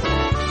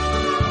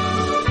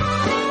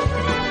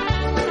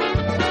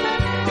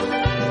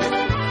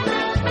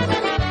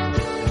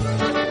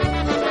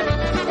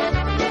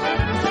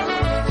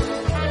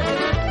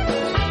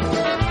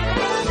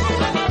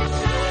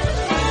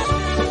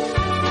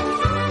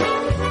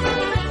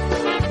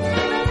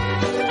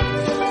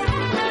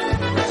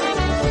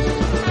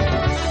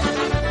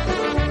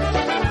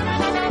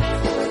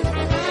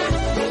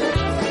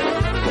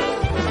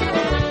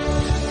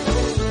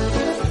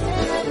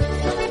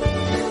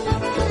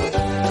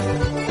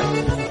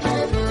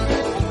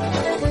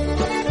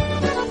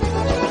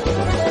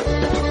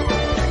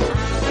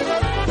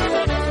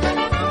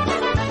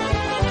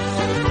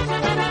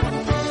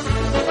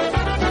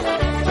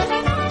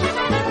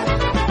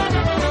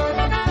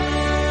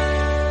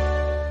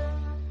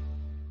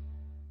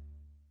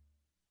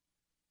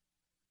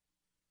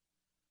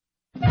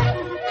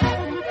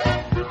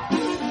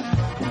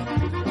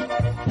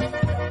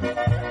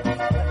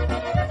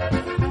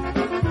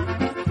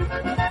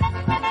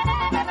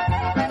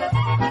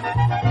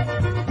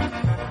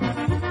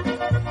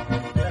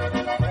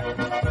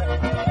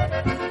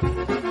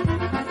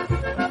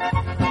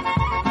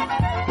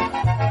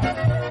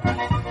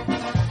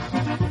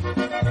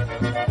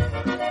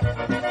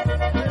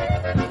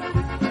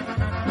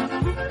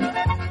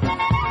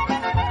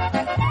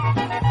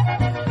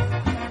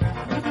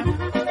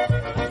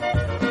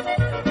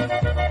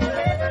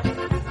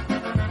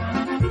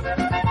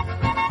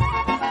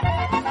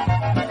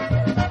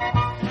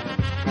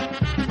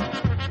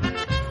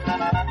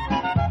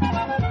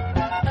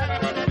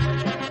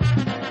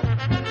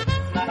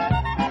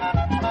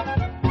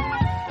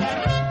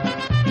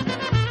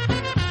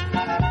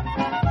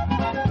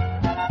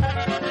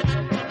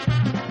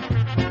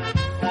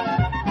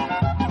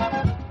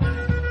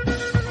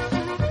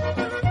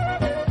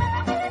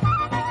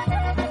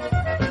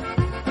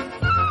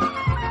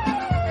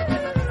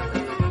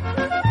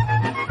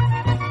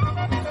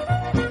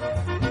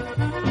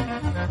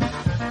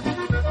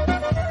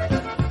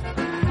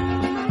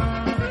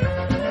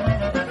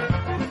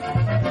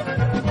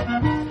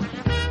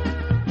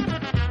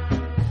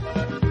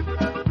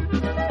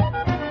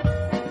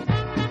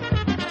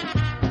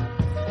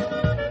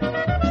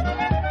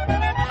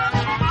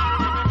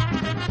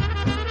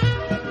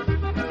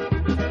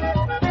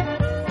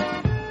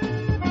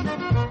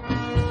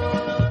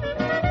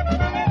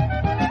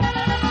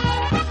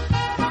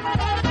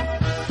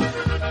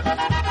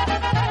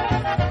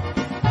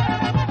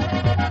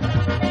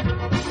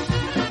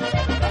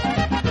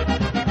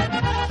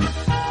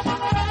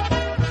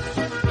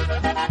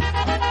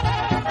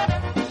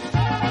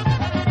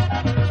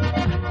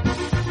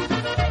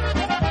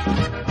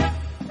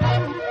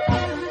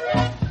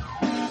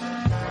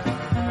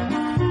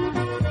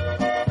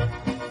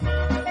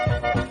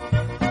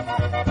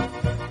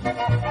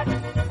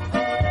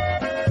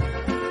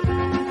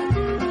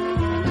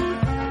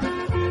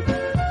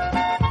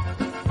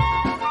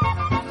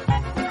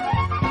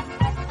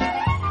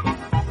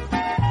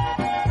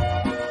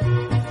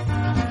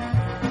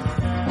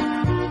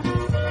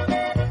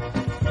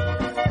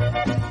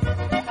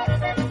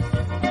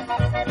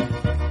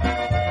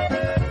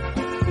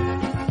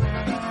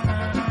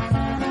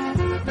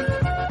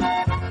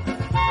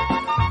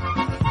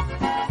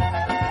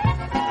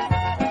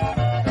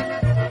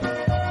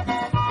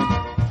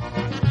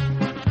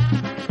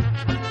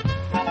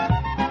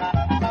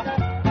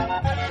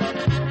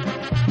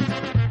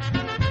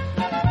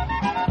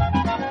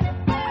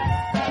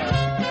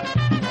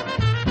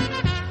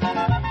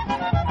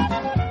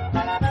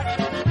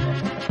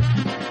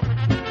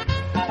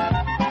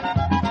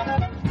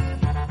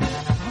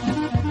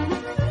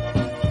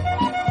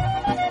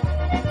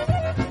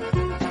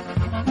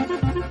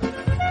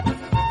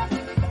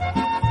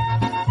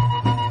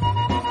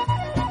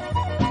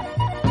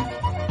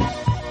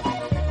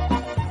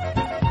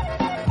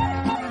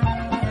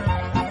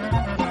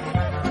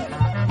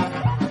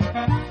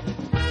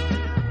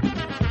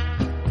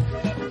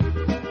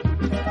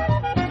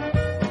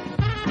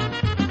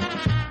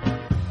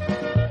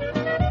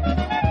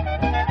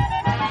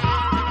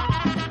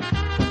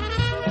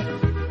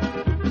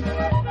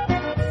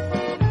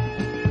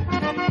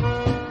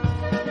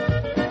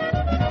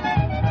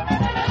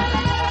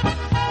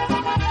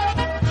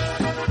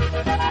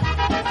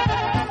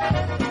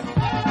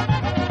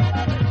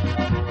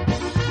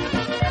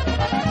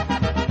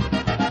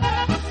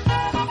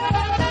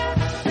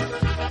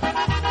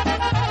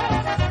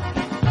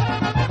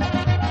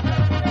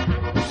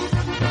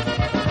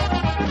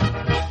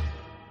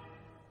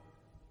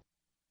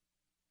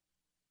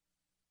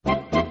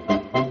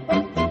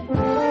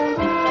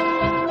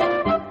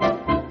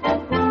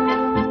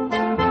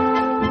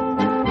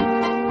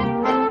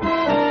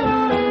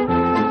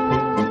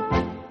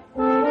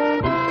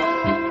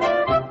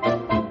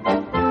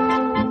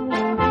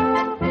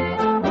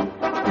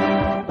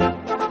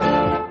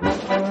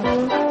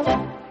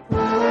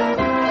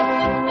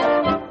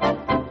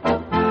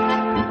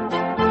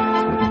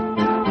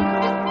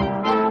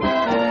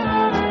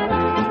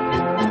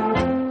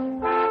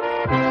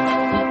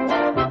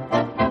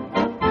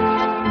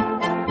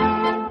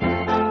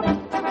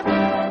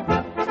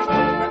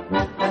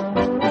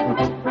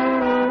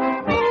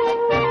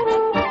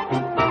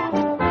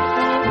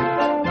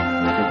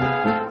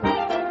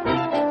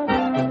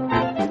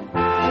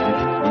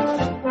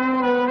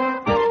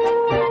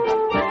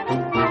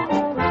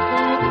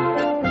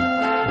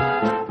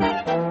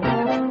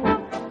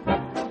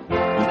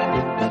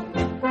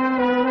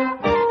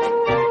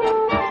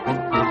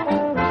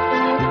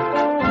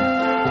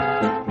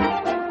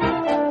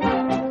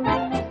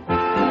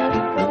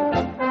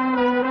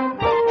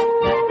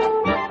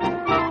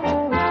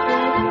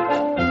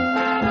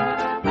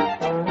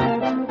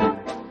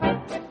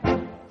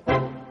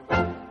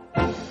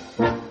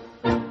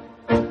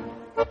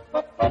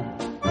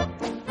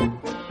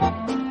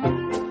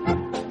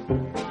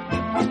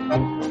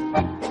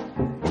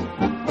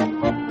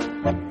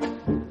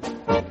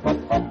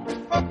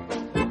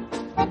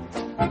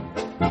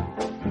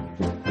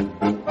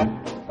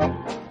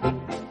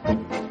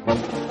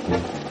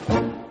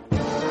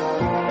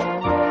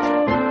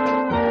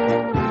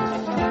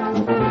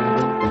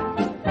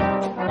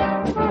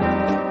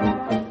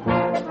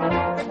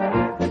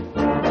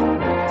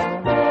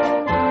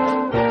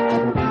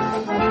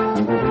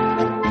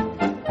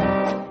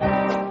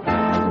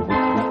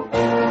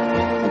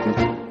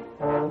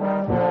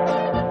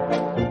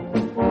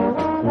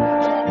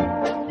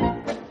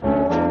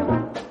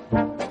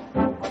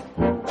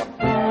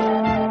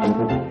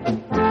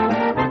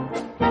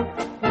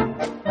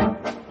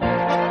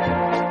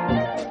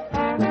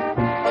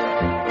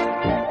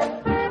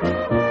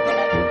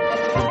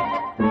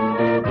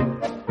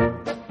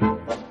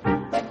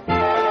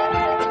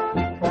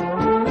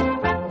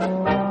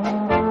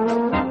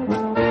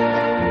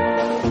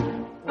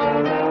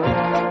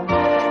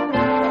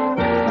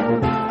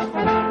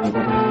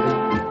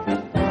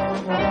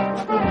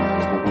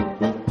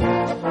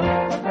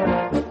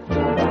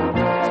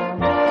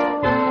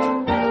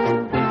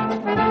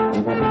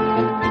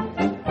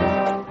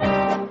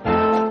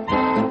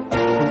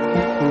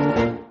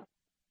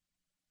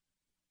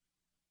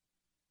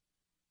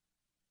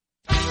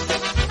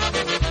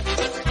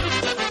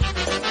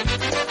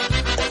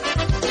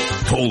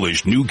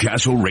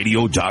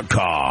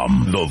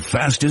 PolishNewcastleRadio.com, the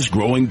fastest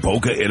growing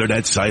polka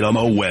internet site on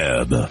the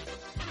web.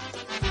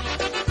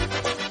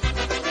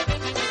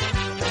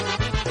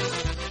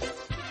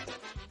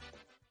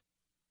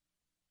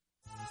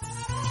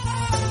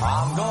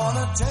 I'm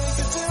gonna take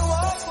you to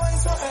a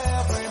place where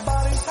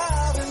everybody's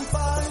having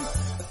fun.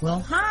 Well,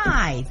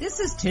 hi,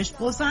 this is Tish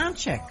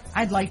Blazonczyk.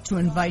 I'd like to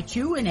invite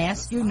you and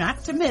ask you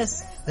not to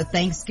miss the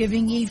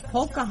Thanksgiving Eve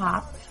Polka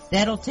Hop.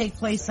 That'll take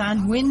place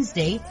on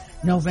Wednesday,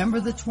 November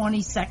the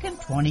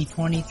 22nd,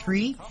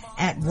 2023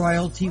 at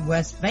Royalty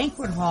West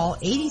Banquet Hall,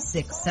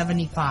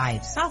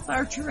 8675 South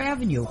Archer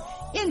Avenue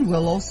in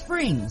Willow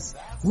Springs.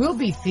 We'll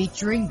be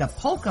featuring the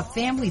Polka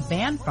Family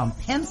Band from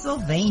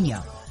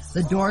Pennsylvania.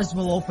 The doors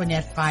will open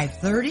at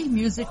 5:30.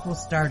 Music will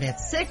start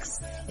at 6.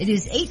 It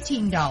is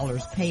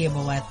 $18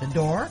 payable at the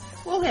door.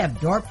 We'll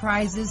have door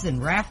prizes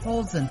and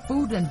raffles, and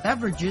food and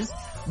beverages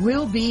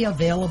will be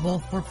available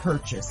for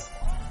purchase.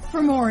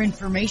 For more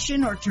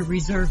information or to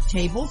reserve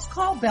tables,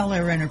 call Bel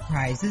Air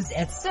Enterprises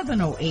at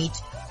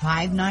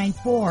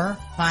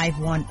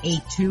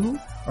 708-594-5182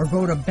 or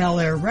go to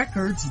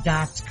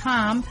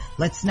BelAirRecords.com.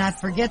 Let's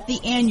not forget the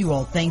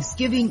annual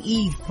Thanksgiving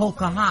Eve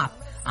Polka Hop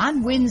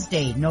on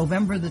Wednesday,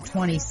 November the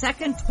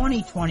 22nd,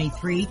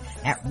 2023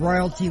 at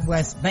Royalty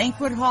West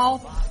Banquet Hall,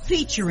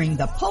 featuring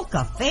the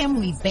Polka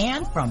Family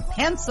Band from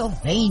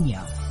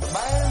Pennsylvania.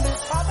 Band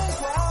is popping,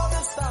 crowd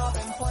is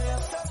stopping, play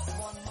us just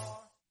one more.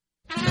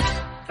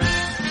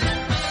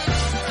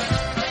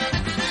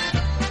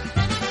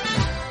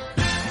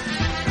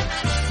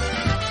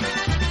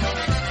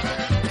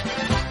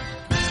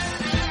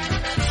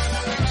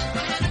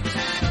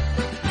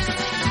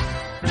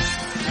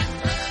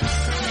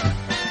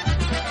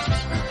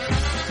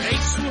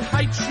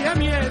 Słuchajcie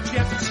mnie,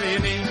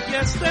 dziewczyny,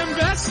 jestem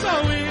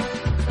wesoły.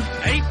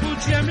 Ej,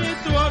 pójdziemy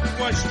do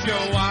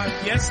kościoła,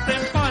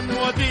 jestem pan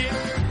młody.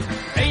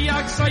 Ej,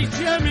 jak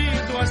zajdziemy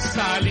do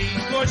sali,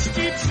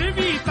 gości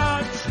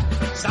przywitać.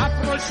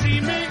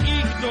 Zaprosimy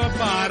ich do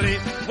bary,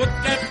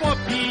 wódkę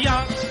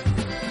popijać.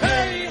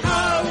 Hej,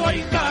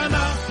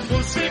 hałajdana,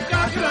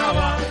 muzyka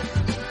grała.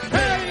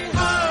 Hej,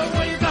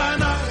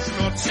 hałajdana, z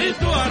nocy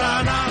do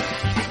rana.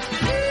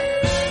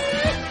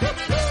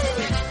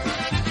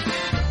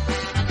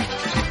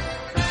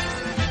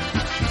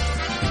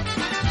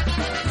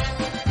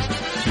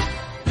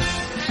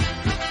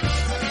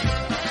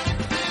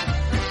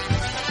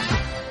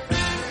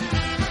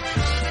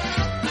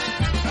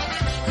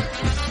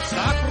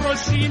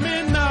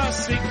 Prosimy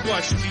naszych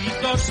gości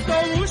do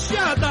stołu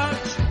siadać.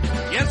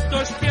 Jest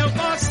dość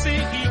kiełbasy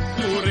i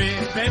kury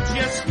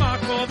będzie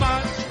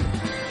smakować.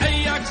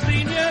 Ej, jak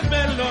zdejmie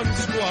welon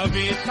z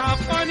głowy ta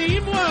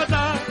pani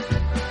młoda,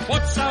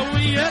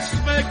 pocałuje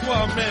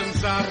swego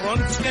męża,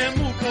 rączkę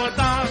mu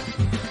poda.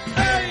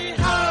 Ej,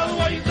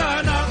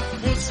 hałajdana,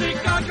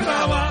 muzyka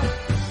grała.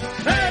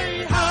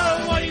 Ej,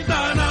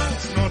 hałajdana,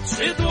 z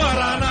nocy do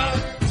rana.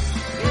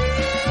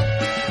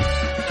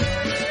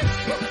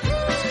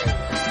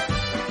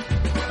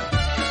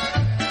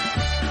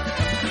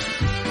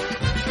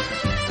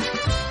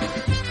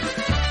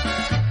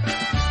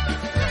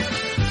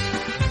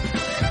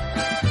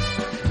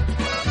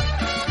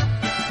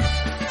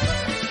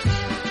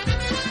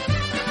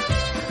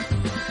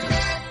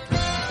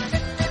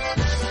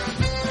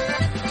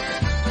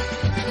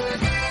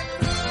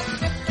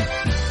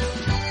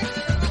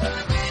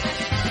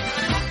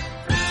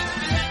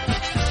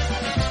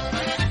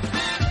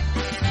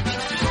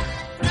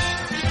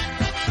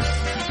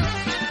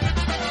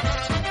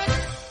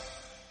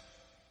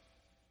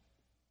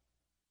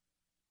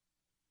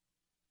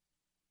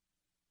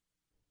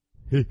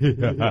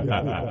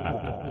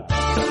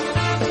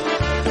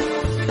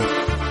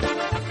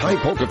 Hi,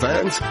 Polka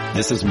fans.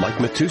 This is Mike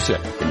Matusek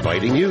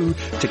inviting you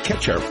to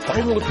catch our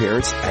final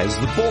appearance as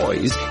the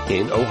Boys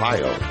in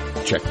Ohio.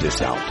 Check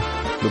this out.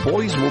 The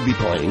Boys will be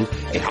playing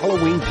a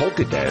Halloween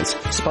polka dance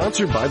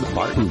sponsored by the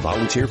Barton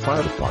Volunteer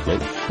Fire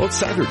Department on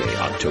Saturday,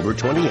 October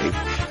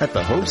 28th at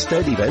the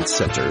Homestead Events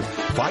Center,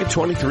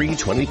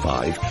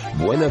 52325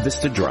 Buena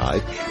Vista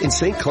Drive in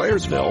St.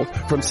 Clairsville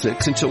from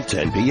 6 until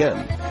 10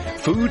 p.m.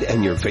 Food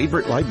and your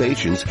favorite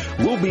libations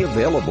will be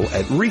available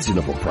at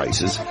reasonable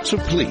prices, so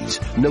please,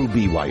 no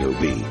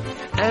BYOB.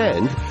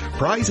 And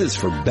prizes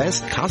for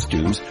best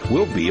costumes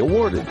will be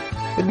awarded.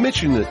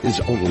 Admission is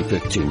only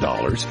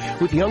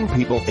 $15, with young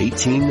people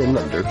 18 and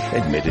under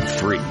admitted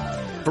free.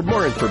 For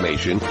more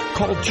information,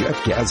 call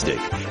Jeff Gazdick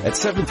at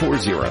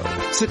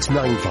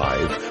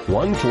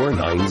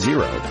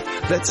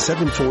 740-695-1490. That's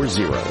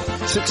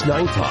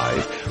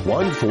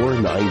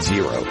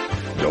 740-695-1490.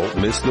 Don't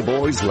miss the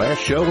Boys'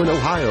 last show in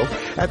Ohio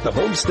at the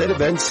Homestead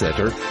Events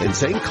Center in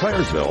St.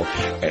 Clairsville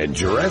and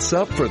dress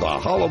up for the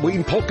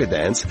Halloween polka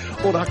dance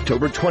on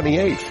October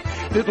 28th.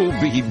 It'll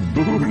be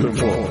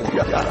beautiful.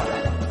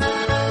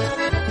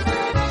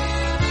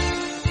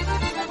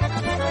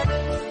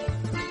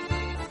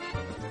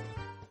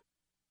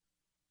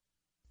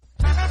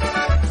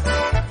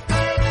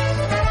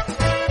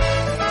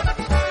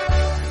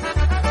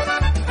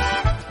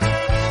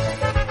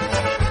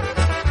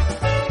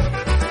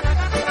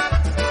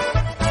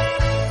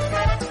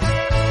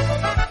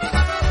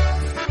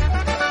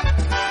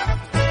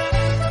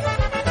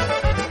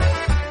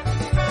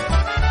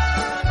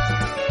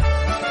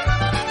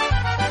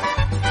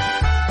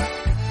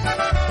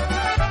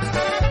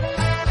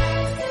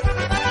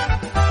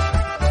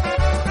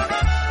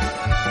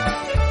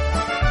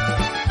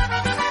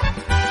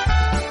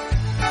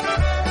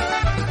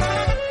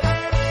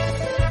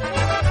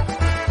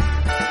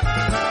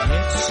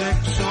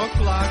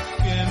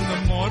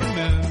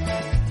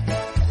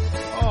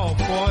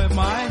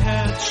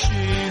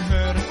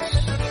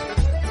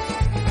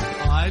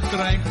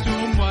 drank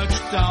too much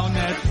down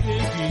at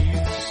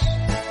Iggy's.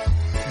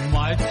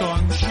 My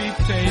tongue, she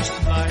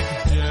tastes like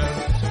dirt.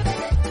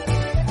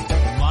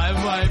 My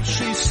wife,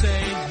 she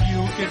say,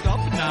 you get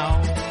up now.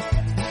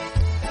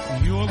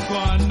 You're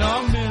gonna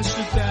miss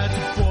that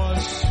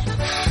bus.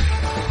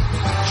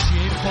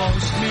 She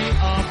pulls me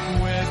up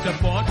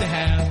with both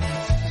hands.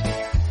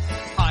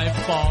 I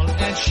fall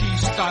and she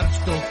starts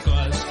to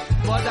cuss.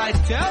 But I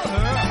tell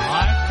her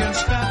I can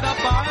stand up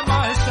by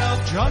myself.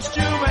 Just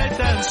you wait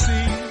and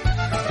see.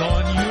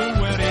 Don't you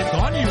worry,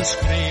 don't you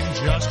scream.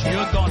 Just you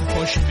don't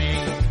push me.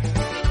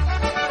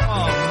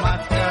 Oh,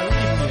 Mata,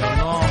 leave me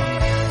alone.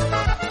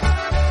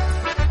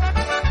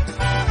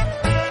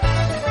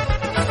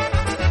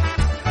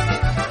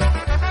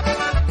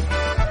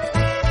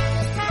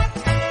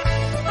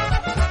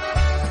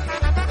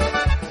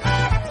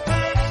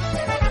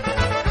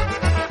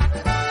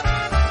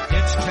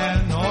 It's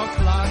 10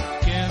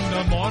 o'clock in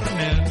the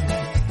morning.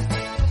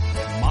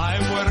 My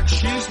work,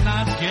 she's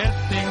not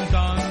getting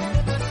done.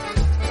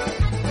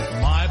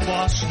 My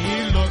boss, he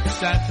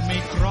looks at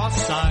me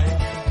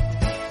cross-eyed.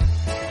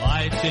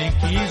 I think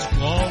he's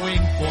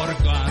going for a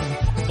gun.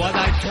 But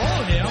I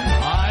told him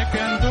I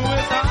can do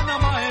it on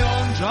my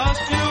own.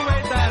 Just you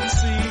wait and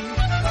see.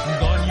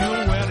 Don't you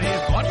worry,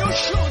 don't you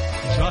shoot.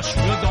 Just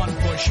you don't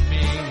push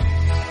me.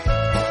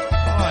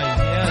 Oh,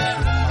 yes,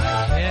 in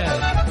my head.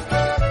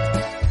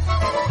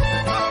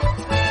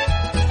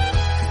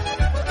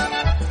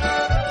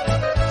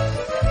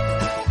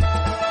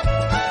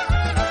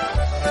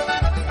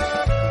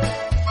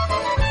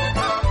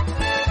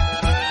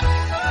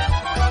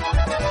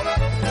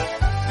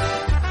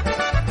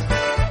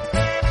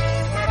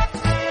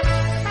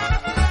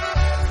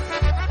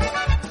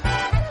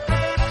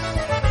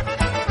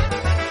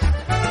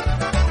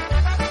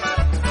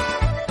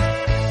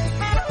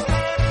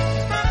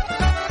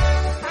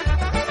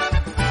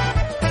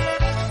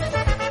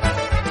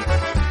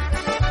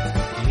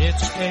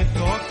 It's 8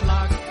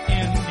 o'clock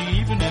in the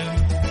evening.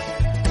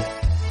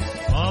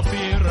 A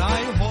beer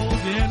I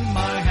hold in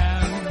my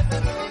hand.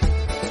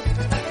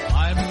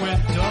 I'm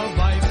with the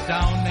wife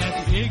down at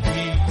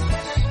Iggy's.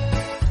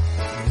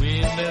 We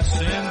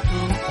listen to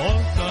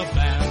Polka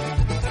band.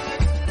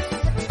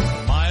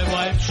 My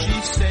wife, she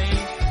say,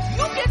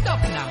 you get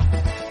up now.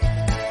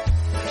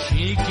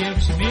 She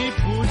gives me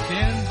boot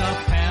in the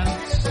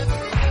pants.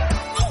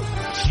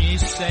 She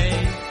say,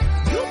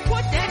 you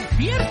put that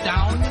beer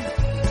down.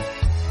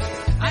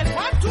 I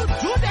want to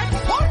do that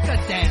polka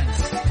dance.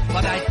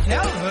 But I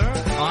tell her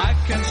I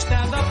can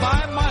stand up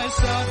by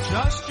myself.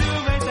 Just you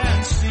wait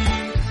and see.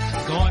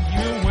 Don't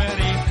you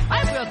worry,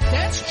 I will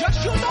dance.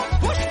 Just you don't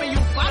push me,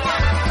 you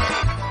bugger.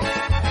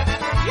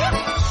 You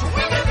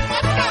swing it,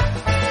 mother.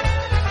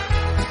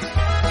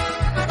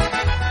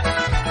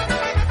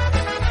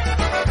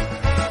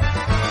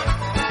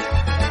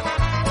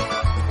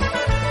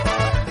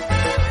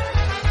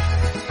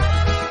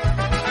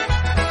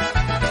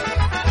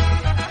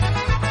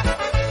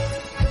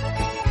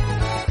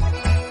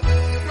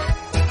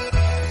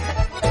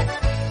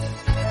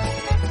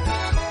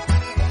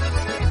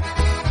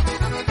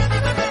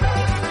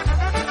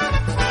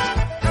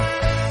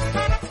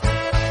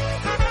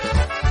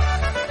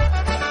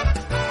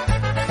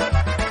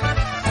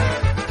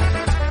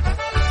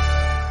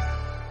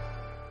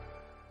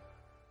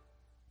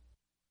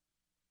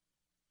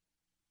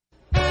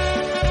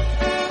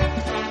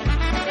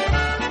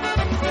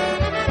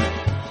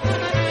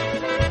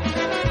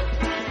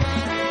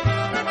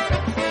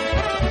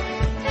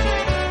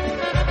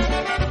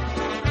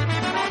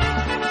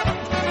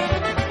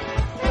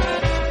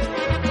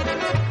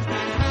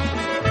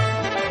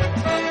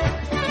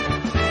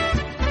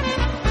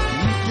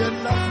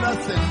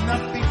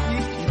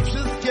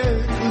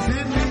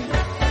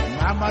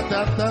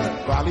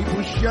 Wali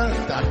busia,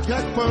 tak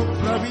jak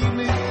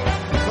poprawiny.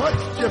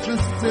 Chodźcie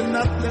wszyscy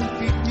na ten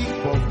piknik,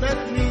 bo w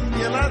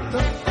letnie lato.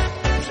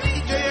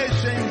 Przyjdzie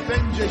jesień,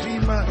 będzie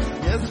zima,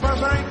 nie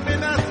zważajmy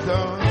na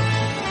to.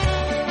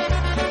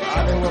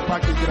 Ale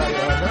łopaki grają,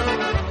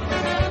 no.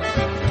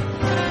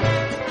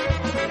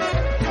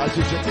 A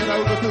się siekiera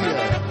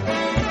ugotuje.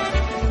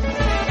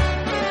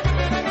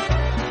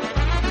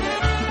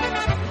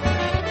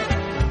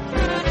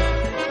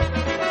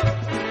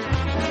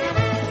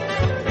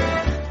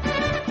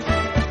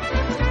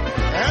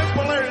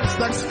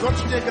 Tak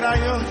skocznie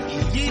grają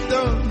i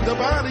idą do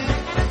bary.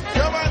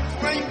 Come on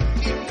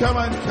Frankie, come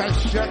on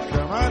Kasia,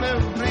 come on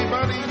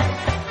everybody.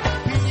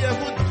 Pije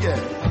wódkę,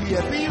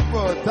 pije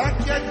piwo,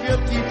 tak jak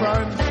wielki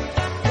pan.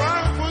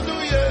 Pan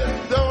buduje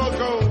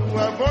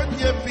dookoła, bo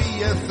nie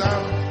pije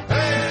sam.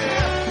 Hey!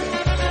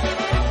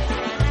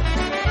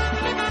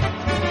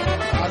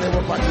 Ale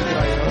chłopaki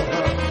grają.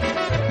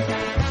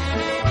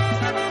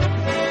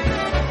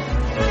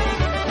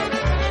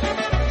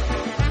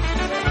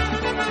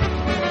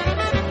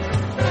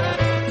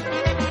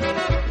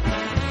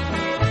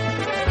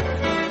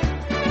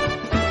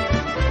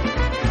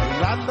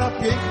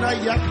 Piękna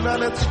jak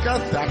laleczka,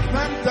 tak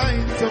nam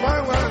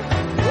tańcowała.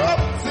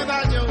 Chłopcy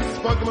na nią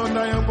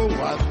spoglądają, bo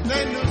ładne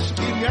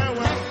nóżki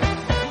miała.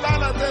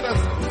 Lala teraz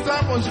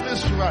za estamos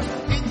wyszła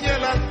i nie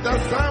lata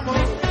samo.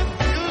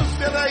 Już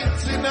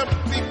siadajcie na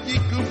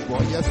pikniku, bo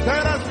jest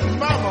teraz z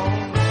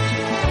mamą.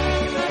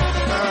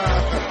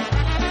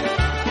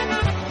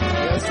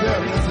 Yes,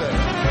 sir, yes, sir.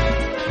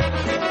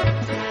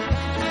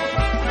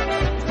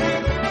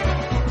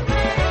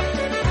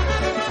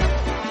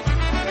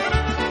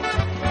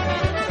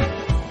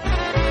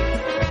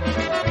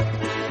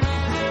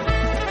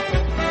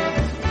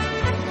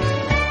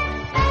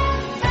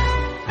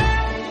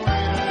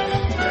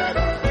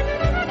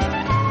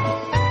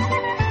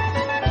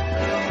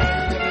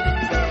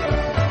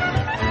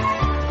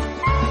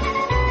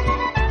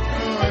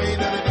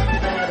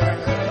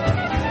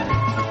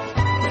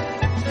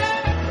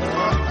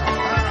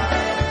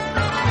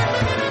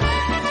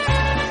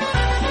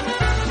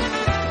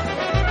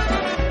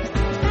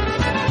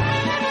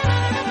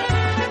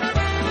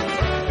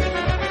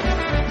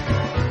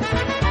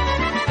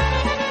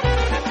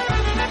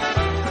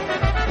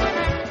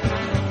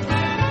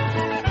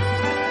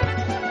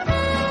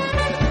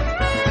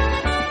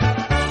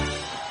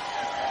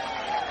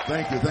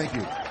 Thank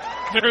you.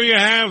 There you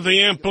have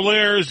the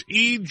Empaliers,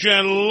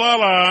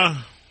 Ijalala.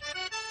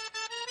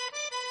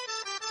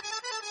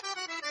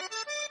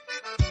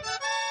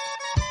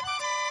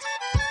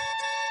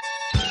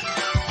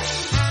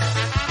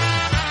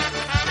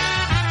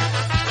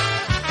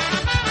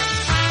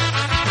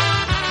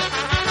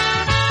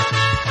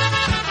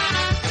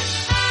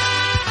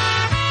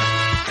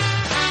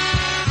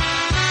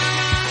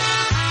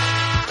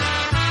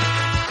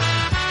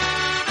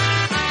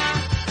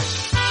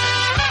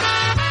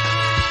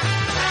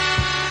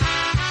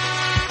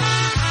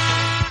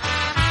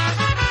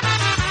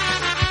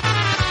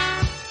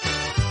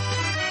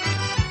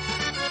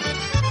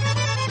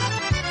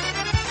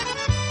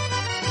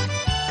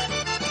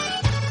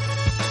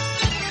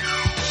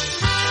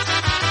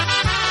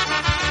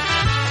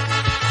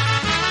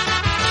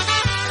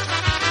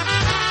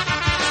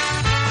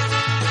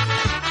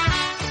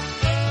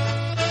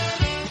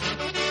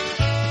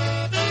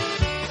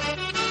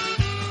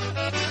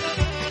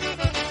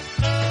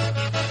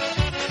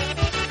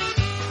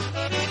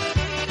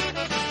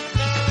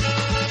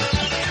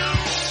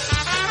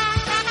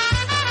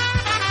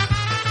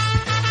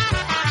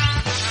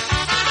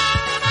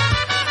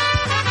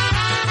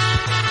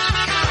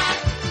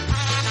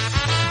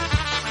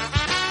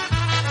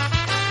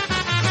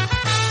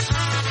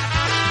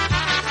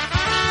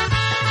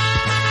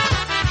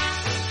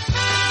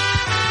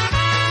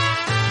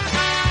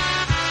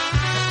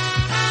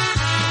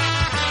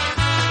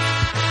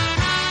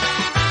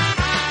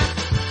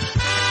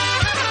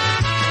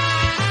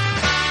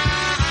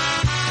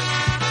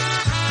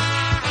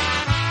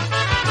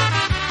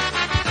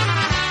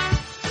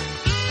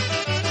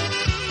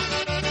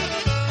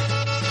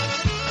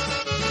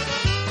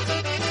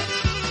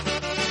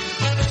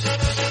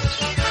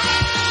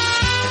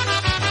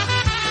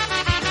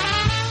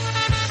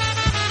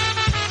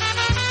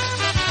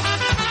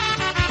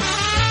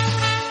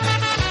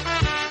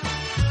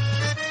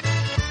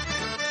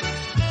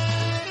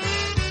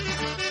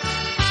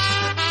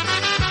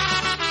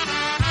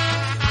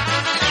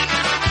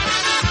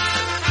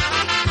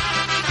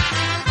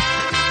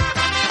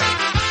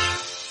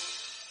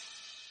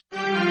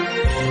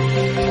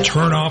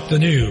 Turn off the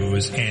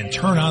news and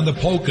turn on the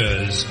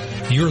polkas.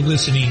 You're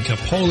listening to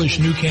Polish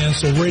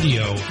Newcastle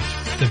Radio.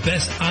 The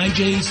best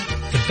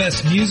IJs, the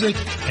best music,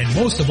 and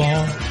most of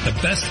all, the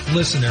best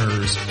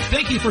listeners.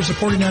 Thank you for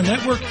supporting our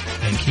network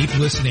and keep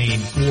listening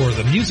for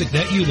the music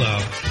that you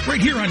love right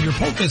here on your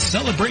Polka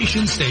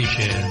Celebration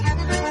Station.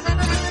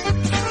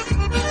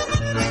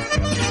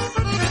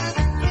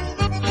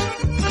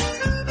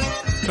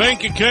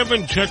 Thank you,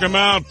 Kevin. Check them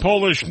out,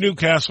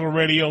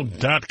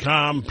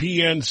 PolishNewcastleRadio.com,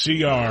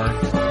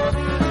 PNCR.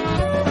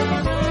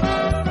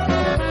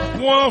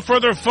 Well, for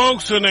the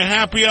folks in a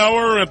happy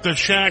hour at the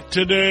Shack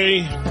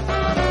today,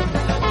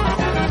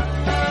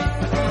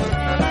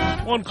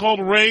 one called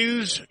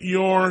Raise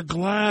Your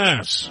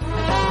Glass.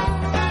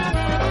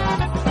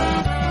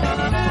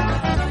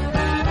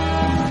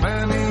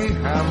 Many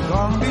have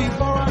gone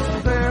before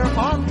us, they're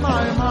on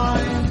my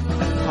mind.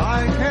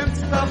 I can't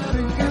stop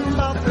thinking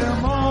about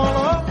them all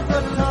of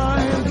the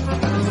time.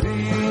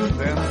 Seeing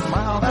them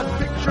smile, that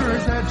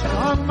picture's etched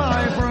on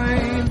my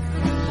brain.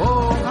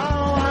 Oh,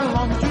 how I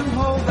long to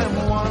hold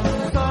them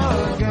once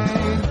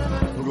again.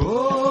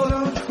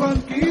 Golem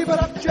szklanki,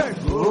 bracie,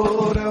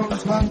 golem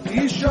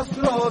szklanki,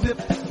 siostrowie,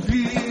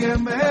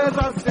 pijemy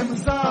razem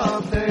za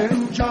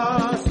ten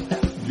czas.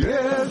 Nie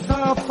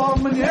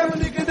zapomniemy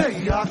nigdy,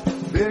 jak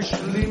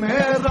wyszliśmy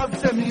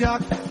razem,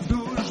 jak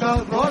duża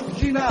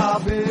rodzina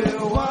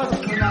była z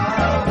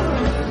nas.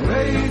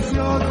 Raise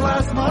your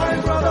glass,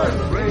 my brother,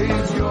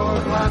 raise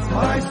your glass,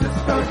 my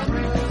sister,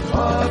 drink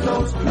a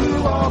toast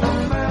to all the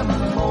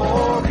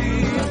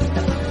memories.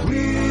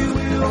 We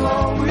will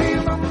all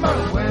remember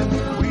when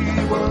we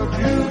were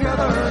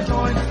together,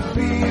 join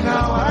me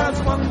now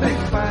as one big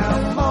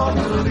family.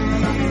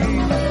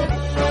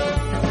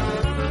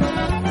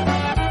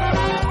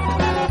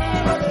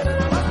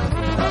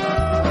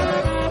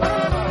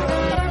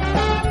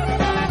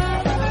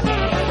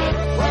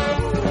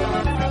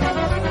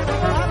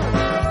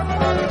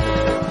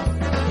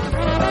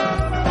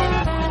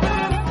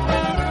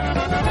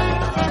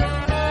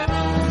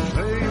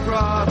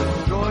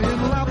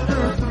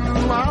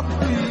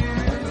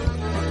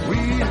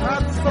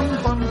 some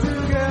fun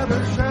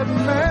together, shed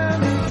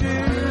many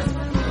tears.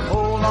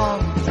 Hold on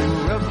to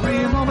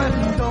every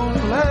moment,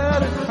 don't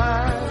let it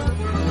pass.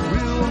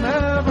 We'll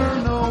never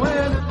know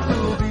when it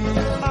will be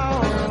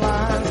our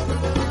last.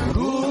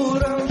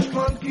 Górę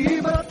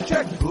szklanki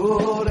bracie,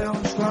 górę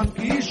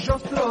szklanki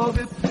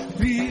siostrowie,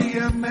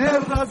 pijemy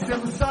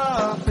razem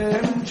za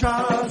ten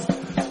czas.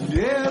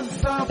 Nie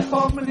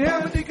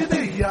zapomnę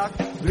nigdy, jak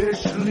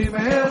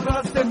wyszliśmy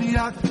razem,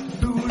 jak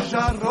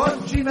duża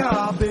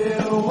rodzina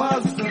była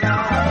z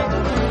nas.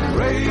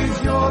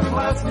 Raise your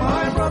glass,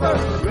 my brother,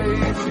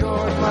 raise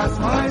your glass,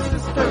 my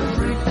sister,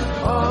 drink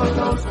a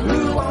toast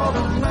to all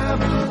the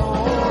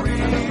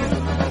memories.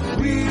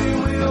 We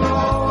will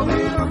all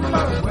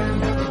remember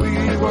when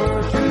we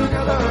were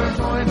together,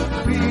 joined,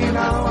 we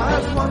now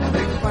as one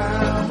big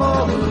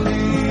family.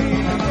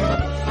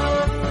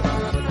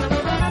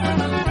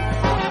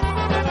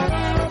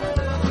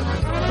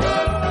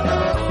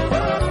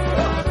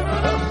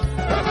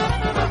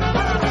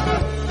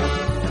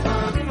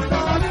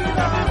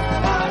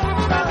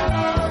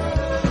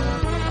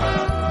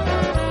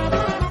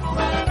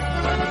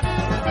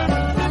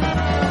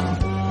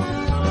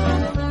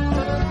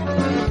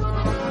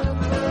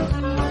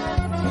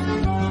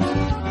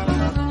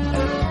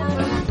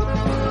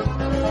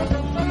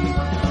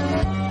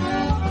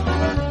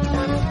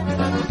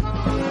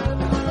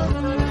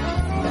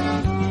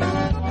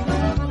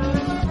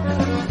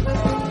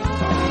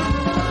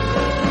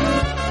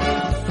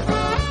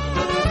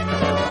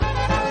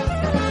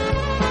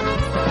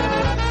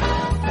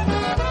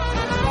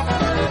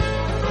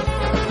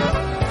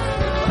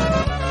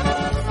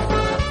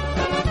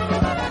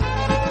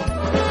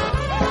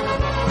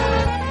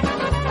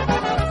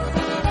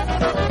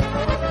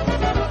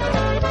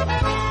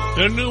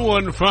 The new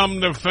one from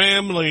the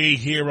family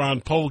here on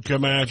Polka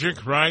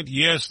Magic, right?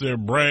 Yes, they're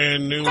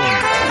brand new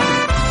ones.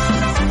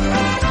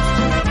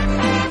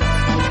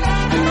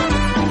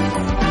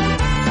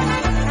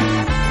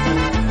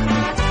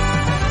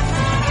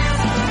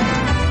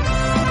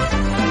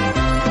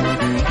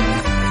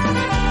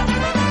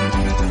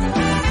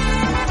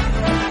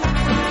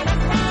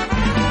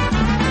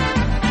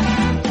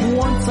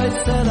 Once I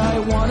said I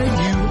wanted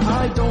you,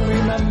 I don't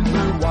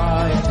remember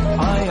why.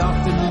 I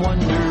often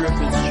wonder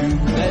if it's true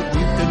that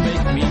you can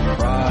make me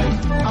cry.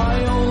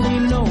 I only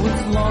know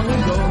it's long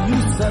ago you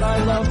said I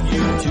love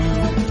you too.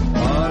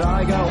 But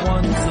I got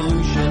one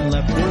solution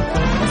left, we're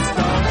gonna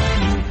start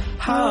anew.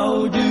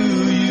 How do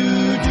you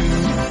do?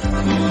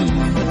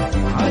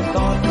 I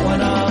thought, well,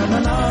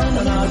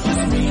 na,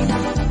 just me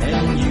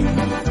and you.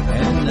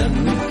 And then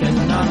we can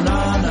na,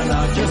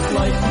 just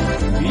like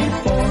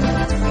before.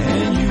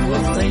 And you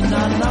will say na,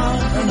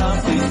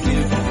 please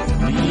give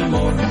me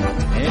more.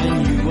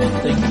 And you will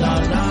think na,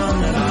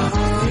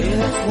 hey,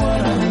 that's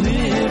what I'm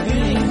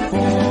living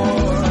for.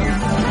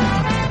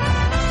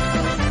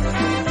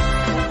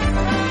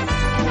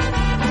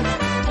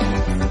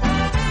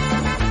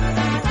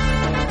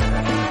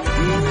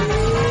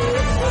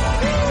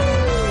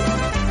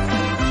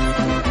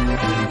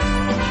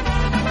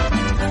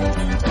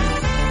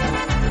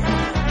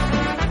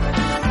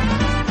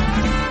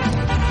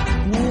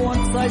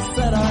 Once I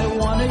said I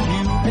wanted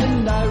you,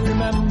 and I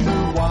remember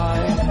why.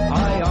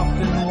 I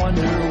often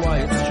wonder why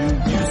it's true,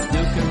 you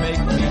still can make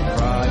me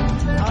cry.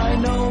 I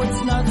know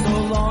it's not so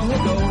long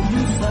ago,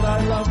 you said I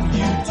love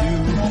you too.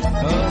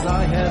 'Cause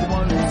I had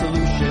one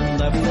solution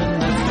left,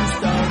 and that's to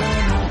start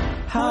anew.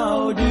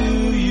 How do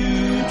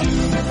you do?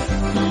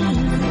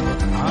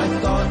 I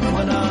thought,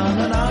 well,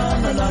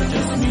 na,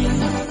 just me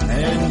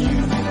and you.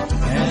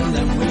 And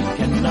then we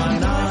can na,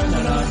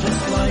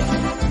 just like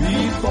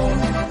before.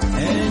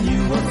 And you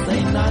will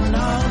say na,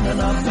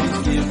 please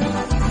give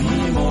me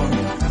more.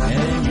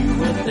 And you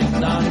will think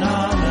na,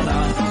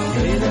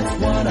 hey, that's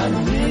what I'm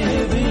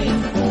living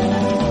for.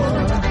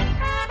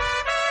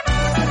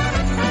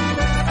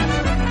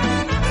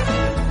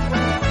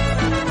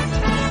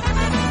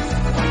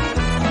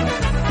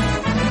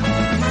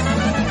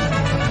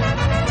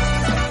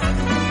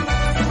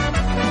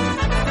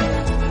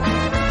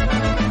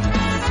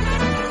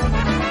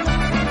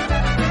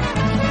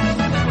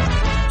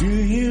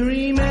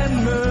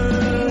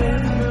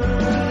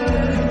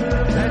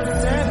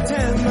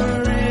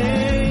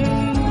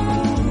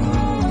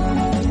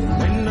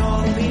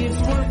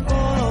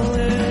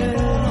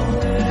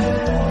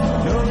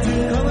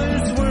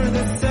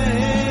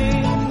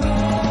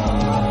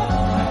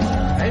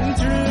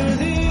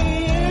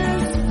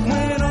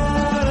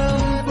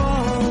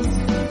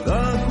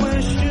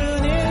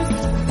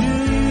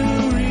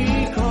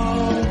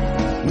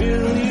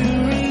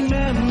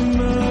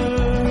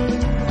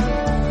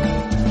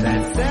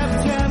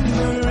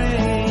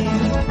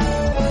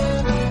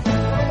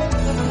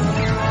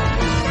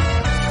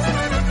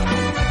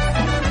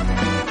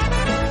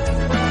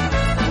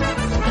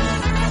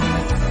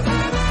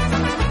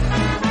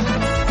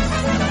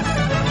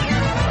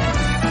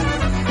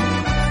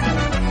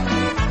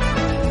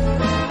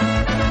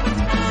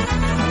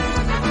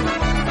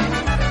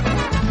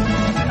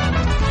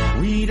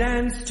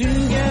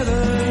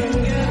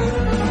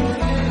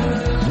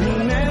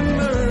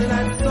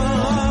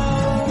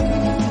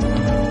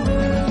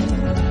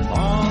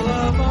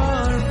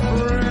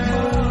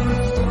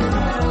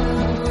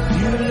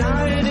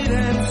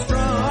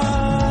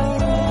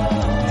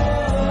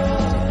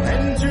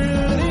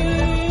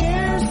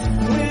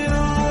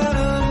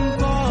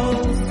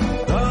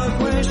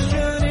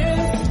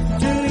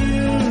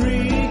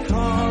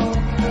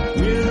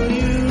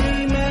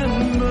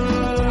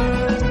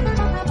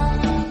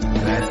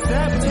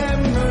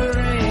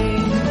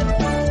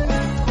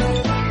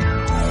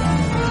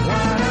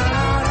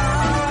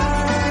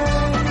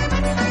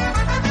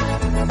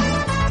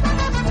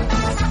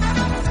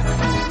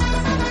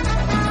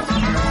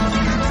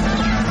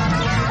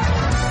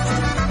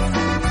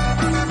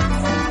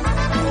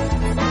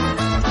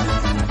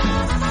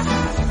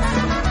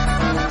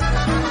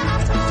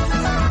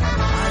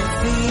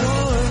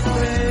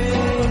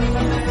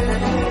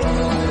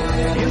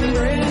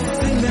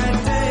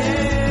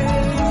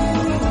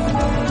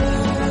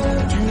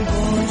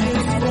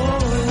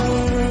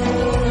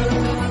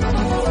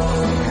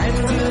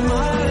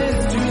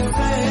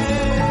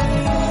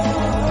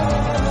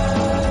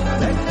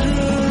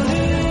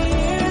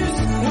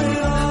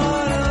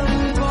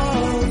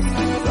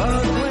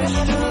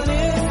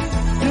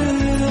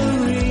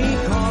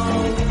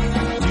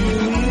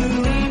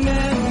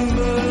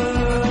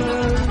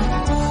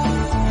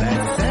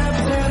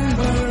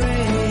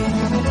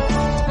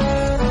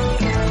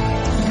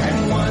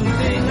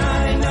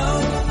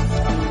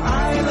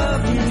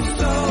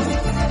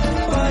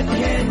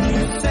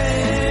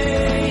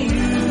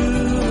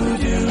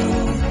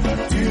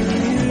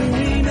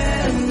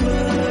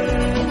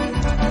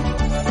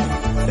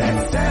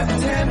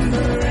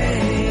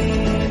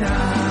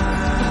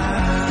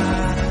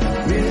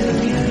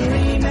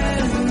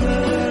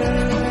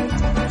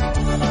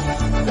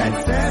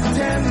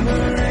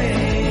 September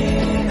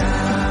rain.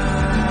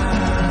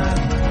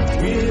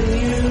 Will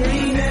you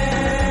remember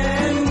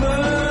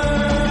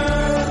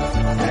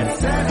that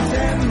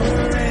September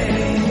rain?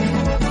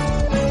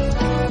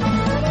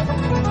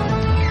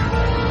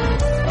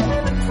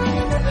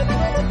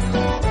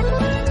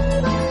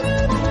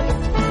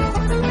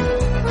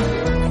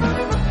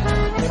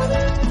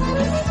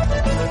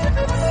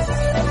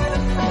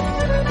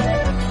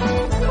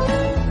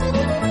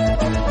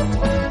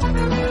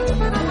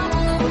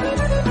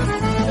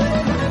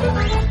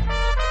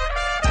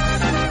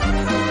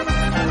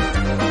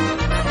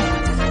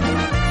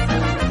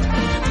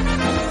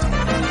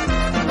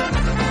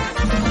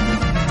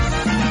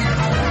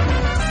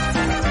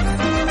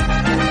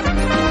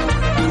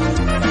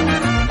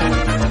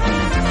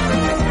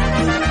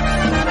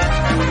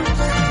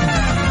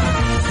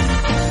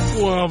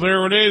 Well,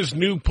 there it is,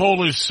 new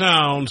Polish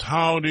sounds.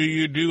 How do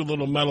you do,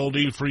 little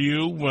melody for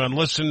you?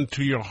 Listen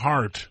to your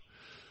heart.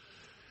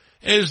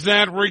 Is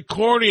that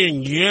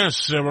recording?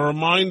 Yes, a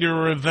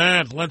reminder of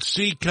that. Let's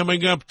see,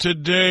 coming up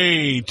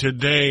today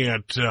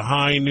at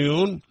high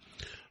noon,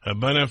 a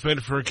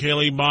benefit for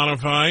Kaylee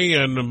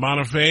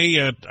Bonifay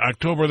at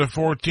October the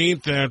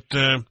 14th at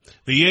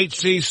the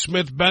H.C.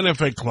 Smith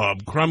Benefit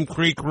Club, Crum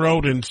Creek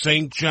Road in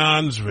St.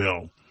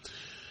 Johnsville.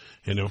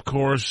 And, of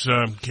course,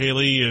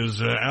 Kaylee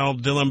is Al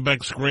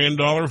Dillenbeck's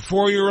granddaughter,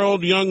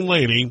 4-year-old young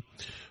lady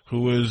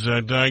who is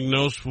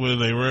diagnosed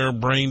with a rare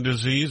brain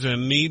disease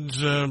and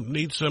needs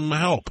some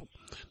help,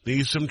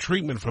 needs some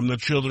treatment from the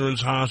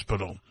Children's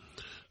Hospital.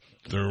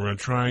 They're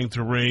trying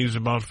to raise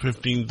about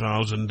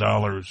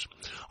 $15,000.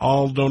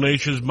 All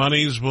donations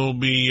monies will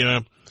be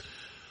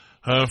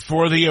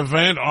for the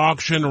event,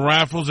 auction,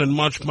 raffles, and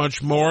much,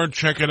 much more.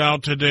 Check it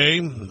out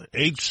today.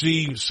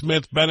 H.C.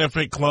 Smith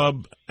Benefit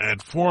Club at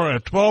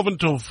 12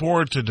 until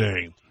 4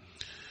 today.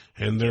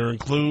 And there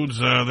includes,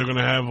 they're going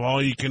to have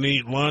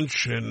all-you-can-eat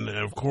lunch, and,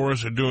 of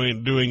course, they're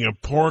doing a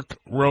pork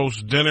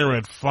roast dinner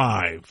at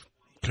 5.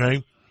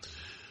 Okay?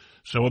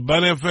 So a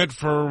benefit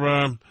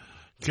for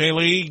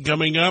Kaylee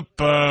coming up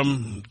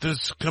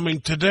this coming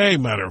today,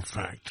 matter of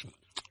fact.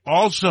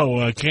 Also,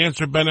 a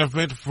cancer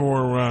benefit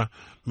for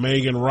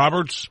Megan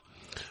Roberts,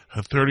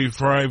 a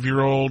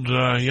 35-year-old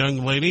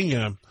young lady,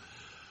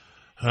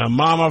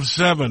 mom of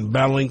 7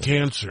 battling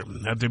cancer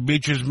at the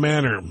Beaches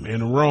Manor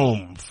in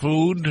Rome.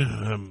 Food,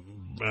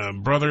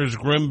 Brothers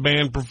Grimm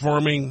Band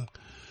performing.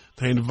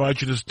 They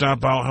invite you to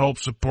stop out, help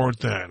support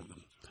that.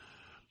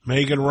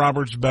 Megan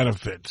Roberts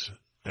benefit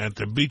at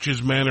the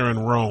Beaches Manor in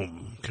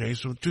Rome. Okay,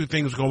 so 2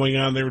 things going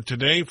on there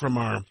today from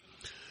our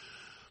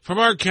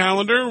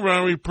calendar.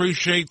 We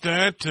appreciate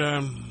that.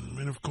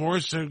 And of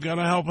course, they've got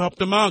to help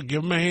them out.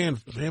 Give them a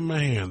hand. Give them a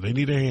hand. They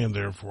need a hand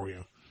there for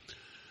you.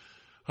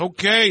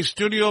 Okay,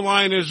 studio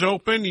line is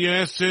open.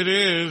 Yes, it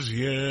is.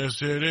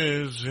 Yes, it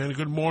is. And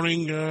good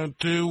morning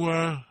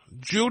to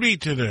Judy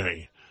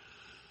today.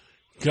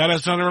 Got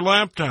us on her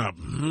laptop.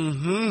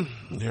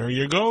 Mm-hmm. There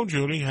you go,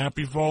 Judy.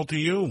 Happy fall to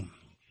you.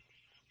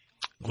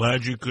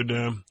 Glad you could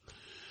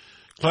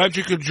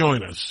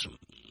join us.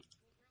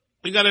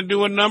 We got to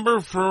do a number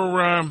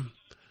for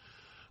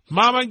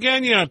Mama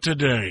Genya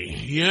today.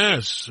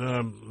 Yes,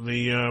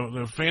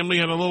 the family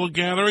had a little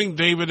gathering.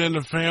 David and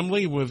the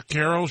family with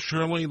Carol,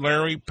 Shirley,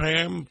 Larry,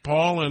 Pam,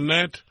 Paul, and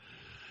Annette.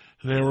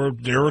 They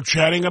were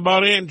chatting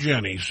about Aunt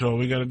Jenny. So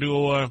we got to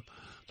do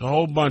the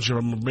whole bunch of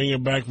them,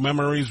 bringing back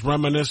memories,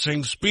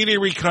 reminiscing, speedy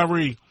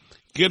recovery,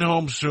 get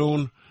home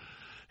soon,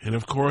 and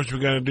of course we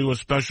got to do a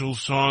special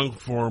song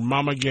for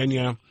Mama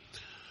Genya.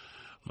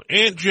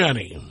 Aunt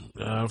Jenny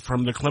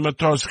from the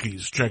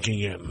Klematowskis checking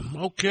in.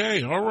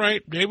 Okay, all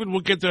right. David, we'll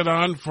get that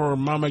on for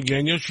Mama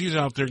Genya. She's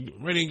out there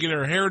ready to get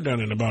her hair done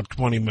in about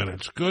 20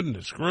 minutes.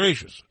 Goodness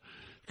gracious.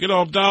 Get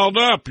all dialed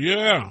up,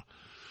 yeah.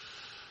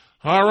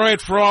 All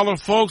right, for all the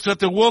folks at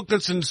the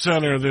Wilkinson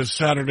Center this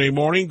Saturday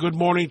morning, good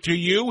morning to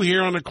you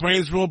here on the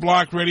Cranesville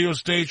Block radio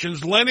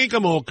stations, Lenny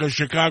Gamulka,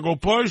 Chicago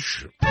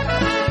Push.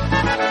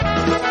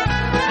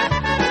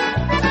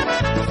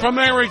 From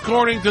their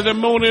recording to the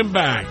moon and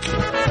back.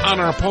 On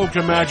our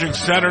Polka Magic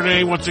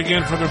Saturday, once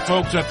again for the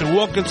folks at the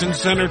Wilkinson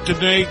Center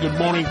today, good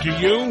morning to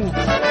you.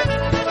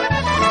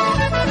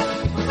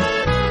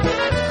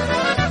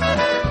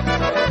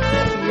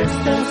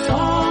 Jestem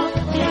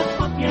sobie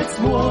chłopiec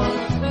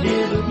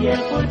młody, lubię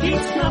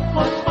chodzić na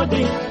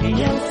pochody,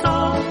 piję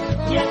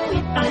sobie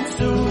i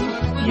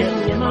tańcuję,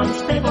 nie mam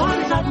z tego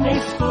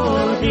żadnej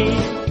szkody.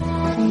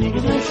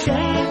 Nigdy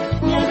się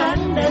nie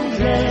będę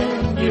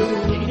żenił,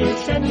 nigdy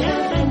się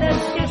nie będę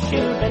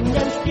spieszył, będę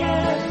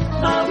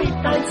śpiewał i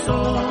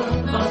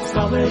tańcował,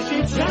 całe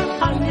życie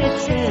Pan mnie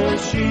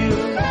cieszył.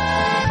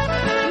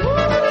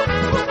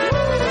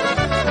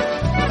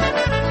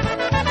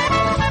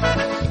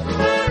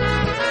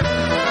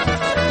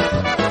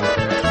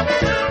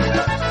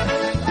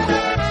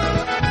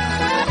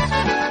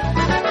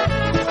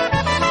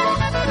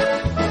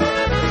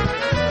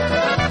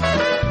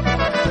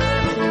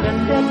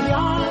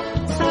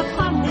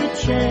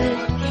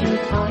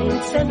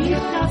 Tańcem i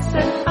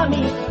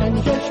piosenkami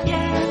będzie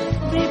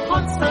śpiewy,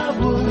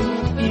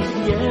 pocałunki,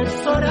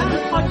 wieczorem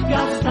pod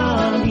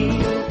gwiazdami.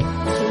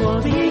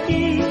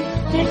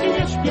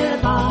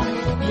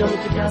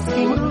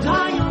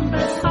 Rozkwingają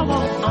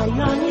wesoło, a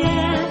ja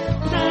nie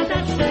będę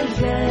się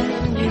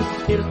żenił,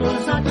 tylko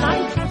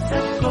zatańczę w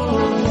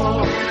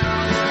koło.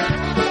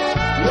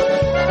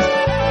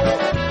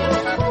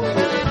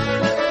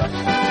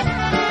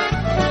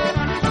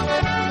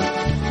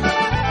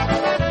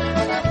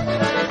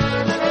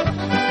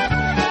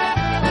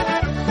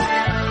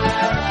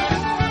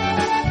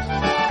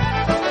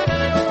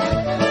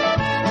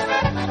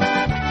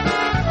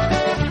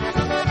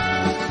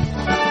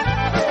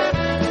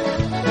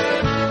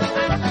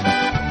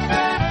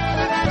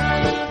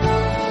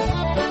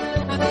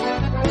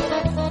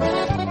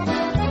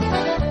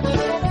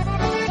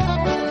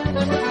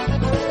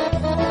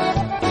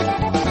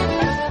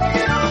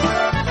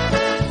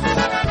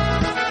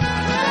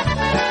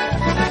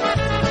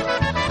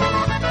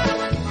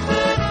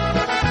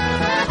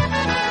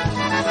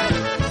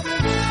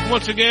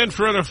 Once again,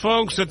 for other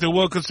folks at the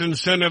Wilkinson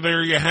Center,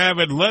 there you have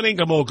it. Lenny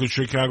Gamolka,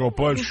 Chicago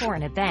Push. For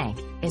in a bank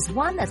is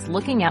one that's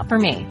looking out for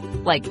me,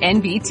 like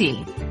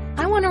NBT.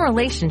 I want a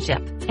relationship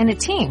and a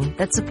team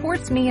that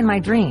supports me in my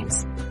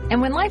dreams. And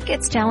when life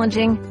gets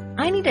challenging,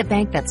 I need a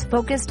bank that's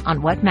focused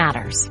on what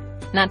matters.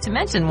 Not to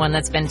mention one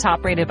that's been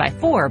top rated by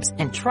Forbes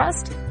in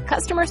trust,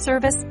 customer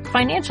service,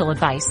 financial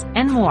advice,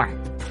 and more.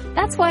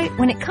 That's why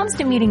when it comes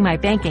to meeting my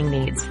banking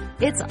needs,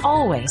 it's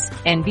always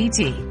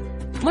NBT.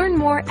 Learn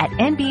more at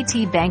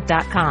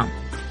nbtbank.com.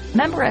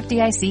 Member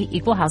FDIC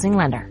Equal Housing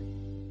Lender.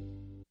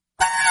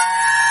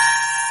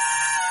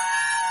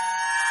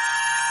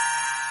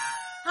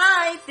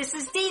 Hi, this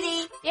is Dee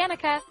Dee.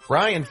 Danica.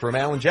 Ryan from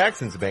Alan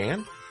Jackson's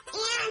band.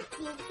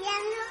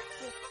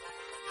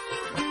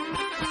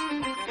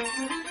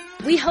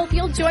 We hope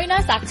you'll join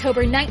us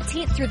October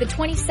 19th through the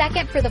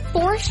 22nd for the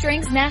 4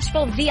 Strings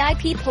Nashville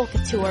VIP Polka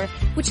Tour,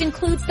 which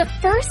includes the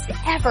first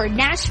ever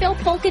Nashville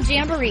Polka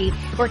Jamboree,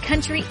 where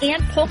country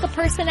and polka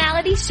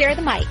personalities share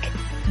the mic.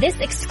 This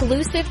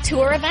exclusive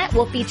tour event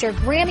will feature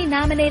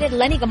Grammy-nominated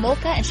Lenny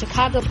Gamolka and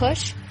Chicago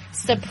Push,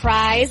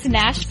 surprise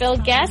Nashville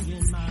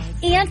guests,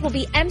 and will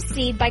be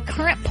emceed by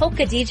current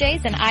polka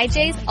DJs and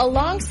IJs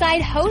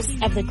alongside hosts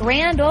of the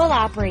Grand Ole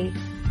Opry.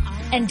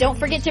 And don't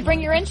forget to bring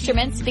your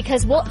instruments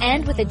because we'll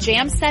end with a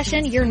jam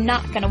session you're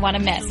not going to want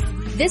to miss.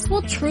 This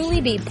will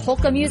truly be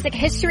polka music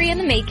history in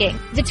the making.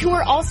 The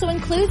tour also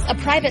includes a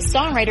private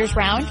songwriters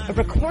round, a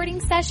recording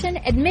session,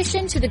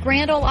 admission to the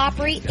Grand Ole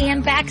Opry,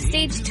 and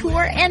backstage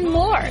tour, and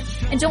more.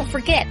 And don't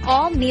forget,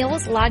 all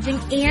meals, lodging,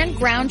 and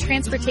ground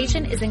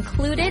transportation is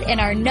included in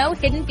our no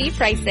hidden fee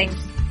pricing.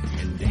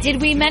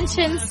 Did we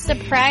mention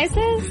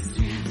surprises?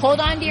 Hold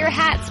on to your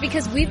hats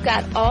because we've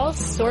got all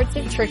sorts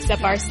of tricks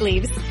up our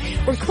sleeves.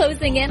 We're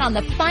closing in on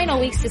the final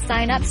weeks to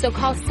sign up, so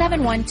call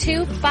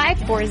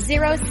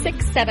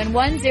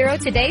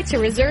 712-540-6710 today to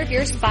reserve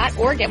your spot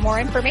or get more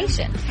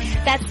information.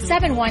 That's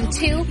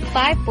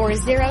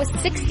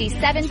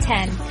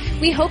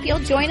 712-540-6710. We hope you'll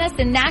join us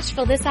in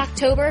Nashville this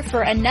October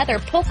for another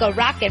Polka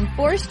Rockin'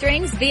 4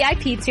 Strings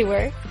VIP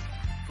tour.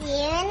 See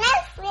you in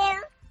Nashville.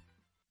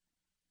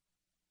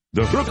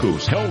 The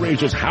Hrukus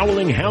Hellraiser's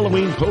Howling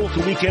Halloween Polka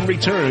Weekend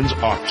returns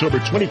October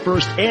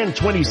 21st and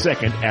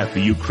 22nd at the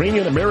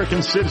Ukrainian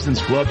American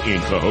Citizens Club in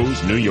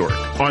Cohoes, New York.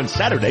 On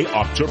Saturday,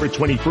 October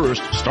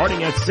 21st,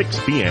 starting at 6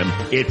 p.m.,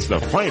 it's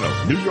the final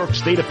New York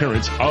State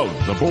appearance of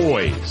The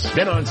Boys.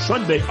 Then on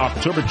Sunday,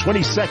 October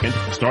 22nd,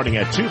 starting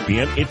at 2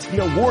 p.m., it's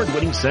the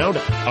award-winning sound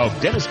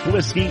of Dennis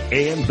Polisky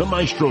and the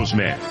Maestros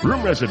Men.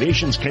 Room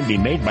reservations can be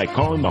made by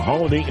calling the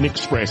Holiday Inn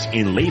Express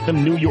in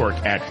Latham, New York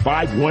at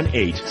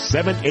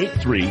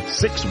 518-783-6161.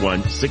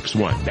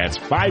 That's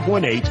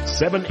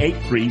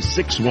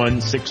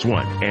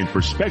 518-783-6161. And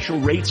for special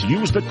rates,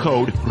 use the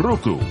code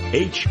HRUKU,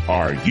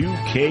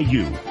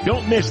 H-R-U-K-U.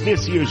 Don't miss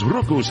this year's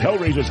Hrukus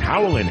Hellraiser's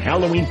Howlin'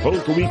 Halloween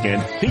Polka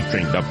Weekend,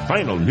 featuring the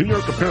final New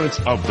York appearance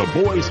of The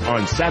Boys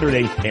on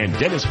Saturday and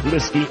Dennis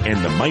Polisky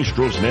and the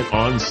Maestros Men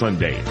on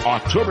Sunday.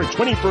 October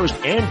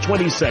 21st and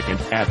 22nd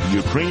at the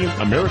Ukrainian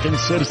American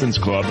Citizens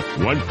Club,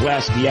 1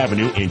 Pulaski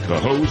Avenue in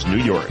Cohoes,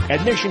 New York.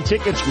 Admission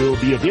tickets will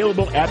be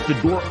available at the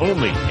door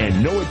only,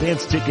 and no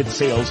advance ticket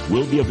sales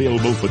will be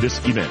available for this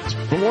event.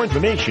 For more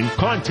information,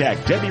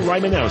 contact Debbie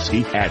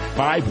Rymanowski at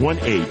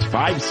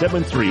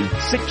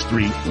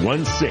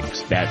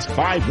 518-573-6316. That's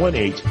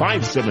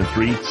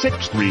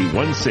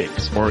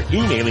 518-573-6316. Or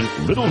emailing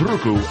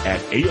littlehruku at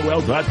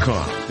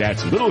AOL.com.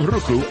 That's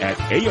littlehruku at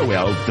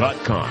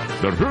AOL.com.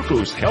 The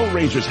Hrukus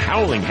Hellraiser's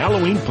Howling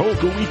Halloween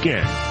Polka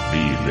Weekend.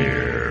 Be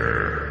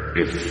there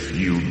if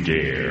you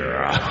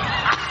dare.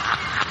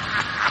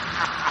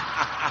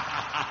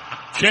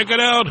 Check it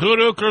out,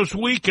 Hoodooker's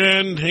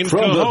Weekend in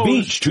From Cohoes. the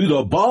beach to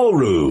the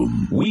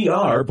ballroom, we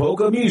are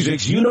polka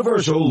music's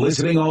universal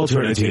listening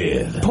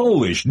alternative.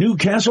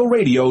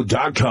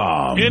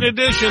 PolishNewcastleRadio.com. In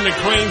addition to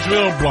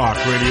Cranesville block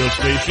radio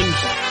stations,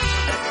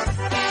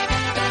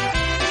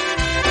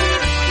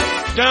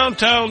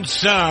 Downtown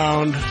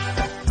Sound.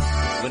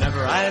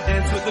 Whenever I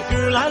dance with a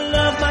girl I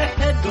love, my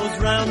head goes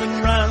round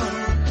and round.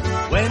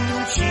 When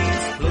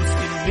she's close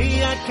to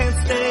me, I can't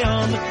stay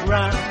on the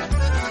ground.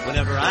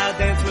 Whenever I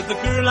dance with a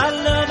girl I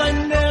love, I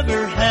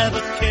never have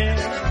a care.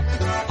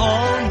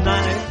 all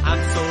night.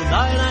 I'm so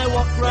light I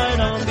walk right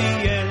on the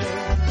air.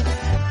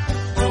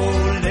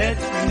 Oh, let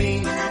me,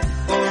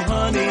 oh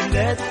honey,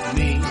 let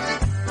me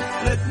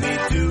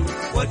do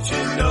what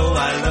you know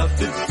I love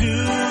to do.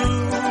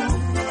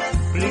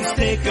 Please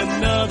take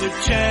another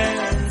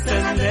chance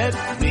and let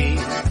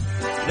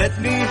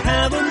me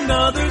have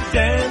another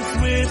dance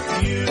with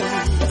you.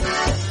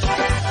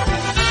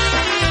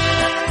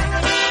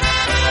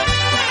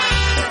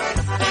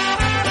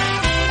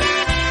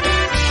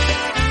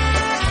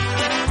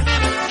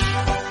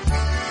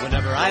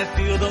 Whenever I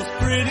feel those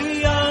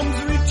pretty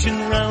arms reaching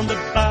round the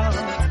bow,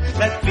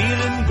 that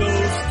feeling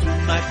goes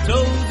through my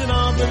toes and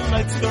all the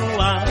lights go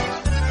out.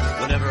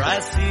 Whenever I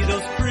see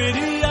those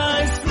pretty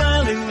eyes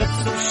smiling up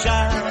so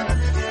shy,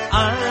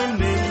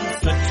 I'm in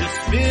such a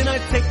spin I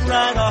take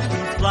right off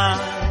and fly.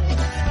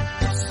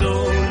 So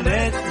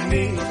let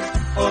me,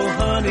 oh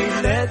honey,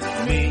 let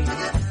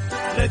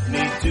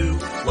me do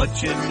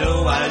what you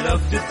know I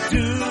love to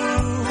do.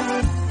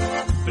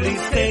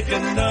 Please take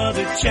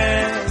another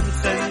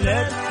chance and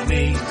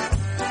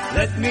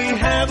let me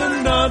have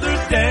another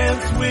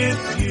dance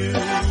with you.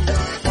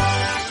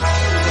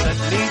 Let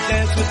me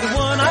dance with the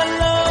one I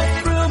love,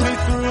 thrill me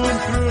through and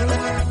through.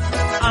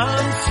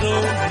 I'm so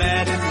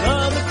mad in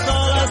love, it's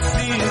all I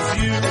see is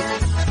you.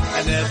 I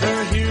never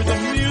hear the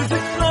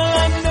music play,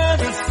 I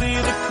never see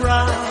the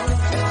crowd.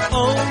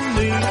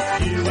 Only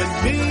you and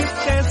me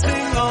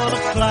dancing on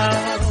a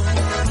cloud.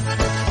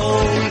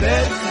 Oh,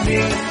 let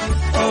me,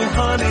 oh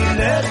honey,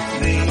 let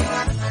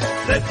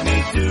me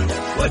do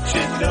what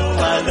you know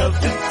I love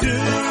to do.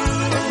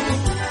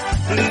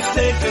 Please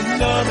take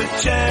another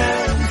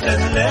chance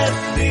and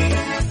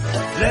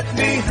let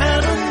me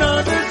have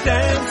another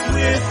dance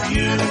with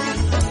you.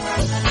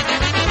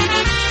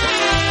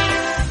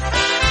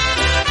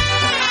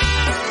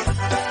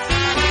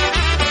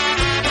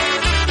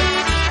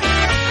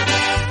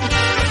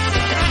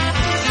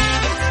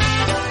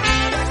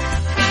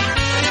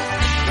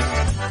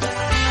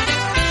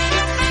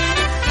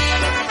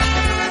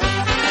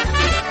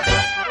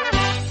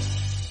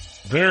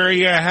 There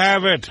you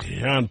have it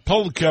on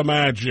Polka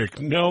Magic.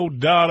 No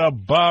doubt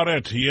about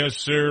it. Yes,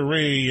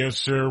 sirree. Yes,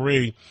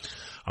 sirree.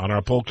 On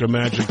our Polka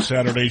Magic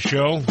Saturday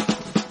show.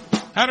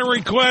 Had a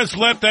request,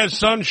 Let That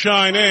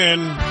Sunshine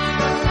In.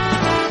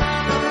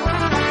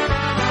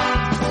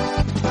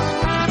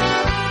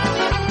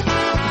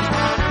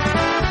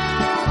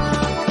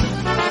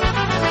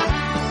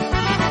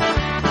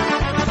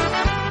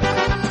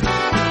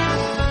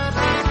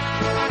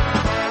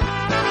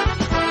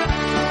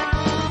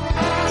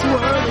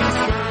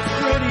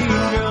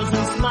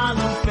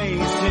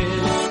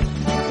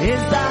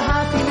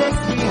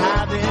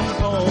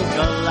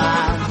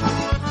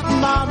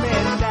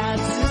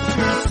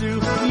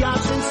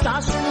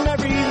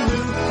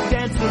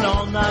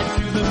 All night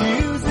to the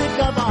music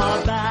of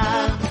our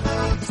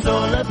band. So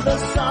let the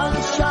sun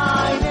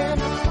shine in,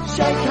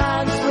 shake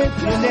hands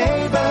with your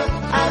neighbor,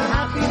 and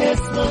happiness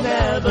will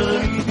never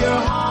leave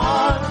your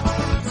heart.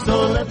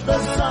 So let the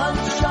sun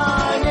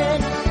shine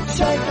in,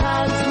 shake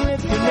hands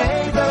with your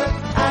neighbor,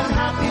 and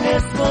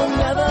happiness will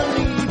never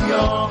leave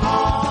your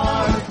heart.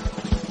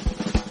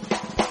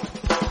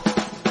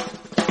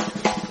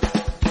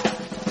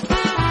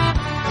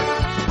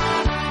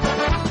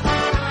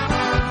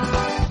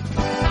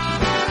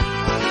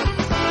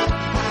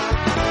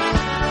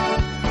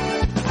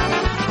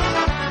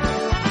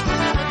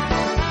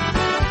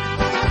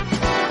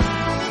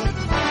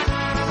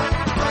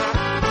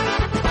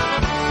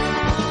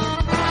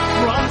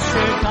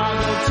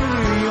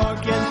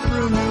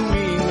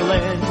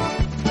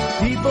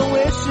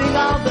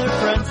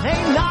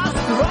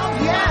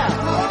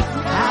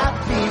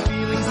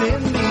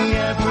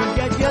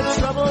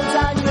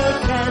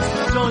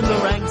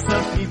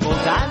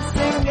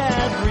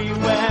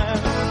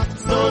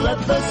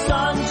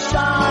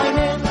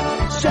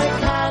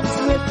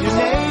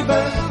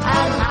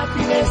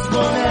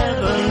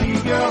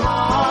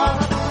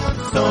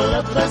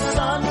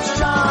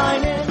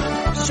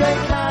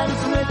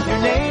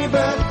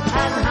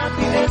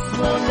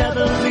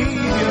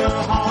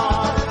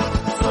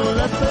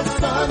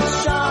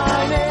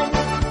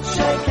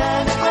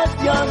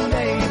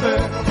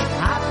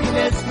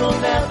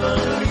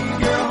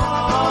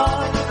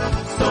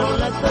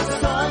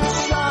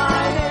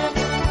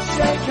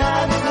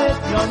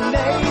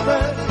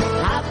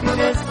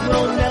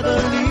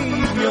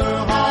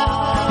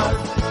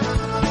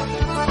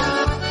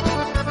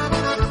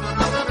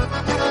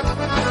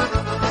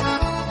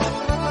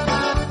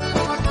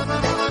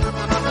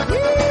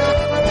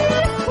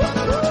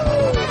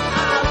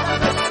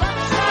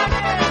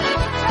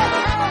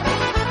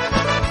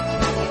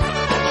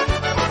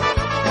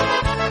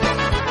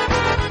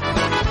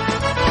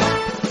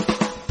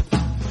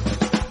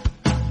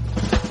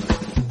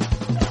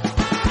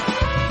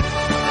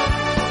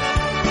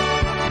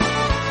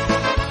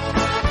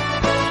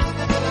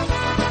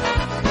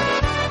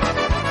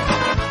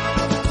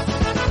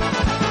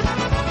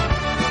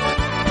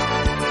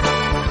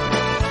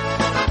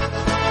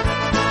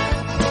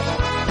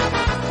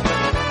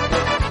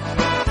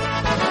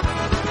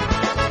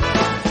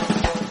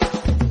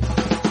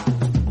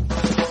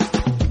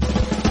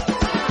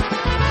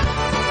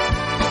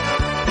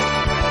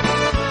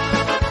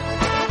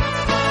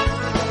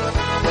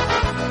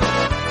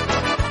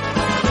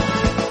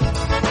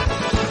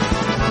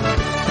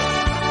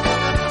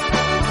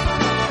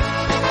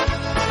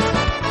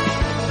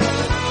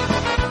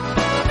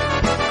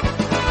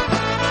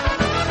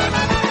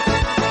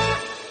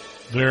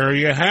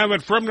 you have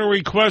it from the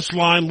request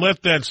line.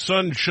 Let that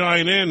sun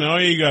shine in. Oh,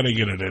 you got to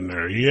get it in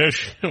there. Yes,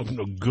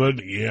 no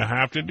good. You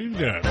have to do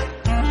that.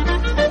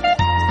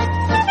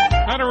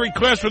 Had a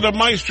request for the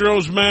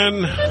Maestro's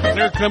Men.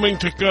 They're coming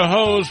to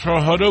Cohoes for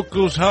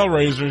Hadoku's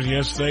Hellraisers.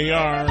 Yes, they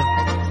are.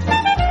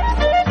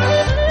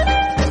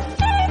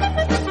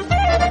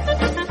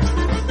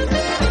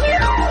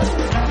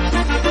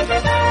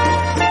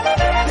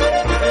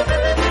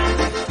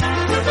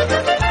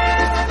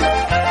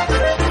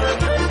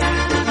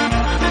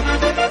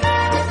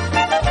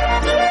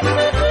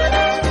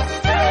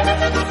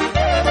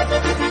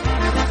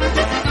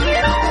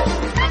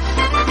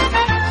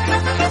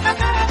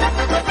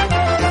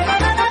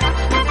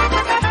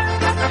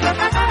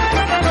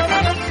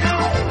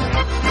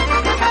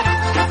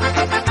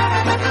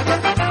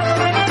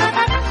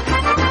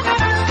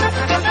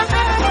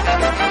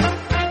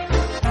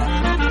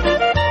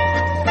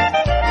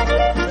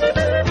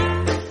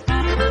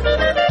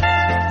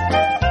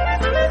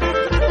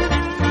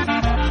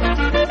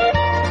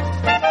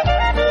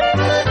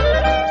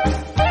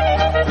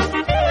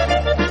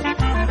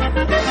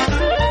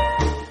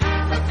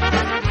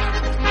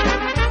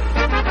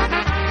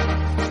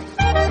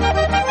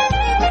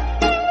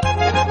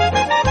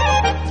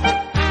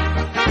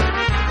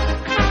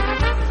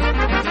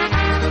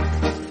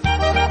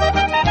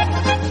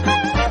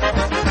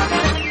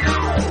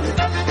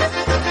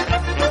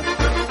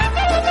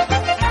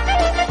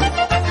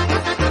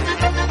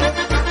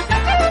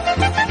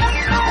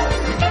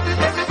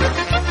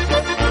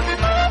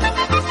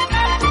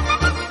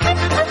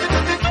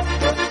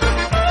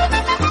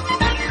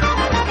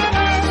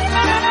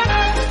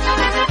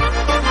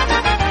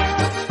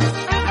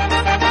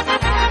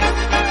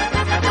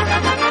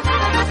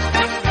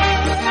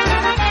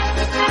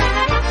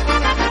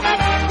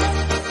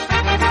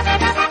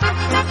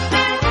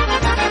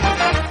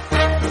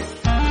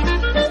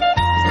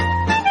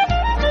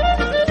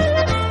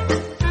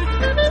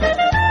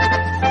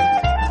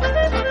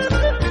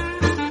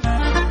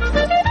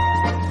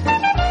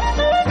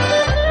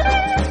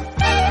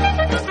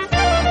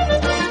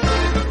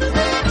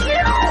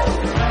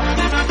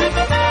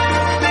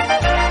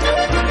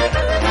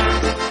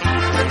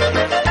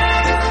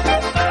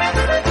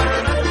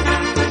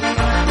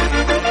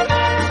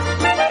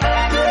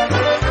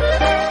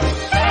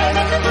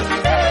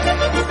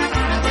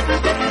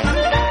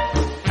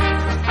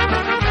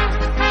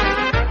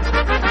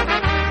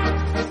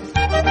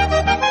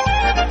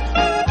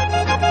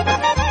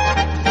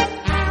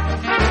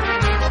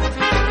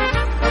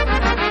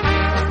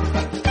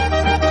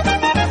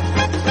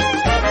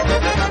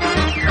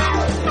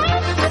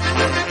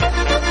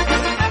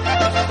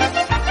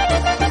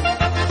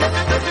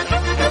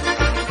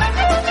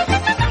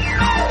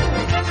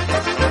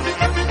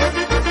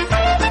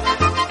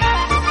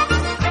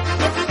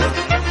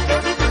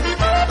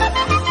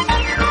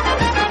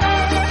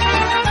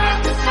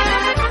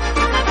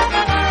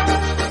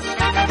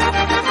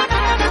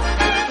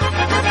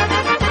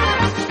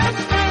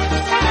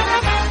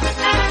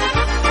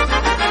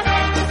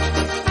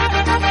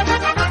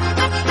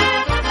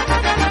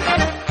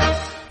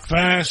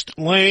 Fast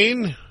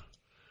Lane.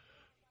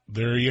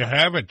 There you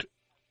have it.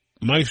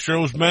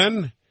 Maestro's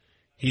Men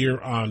here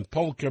on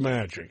Polka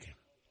Magic.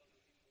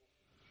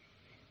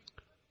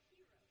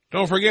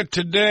 Don't forget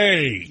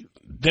today,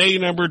 day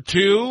number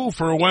 2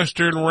 for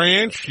Western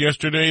Ranch.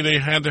 Yesterday they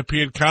had the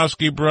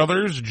Pietkowski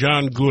brothers,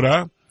 John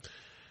Gura.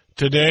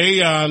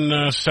 Today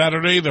on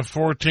Saturday the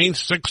 14th,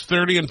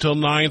 6:30 until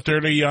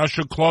 9:30,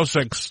 Yashu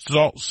Klosek,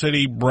 Salt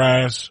City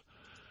Brass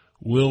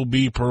will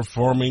be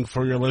performing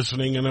for your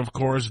listening and, of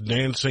course,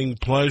 dancing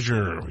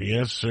pleasure.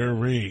 Yes,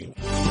 sirree.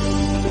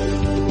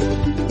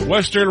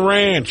 Western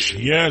Ranch.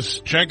 Yes,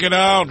 check it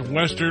out.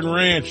 Western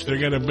Ranch. They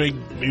got a big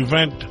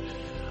event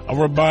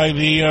over by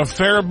the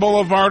Fair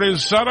Boulevard in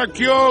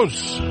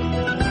Syracuse.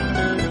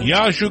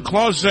 Yashu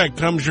Klosek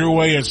comes your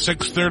way at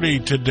 6:30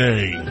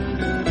 today.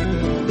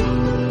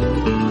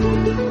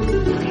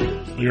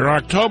 Your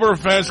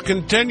Oktoberfest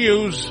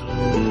continues.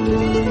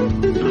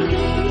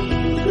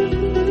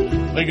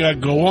 They got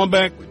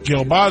Gołąbek,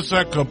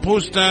 Kielbasa,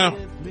 Kapusta,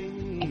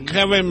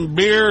 Kevin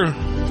Beer.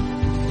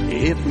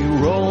 If we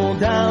roll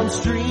down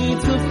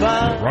streets of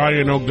fire,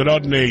 Ryan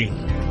Ogrodny.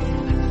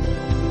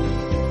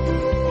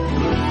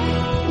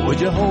 would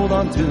you hold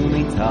on to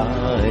me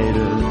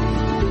tighter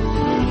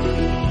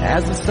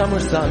as the summer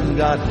sun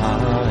got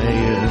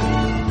higher?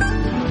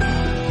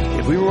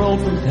 If we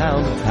rolled from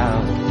town to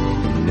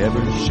town,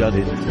 never shut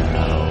it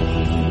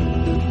down.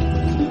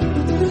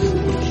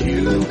 Would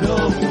you go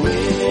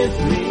with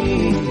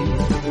me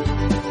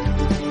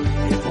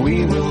if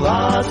we were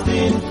lost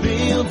in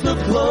fields of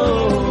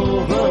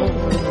clover?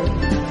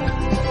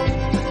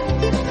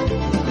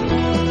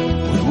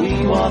 Would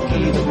we walk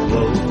even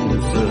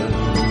closer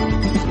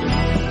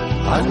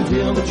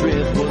until the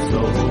trip was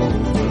over?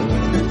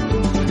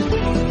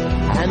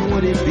 And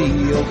would it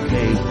be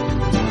okay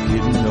if you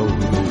didn't know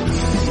the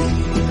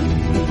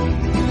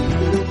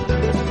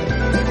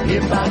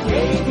If I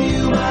gave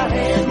you my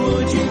hand,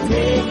 would you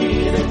take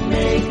it and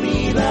make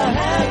me the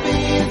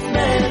happiest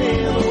man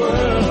in the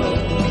world?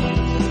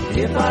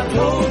 If I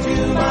told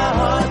you my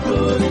heart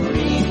couldn't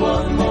beat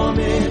one more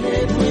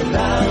minute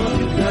without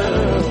you,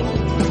 girl,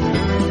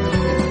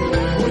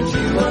 would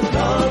you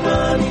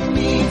accompany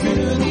me to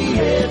the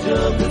edge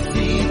of the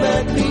sea?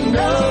 Let me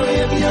know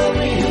if you're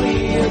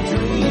really a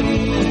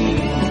dream.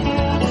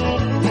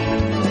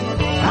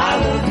 I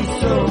love you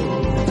so,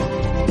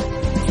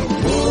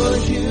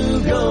 would you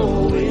go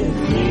with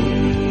me?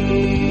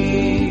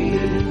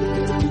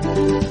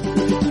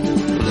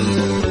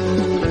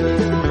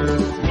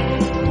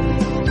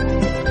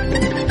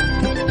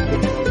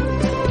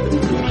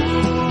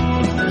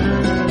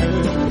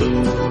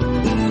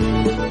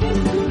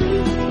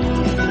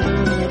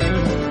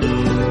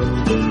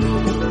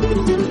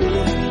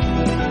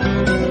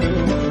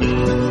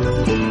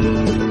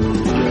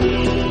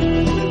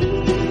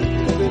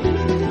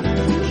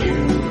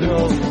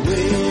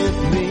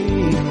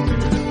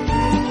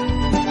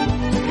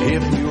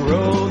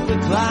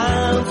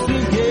 Clouds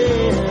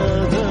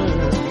together,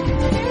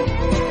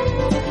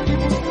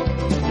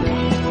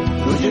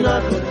 could you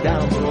not look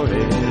down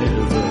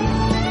forever?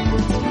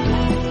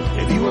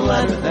 If you were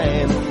lighter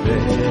than a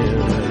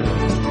feather,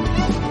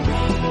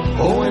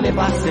 oh, and if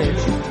I set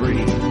you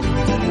free,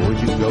 would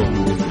you go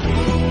with me?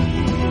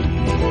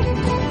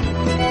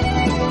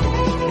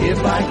 If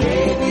I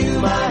gave you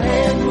my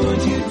hand,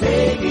 would you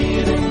take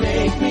it and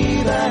make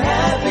me the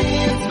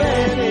happiest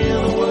man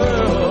in the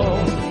world?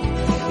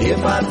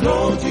 If I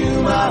told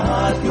you my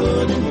heart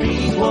couldn't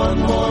beat one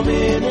more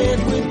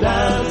minute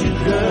without you,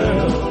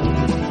 girl,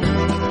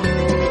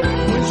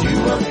 would you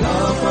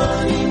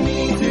accompany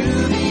me to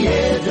the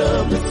edge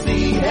of the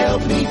sea?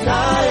 Help me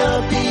tie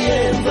up the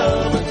ends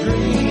of a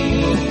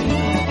dream.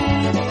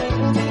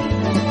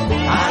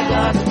 I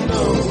got to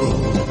know,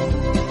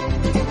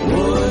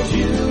 would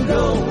you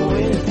go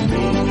with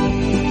me?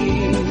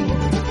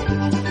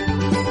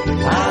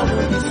 I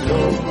love you so.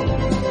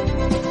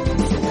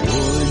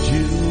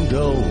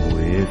 Go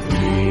with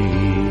me.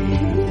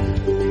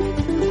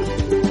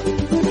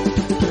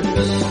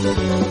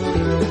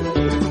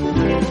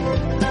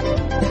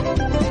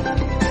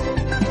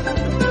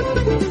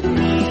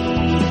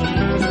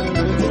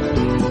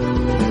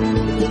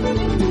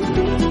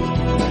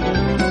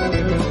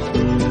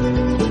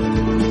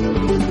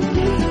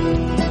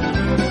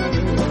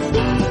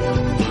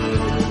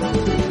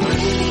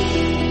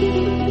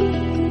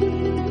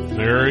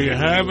 There you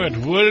have it.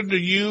 Would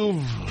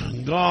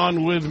you've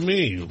gone with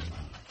me?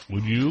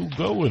 Would you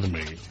go with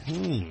me?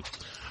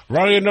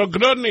 Radio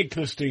Nogrodny,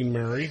 Christine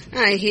Mary.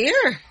 I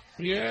hear.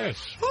 Yes.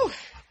 Whew.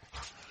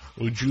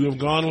 Would you have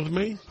gone with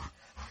me?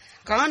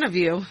 Gone of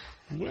you.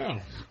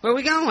 Well. Where are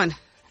we going?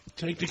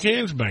 Take the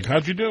cans back.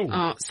 How'd you do?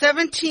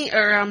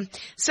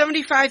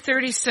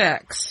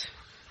 75.36.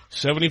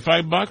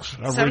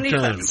 $75 of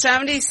return.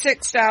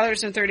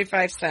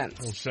 $76.35.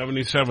 Oh,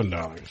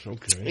 $77.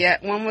 Okay. Yeah,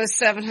 one was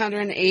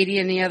 $780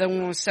 and the other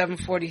one was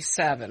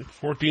 $747.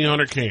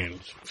 1,400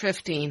 cans.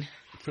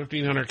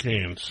 1,500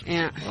 cans.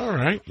 Yeah. All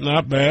right.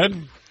 Not bad.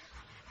 Not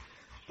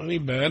any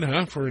bad,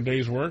 huh, for a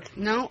day's work?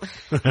 No.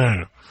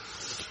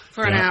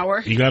 For an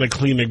hour. You got to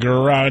clean the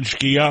garage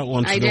ski out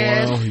once in a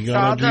while. You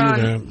got to do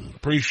that.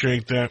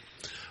 Appreciate that.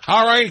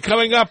 All right,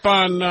 coming up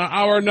on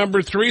hour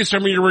number 3,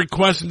 some of your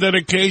requests and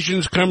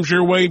dedications comes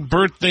your way.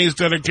 Birthdays,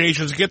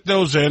 dedications, get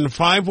those in.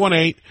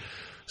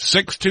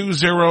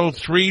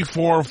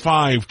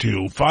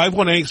 518-620-3452.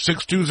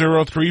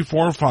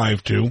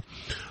 518-620-3452.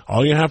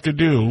 All you have to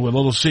do, a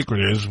little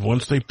secret is,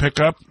 once they pick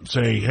up,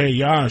 say, hey,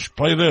 Yash,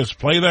 play this,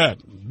 play that,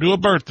 do a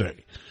birthday.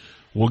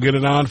 We'll get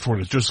it on for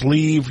you. Just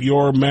leave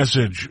your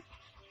message.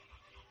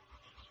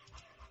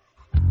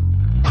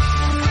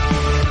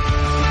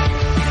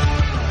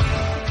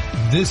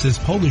 This is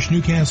Polish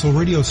Newcastle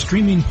Radio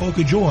streaming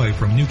Polka Joy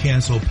from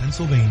Newcastle,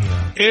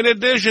 Pennsylvania. In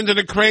addition to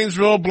the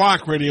Cranesville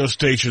block radio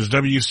stations,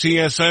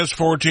 WCSS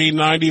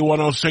 1490,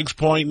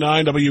 106.9,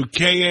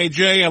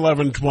 WKAJ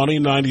 1120,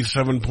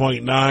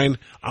 97.9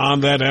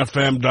 on that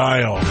FM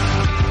dial.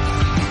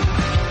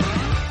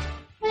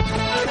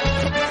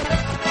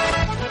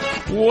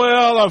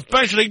 Well,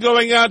 officially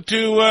going out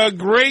to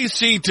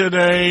Gracie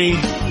today.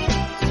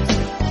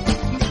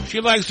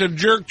 She likes a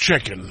jerk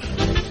chicken.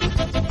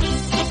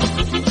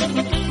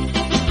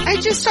 I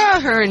just saw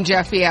her and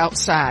Jeffy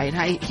outside.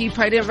 He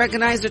probably didn't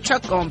recognize the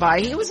truck going by.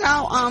 He was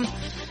out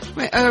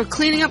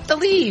cleaning up the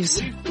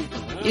leaves.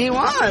 He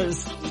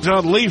was. He's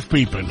out leaf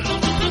peeping.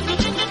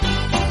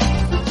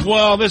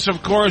 Well, this,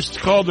 of course, is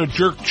called a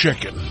jerk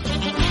chicken.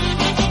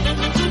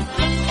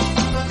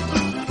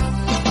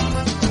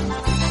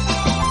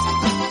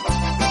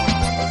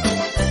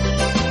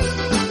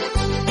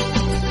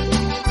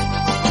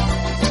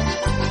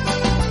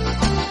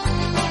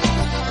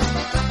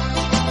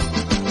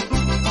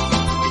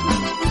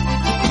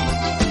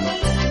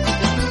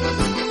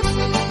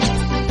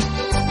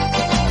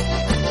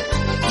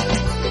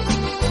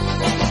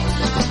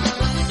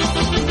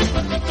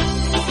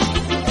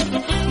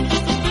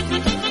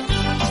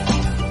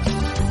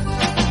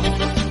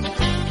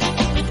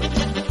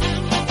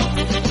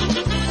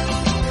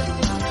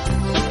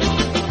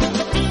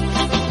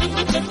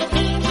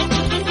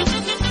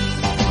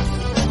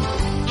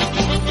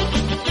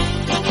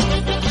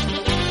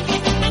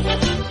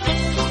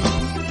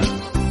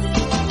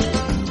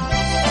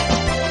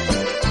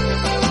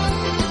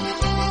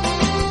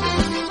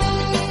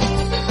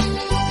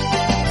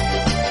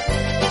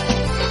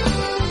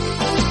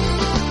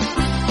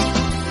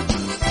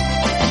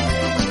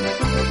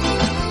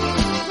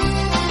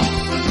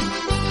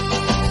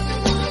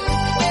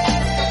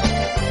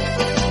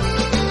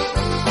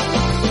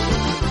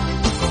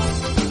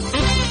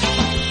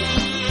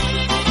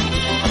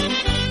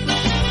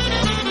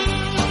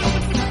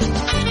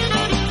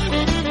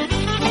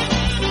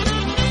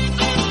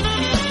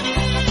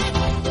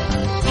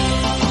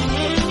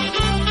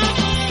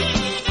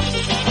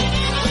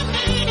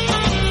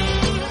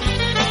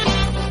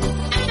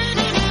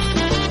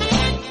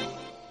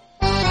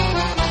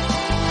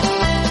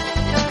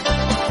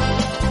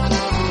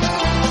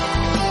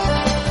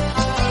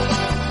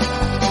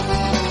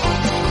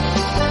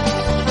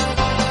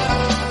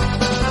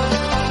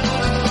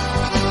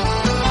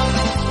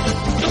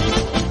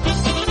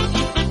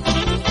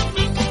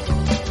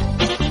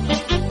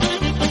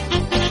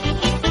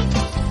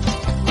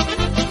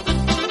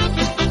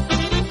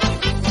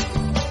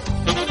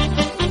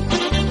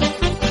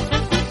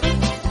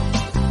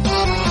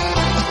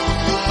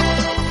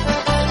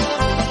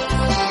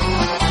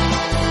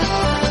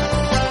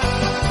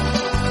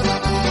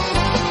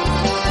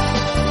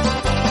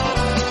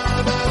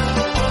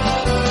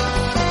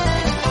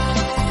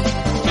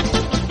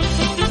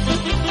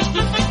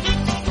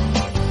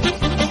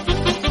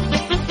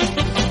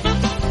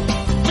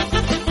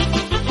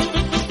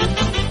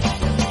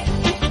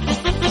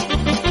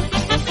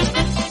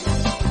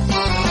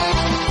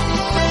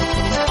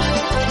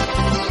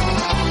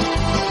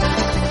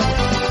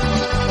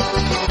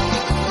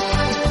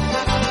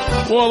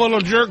 a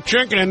little jerk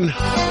chicken.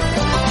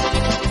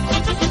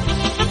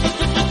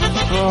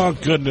 Oh,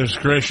 goodness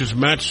gracious.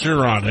 Matt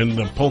Suron in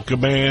the Polka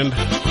Band.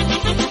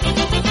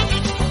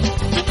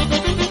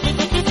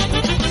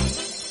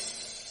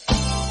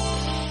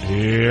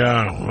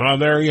 Yeah, well,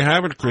 there you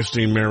have it,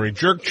 Christine Mary.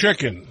 Jerk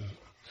chicken.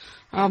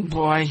 Oh,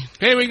 boy.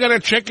 Hey, we got a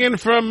check-in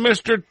from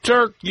Mr.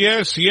 Turk.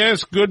 Yes,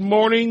 yes. Good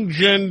morning,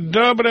 Dzień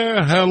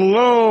dobry.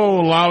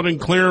 Hello, loud and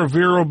clear,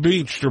 Vero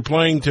Beach. They're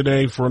playing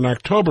today for an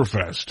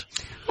Oktoberfest.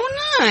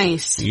 Oh,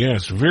 nice.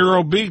 Yes,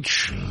 Vero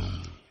Beach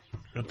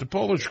at the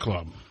Polish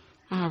Club.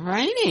 All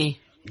righty.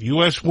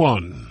 US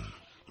 1.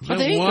 Is that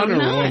 1 or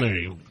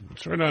 1A?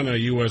 It's right on a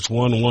US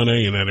 1,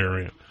 1A in that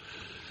area.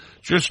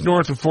 Just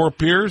north of Fort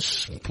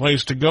Pierce.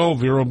 Place to go,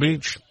 Vero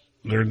Beach.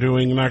 They're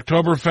doing an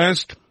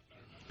Oktoberfest.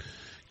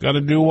 Got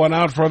to do one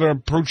out for the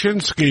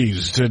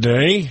Pruchinskis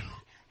today.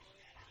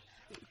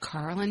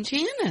 Carl and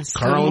Janice.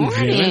 Carl and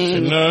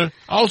Janice. And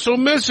also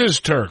Mrs.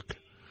 Turk.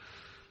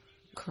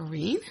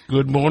 Corrine.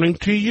 Good morning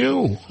to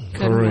you.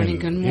 Good morning,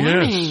 good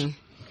morning. Yes.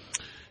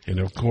 And,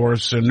 of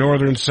course,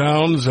 Northern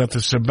Sounds at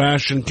the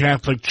Sebastian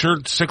Catholic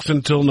Church, 6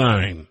 until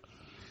 9.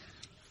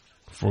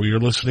 For your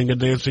listening and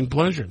dancing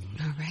pleasure.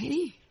 All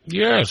righty.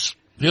 Yes.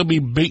 He'll be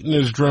beating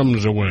his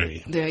drums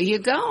away. There you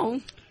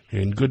go.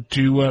 And good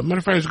to, matter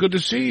of fact, it's good to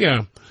see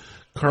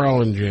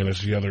Carl and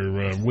Janice the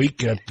other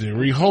week at the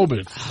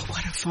Rehoboth. Oh,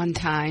 what a fun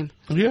time.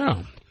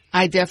 Yeah.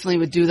 I definitely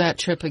would do that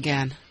trip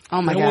again.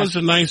 Oh, my God. It was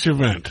a nice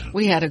event.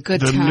 We had a good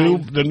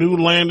time. The new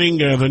landing,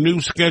 the new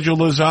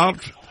schedule is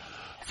out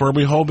for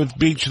Rehoboth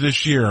Beach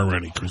this year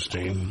already,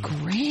 Christine.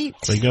 Great.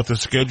 They got the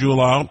schedule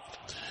out.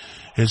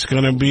 It's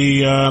going to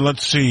be,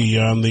 let's see,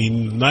 on the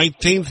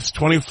 19th,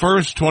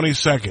 21st,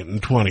 22nd,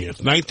 and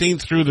 20th.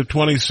 19th through the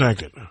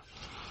 22nd.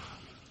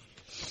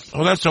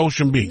 Oh, that's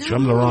Ocean Beach. No.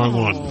 I'm the wrong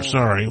one.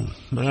 Sorry.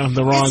 I'm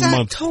the wrong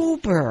month. It's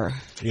October.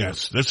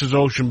 Yes, this is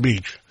Ocean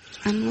Beach.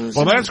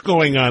 Well, that's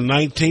going on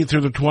 19th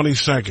through the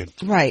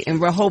 22nd. Right,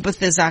 and Rehoboth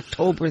is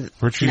October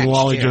Richie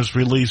Wally just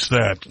released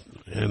that.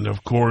 And,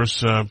 of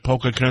course,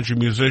 polka country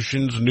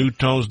musicians, New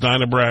Tones,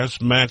 Dinah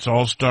Brass, Matt's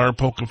All-Star,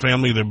 Polka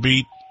Family, The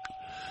Beat,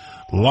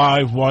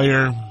 Live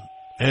Wire,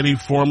 Eddie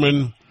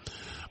Foreman,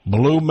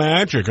 Blue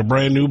Magic, a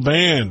brand new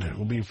band,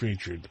 will be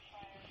featured.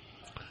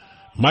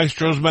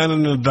 Maestro's Band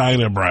and the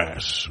Dinah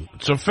Brass.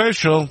 It's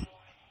official.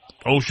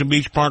 Ocean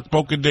Beach Park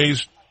Polka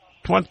Days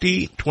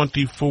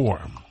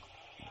 2024.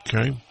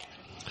 Okay.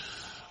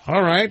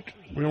 All right.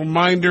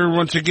 Reminder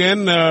once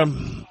again,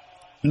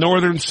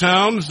 Northern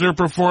Sounds, they're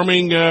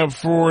performing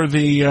for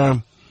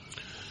the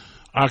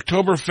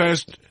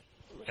Oktoberfest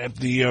at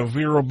the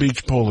Vero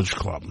Beach Polish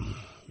Club.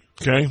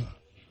 Okay?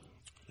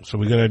 So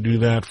we got to do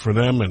that for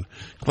them, and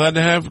glad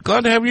to have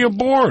you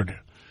aboard.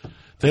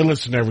 They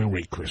listen every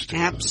week, Christine.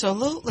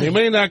 Absolutely. They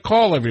may not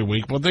call every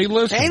week, but they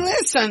listen. They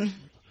listen.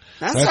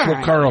 That's what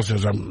right. Carl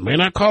says. I may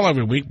not call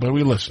every week, but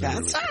we listen.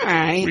 That's all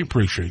right. We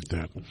appreciate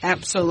that.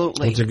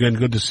 Absolutely. Once again,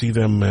 good to see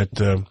them at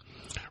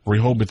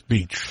Rehoboth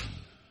Beach.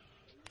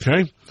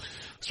 Okay?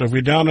 So if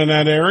you're down in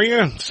that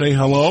area, say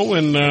hello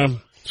and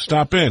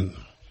stop in.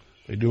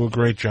 They do a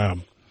great job.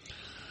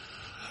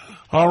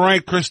 All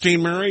right,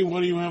 Christine Mary,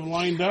 what do you have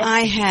lined up? I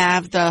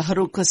have the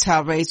Harukas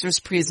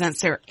Hellraisers presents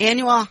their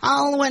annual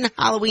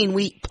Halloween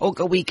week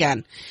polka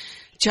weekend.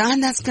 John,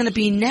 that's going to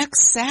be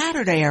next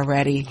Saturday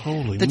already.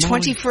 Holy The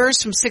moly.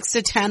 21st from 6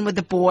 to 10 with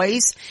the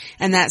boys,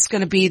 and that's going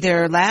to be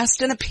their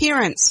last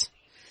appearance.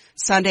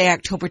 Sunday,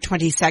 October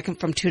 22nd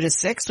from 2 to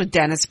 6 with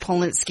Dennis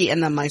Polinsky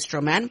and the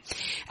Maestro Men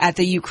at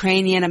the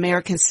Ukrainian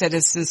American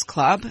Citizens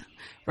Club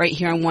right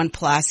here on 1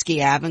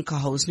 Pulaski Ave in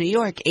Cohoes, New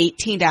York.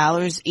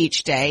 $18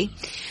 each day.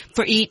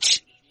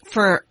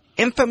 For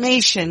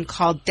information,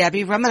 call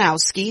Debbie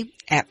Romanowski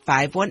at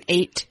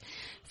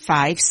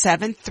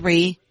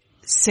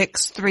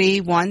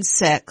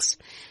 518-573-6316.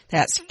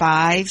 That's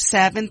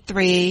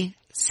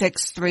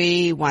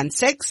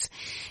 573-6316.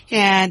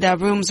 And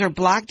rooms are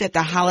blocked at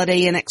the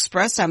Holiday Inn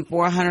Express on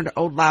 400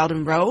 Old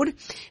Loudon Road.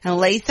 And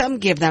Latham,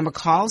 give them a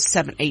call,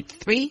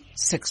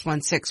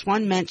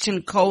 783-6161.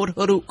 Mention code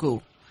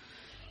Haruku.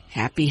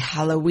 Happy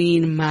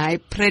Halloween, my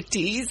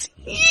pretties.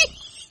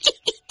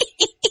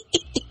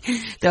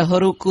 The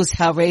Haruku's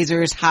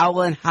Hellraisers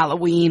Howlin'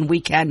 Halloween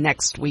weekend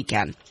next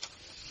weekend.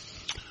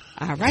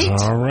 All right.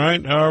 All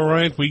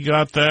right. We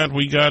got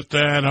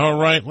that. All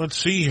right, let's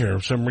see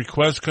here. Some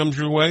requests comes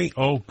your way.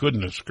 Oh,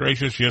 goodness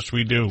gracious. Yes,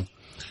 we do.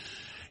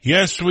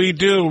 We're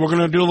going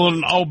to do a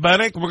little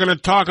alphabetic. We're going to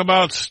talk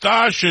about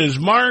Stasha's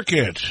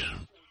Market.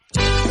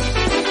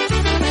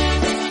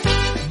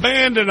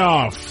 Band it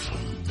off.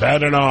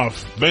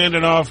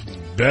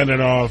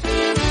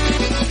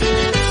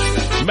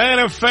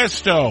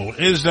 Manifesto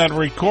is that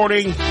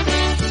recording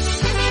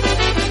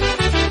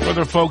for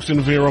the folks in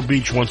Vero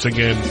Beach once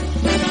again.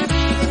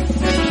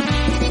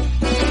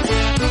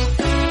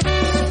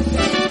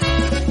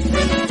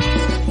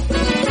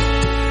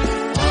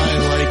 I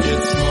like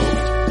it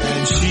smoked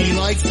and she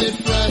likes it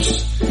fresh.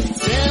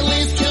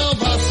 Stanley's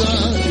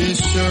kielbasa is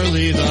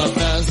surely the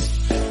best.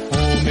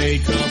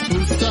 Homemade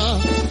kapusta,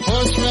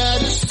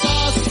 horseradish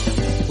sauce,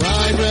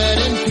 rye bread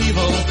and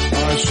pivo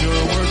are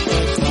sure worth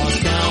the toss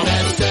down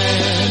at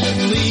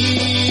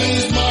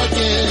Stanley's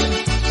Market,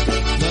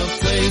 the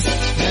place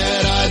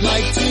that I'd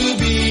like to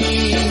be.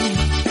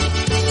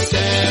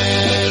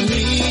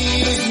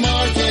 Stanley's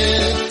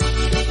Market,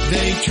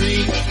 they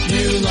treat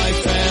you like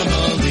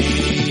family.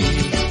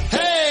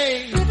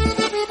 Hey!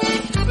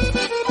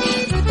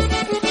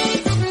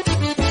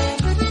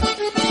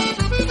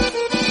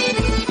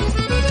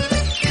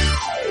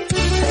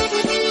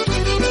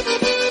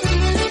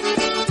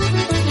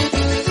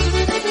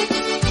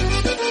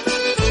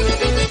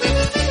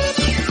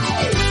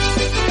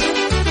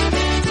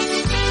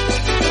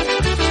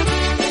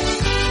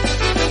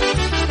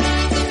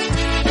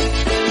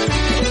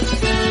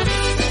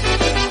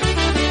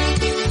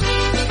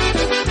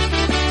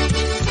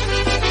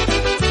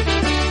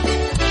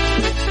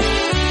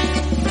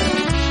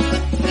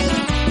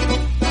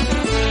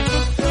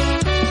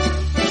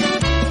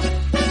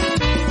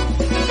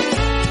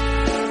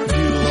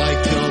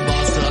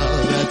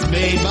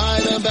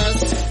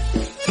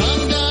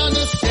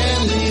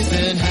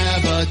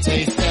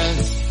 Taste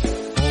test,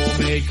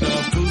 homemade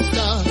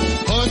kapusta,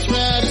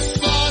 horseradish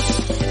sauce,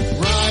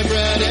 rye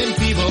bread and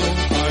pivo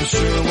are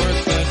sure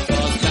worth the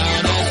cost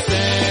down at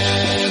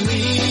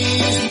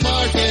Stanley's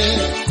Market,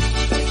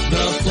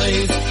 the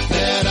place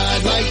that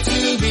I'd like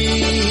to be.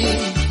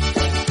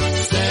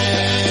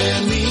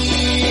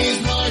 Stanley's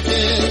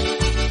Market,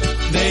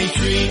 they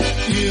treat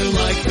you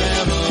like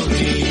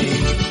family.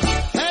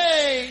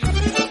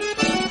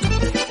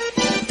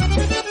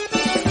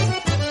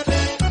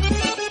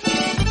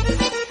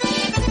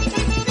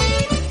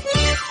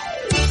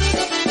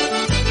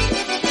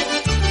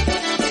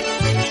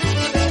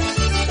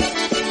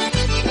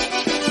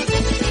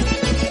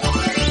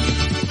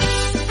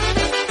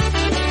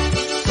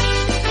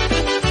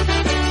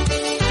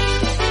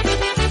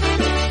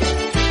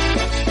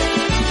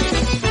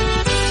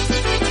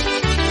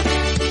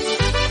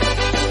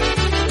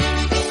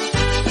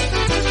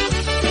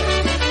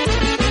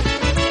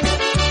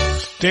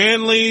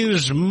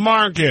 Stanley's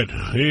Market.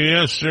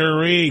 Yes,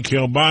 sirree.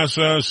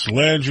 Kielbasa,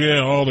 sledge,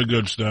 all the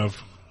good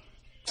stuff.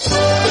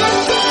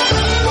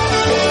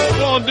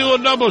 We'll do a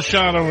double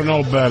shot of an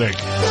old Beddick.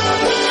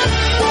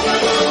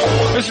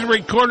 This is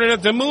recorded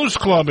at the Moose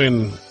Club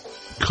in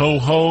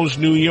Cohoes,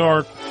 New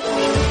York.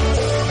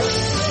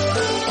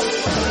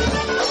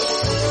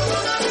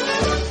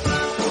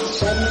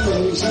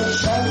 Sundays of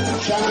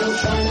sunshine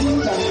shining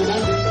down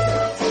on me.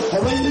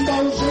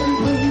 Rainbows and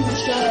blue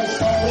skies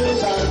far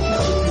as I can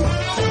see.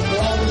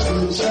 Love's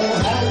been so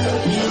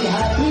happy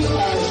as me.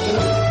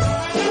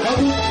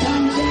 Every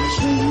time it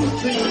sweet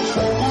dreams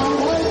for my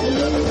wife and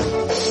me.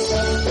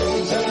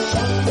 Sundays of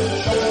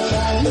sunshine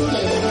shining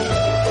down.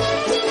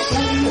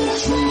 Sunday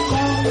sweet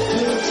love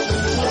takes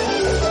the sun.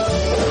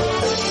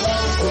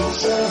 Love's been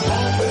so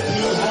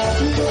happy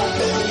as me.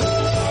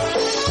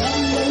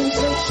 Sundays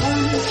of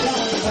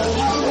sunshine for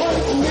my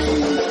wife and me.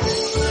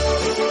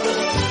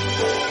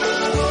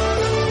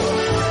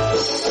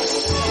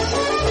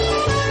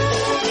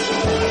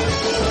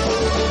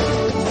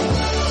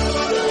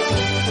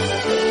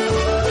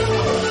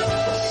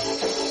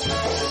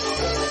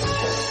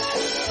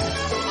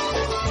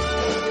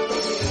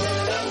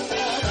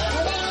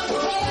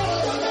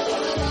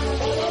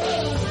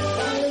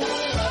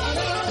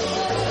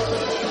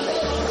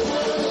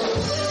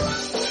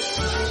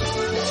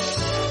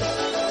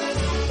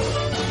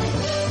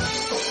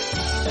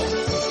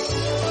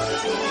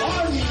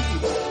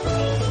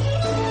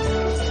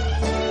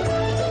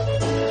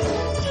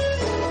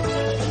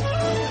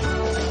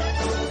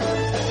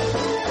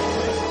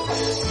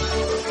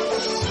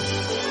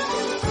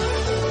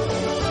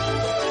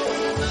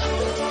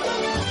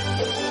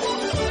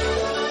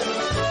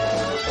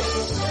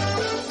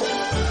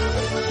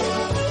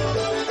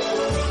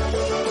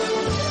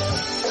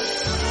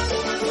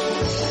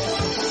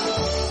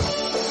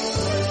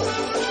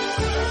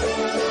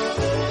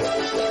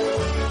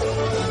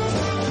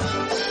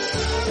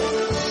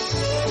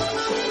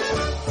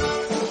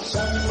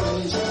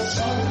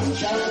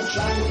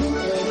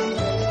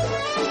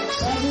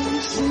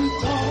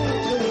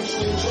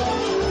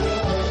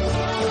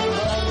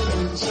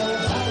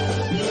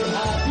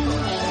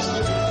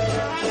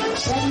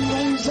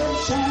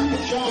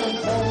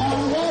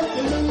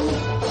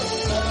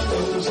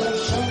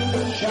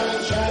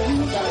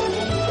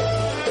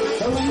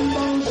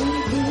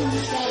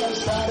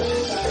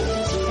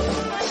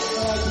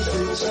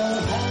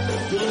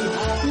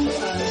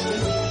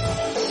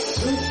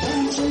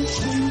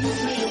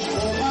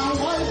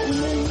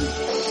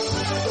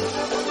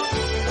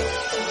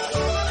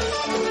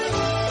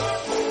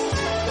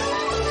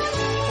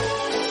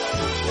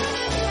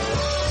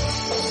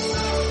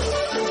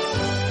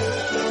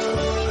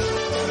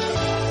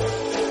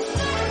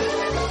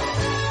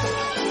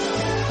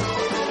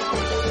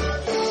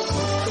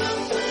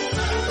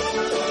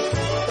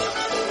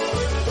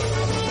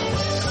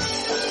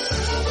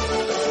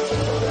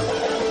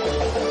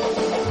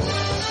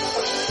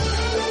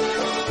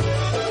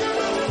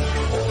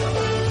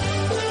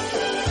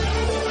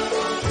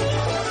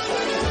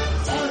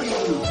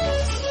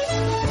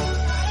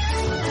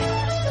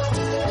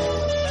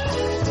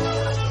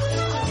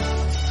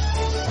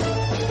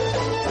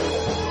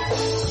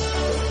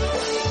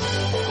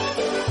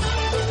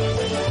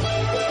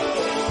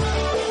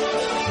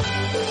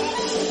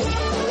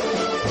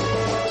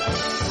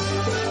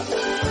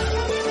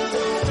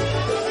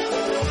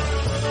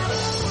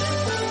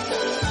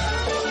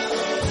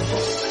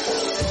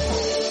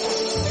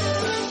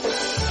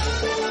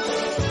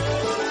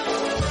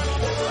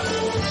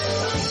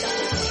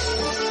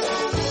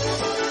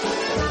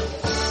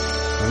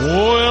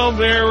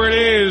 there it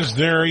is.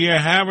 There you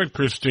have it,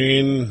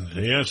 Christine.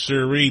 Yes,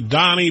 sirree.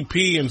 Donnie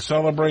P. and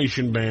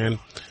Celebration Band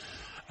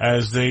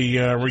as they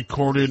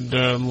recorded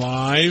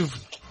live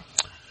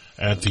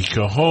at the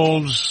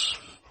Cajones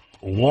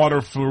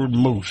Waterford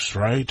Moose,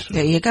 right?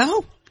 There you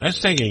go. That's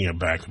taking it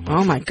back.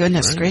 Oh, my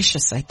goodness right?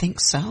 gracious. I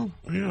think so.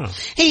 Yeah.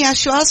 Hey,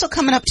 yes, you're also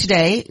coming up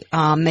today.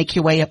 Make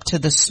your way up to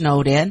the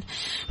Snowed Inn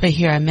right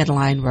here on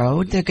Midline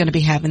Road. They're going to be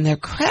having their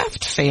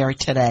craft fair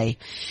today.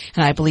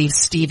 And I believe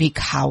Stevie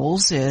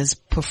Cowles is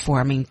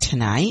performing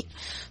tonight.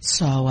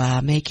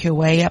 So, make your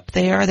way up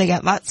there. They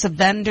got lots of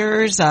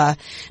vendors,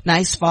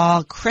 nice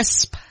fall,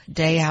 crisp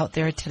day out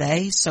there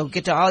today. So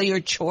get to all your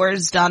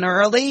chores done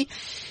early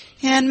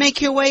and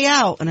make your way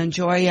out and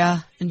enjoy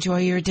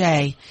your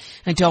day.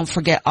 And don't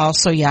forget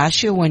also,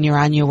 Yashu, when you're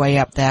on your way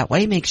up that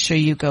way, make sure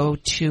you go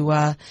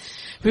to,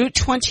 Route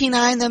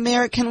 29, the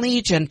American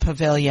Legion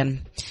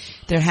Pavilion.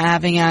 They're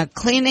having a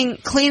cleaning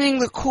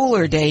the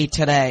cooler day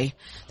today.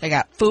 They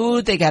got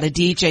food, they got a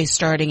DJ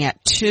starting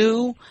at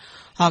 2,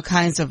 all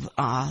kinds of,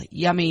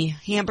 yummy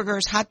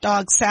hamburgers, hot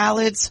dogs,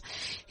 salads,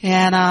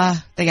 and,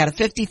 they got a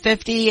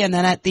 50-50, and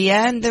then at the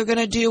end, they're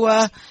gonna do,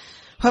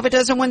 whoever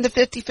doesn't win the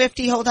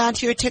 50-50, hold on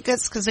to your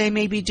tickets, cause they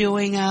may be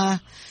doing,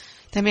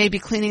 they may be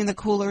cleaning the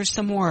cooler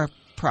some more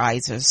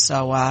prizes.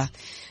 So,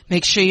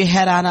 make sure you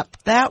head on up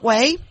that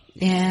way.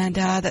 And,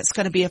 that's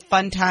going to be a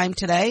fun time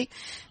today.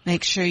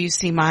 Make sure you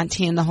see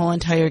Monty and the whole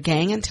entire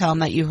gang and tell them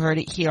that you heard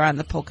it here on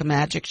the Polka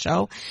Magic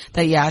Show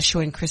that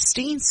Yashu and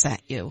Christine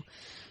sent you.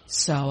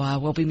 So,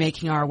 we'll be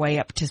making our way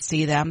up to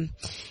see them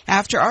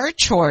after our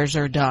chores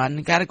are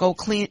done. Got to go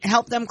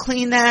help them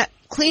clean that.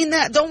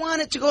 Don't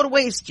want it to go to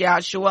waste,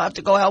 Josh. We'll have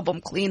to go help them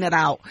clean it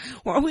out.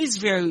 We're always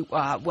very,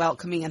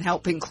 welcoming and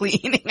helping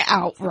cleaning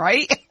out,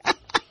 right?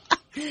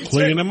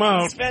 Clean them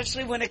out.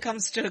 Especially when it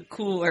comes to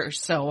coolers.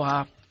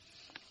 So,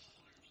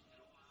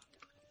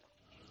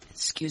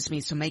 excuse me.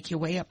 So make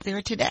your way up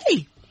there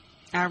today.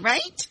 All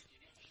right.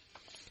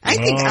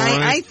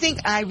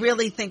 I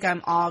really think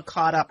I'm all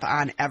caught up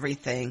on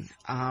everything.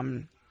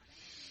 Got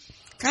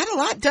a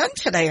lot done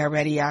today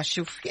already,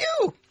 Yashu.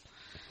 Phew.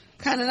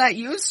 Kind of not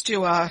used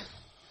to,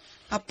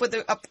 up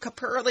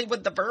early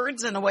with the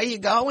birds and away you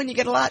go and you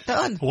get a lot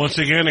done. Once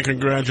again, a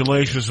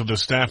congratulations to the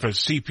staff at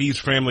CP's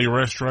Family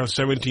Restaurant,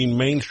 17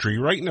 Main Street,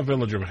 right in the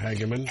village of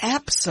Hageman.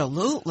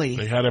 Absolutely.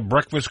 They had a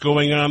breakfast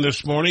going on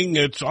this morning.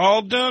 It's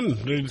all done.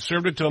 They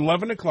served it till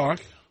 11 o'clock.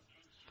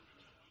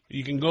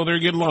 You can go there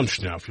and get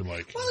lunch now if you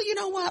like. Well, you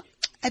know what?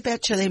 I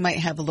bet you they might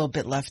have a little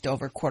bit left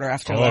over quarter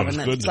after 11.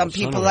 And some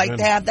people like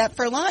to have that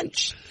for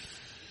lunch.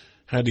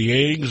 Had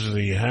the eggs,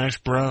 the hash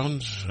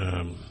browns.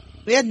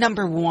 We had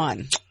number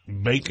 1.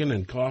 Bacon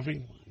and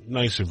coffee.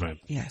 Nice event.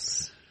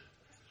 Yes.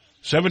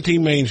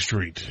 17 Main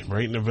Street,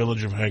 right in the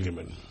village of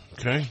Hageman.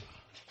 Okay?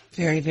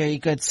 Very, very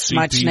good.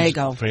 CP's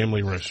Smuchnego.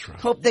 Family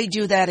Restaurant. Hope they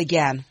do that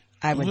again.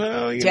 I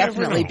would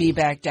definitely be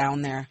back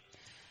down there.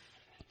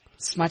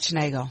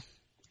 Smuchnego.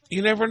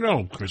 You never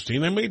know,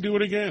 Christine. They may do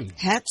it again.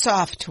 Hats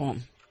off to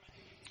them.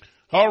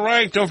 All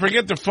right. Don't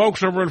forget the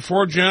folks over at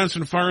Fort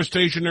Johnson Fire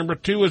Station number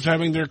 2 is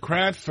having their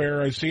craft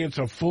fair. I see it's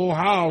a full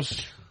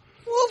house.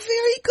 Well,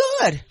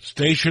 very good.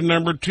 Station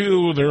number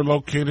 2, they're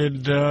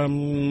located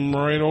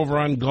right over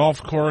on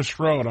Golf Course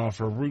Road off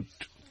of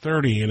Route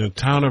 30 in the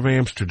town of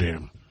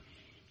Amsterdam.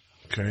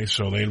 Okay,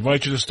 so they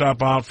invite you to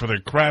stop out for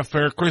their craft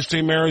fair.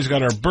 Christy Mary's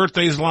got her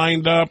birthdays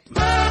lined up.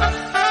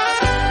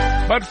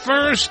 But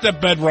first, the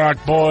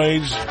Bedrock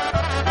Boys.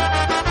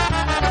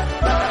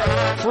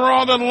 For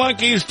all the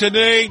Lunkies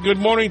today, good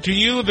morning to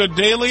you, the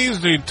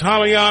Dailies, the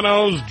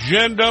Tomianos,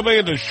 Jen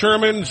W., the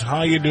Shermans.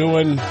 How you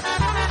doing?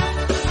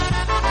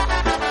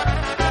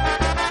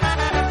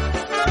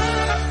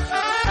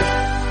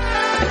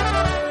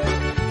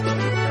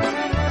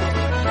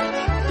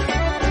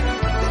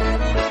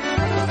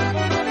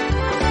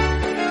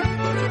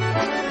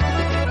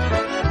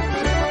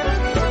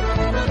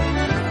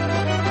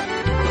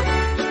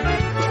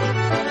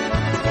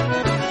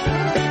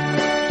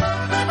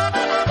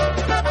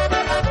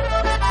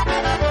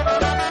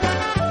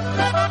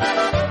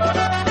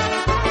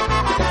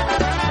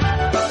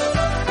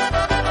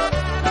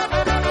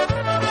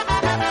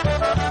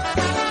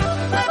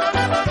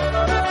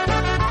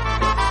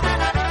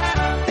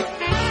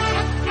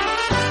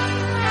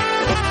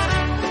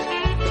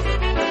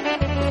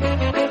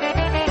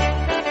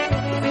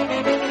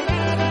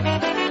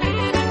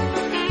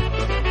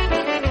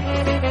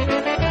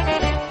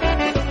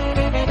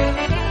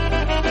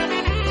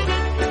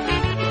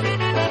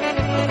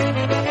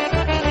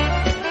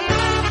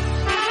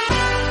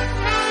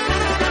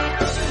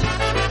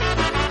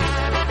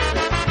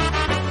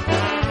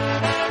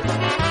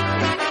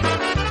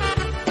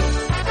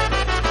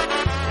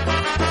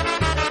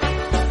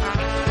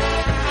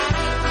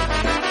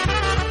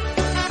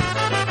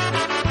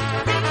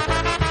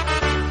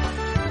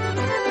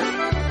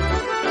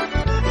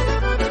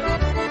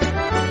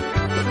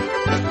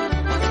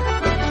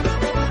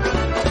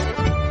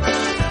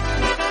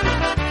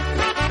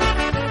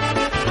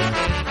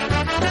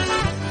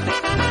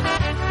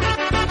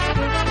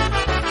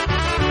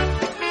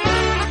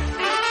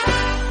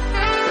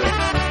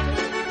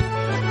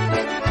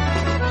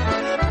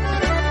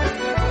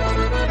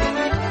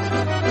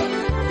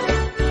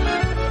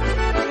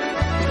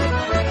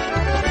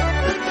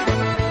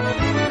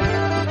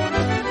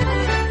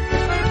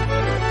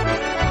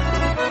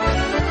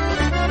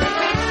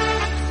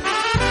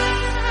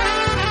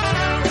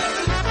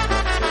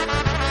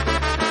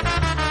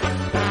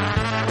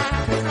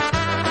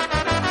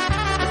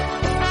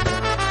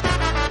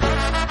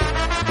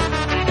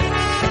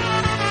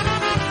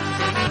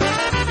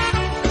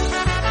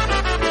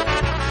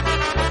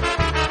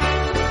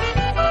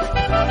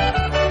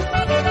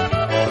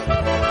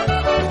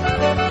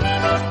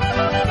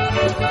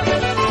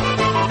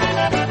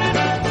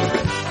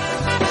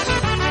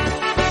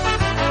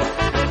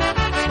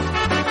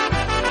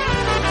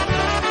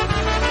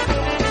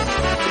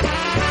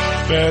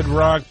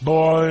 Bedrock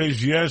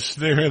Boys, yes,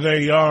 there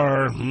they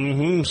are.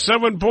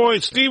 7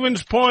 Point,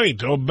 Stevens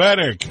Point,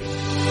 Obetic.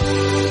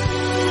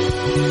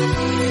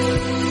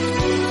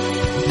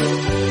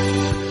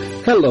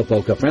 Hello,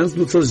 Polka friends.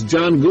 This is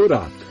John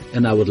Gura,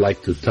 and I would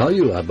like to tell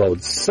you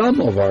about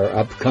some of our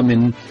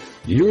upcoming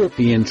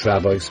European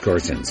travel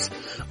excursions.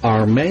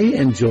 Our May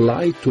and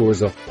July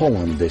tours of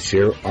Poland this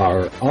year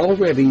are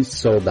already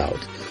sold out,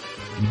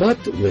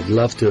 but we'd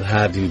love to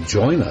have you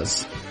join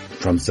us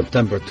from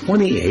September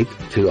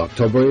 28th to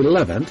October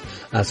 11th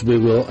as we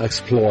will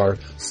explore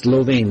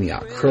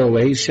Slovenia,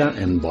 Croatia,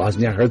 and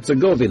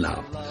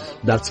Bosnia-Herzegovina.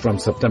 That's from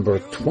September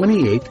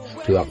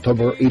 28th to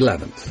October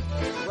 11th.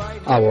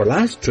 Our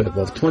last trip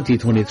of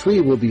 2023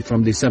 will be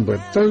from December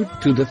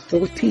 3rd to the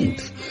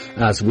 14th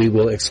as we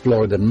will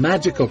explore the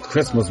magical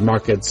Christmas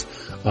markets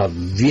of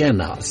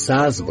Vienna,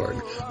 Salzburg,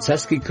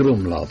 Český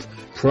Krumlov,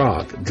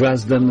 Prague,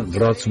 Dresden,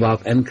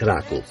 Wrocław, and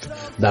Kraków.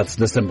 That's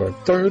December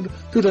 3rd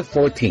to the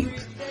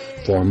 14th.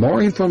 For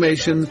more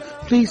information,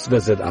 please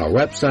visit our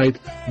website,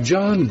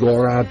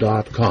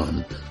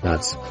 johngora.com.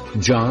 That's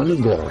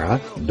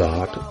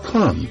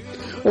johngora.com.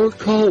 Or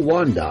call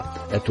Wanda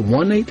at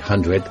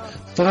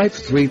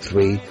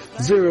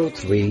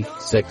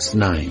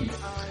 1-800-533-0369.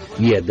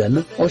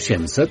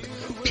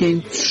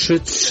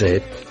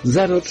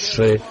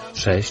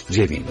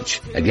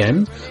 1-800-533-0369.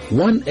 Again,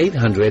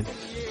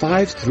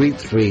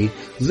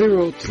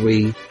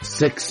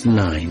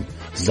 1-800-533-0369.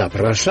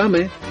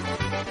 Zapraszamy!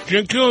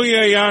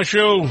 Dziękuję,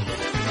 Jasiu.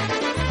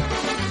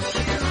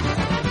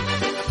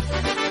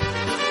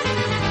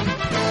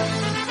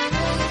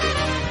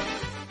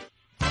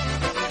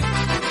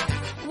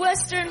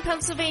 Western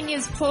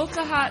Pennsylvania's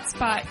polka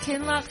hotspot,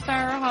 Kinloch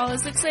Fire Hall,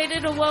 is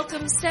excited to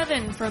welcome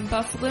Seven from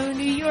Buffalo,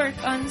 New York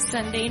on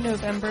Sunday,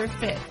 November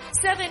 5th.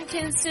 Seven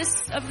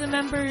consists of the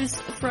members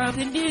from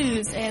the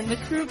News and the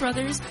Crew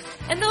Brothers,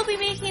 and they'll be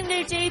making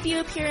their debut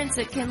appearance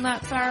at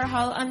Kinloch Fire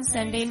Hall on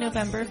Sunday,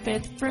 November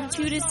 5th from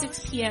 2 to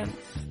 6 p.m.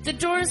 The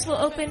doors will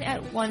open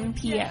at 1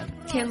 p.m.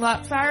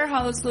 Kinloch Fire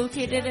Hall is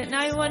located at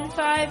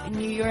 915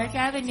 New York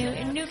Avenue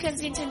in New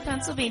Kensington,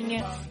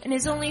 Pennsylvania, and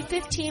is only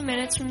 15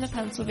 minutes from the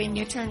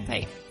Pennsylvania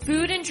Turnpike.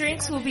 Food and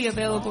drinks will be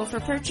available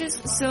for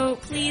purchase, so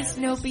please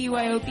no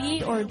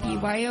BYOB or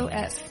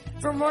BYOF.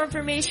 For more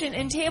information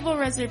and table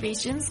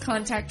reservations,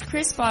 contact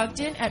Chris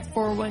Bogdan at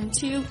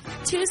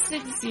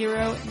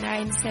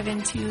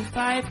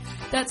 412-260-9725.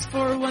 That's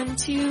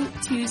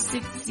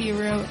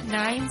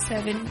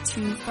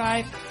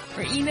 412-260-9725.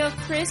 Or email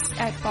Chris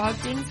at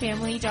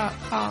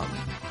bogdanfamily.com.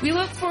 We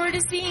look forward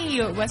to seeing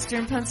you at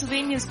Western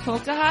Pennsylvania's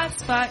polka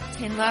hotspot,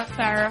 Kinloch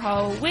Fire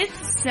Hall, with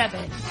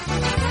Seven.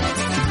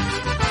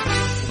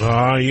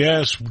 Ah,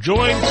 yes,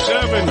 join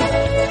Seven.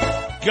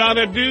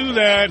 Gotta do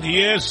that,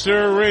 yes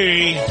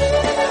sirree.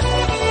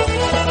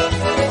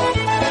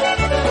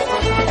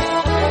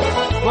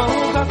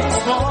 Woke up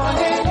this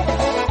morning,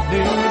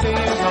 new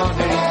day is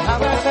dawning. How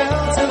I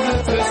felt so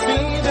good to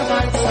see the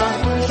bright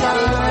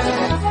sunshine.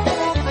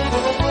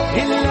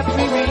 It left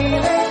me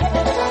reeling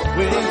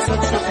with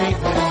such a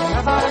feeling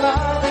that my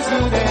life is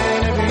good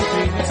and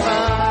everything is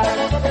fine.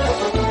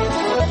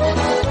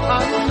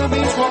 On the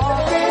beach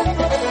walking,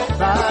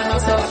 find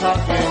myself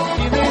talking,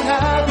 feeling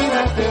happy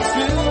that this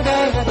new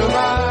day has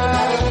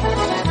arrived.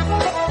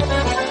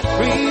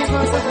 Breeze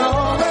must have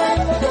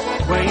blowing,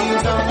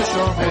 waves on the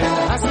shore,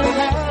 and as we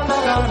have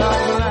I'm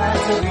glad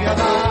to be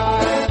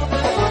alive.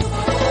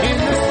 In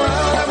this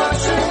world of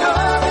rush and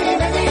hurry,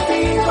 many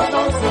people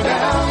don't slow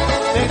down.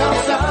 They don't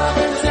stop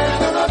and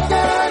take a look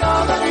at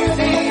all the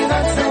beauty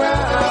that's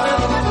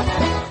around.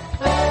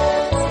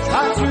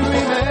 Try to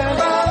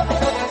remember,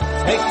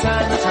 take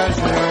time to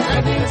treasure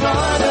and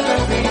enjoy the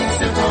very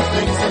simple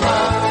things in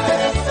life.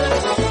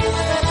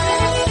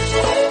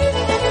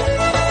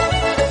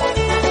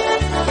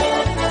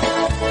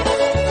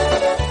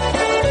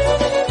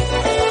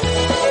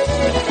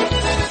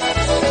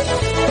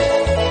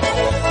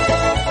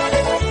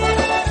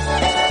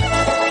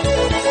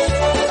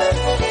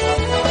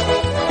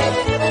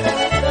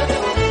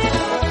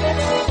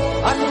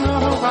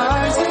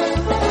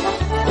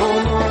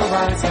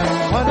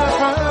 What a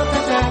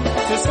perfect end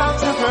to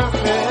such a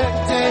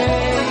perfect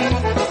day.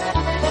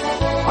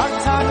 Our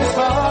time is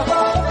borrowed,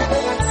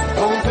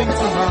 don't think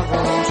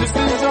tomorrow. Just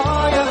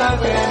enjoy your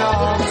life in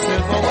all the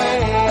simple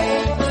way.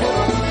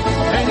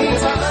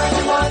 Anytime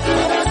you want to,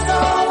 there's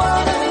no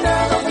one and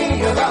never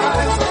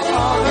realize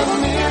all the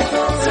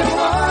miracles and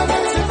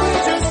wonders if we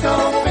just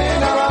open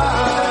our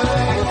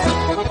eyes.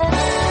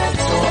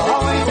 So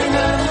always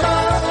remember,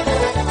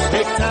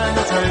 take time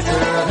to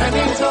treasure and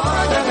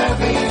enjoy the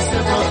very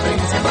simple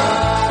things in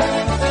life.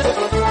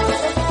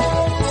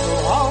 So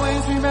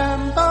always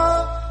remember,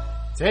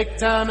 take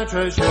time to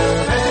treasure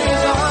and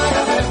enjoy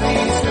the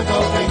very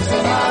simple things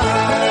in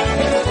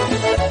life.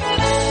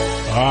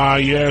 Ah,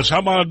 yes. How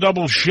about a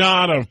double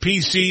shot of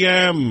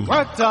PCM?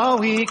 Worked all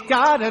week,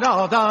 got it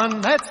all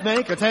done. Let's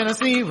make a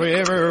Tennessee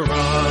River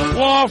run.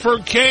 Well, for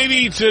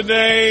Katie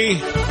today,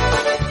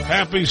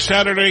 Happy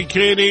Saturday,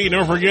 Katie.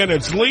 Don't forget,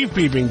 it's leaf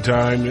peeping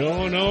time.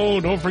 Oh, no,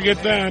 don't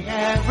forget that.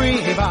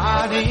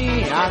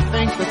 Everybody, I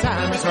think the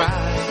time is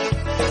right.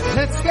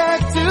 Let's get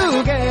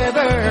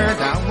together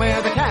down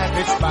where the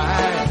catfish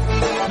bite.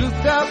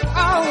 Scooped up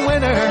a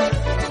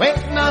winner,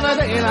 waiting on a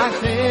day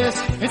like this.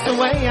 It's the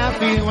way I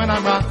feel when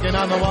I'm rocking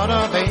on the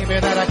water, baby,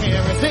 that I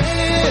can't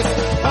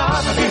resist.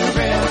 Barbecue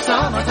grill,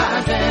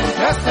 summertime dance,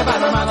 just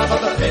about a mile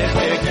above the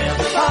big jam.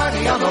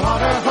 Party on the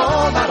water,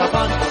 whole lot of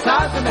fun.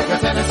 Time to make a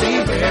Tennessee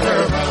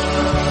River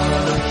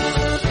run.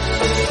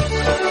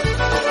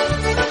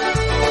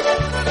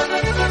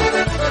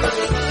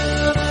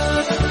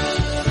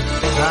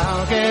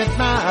 I'll get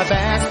my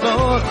back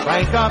load,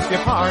 crank up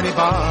your party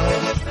bar.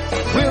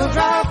 We'll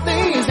drop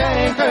these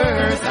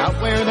anchors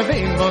out where the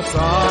big boats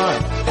are.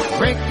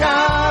 Break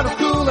out a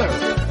cooler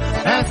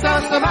and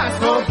start some ice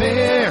cold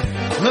beer.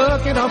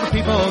 Looking over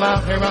people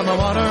out here on the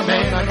water,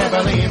 man, I can't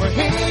believe we're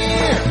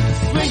here.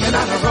 Swinging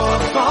on the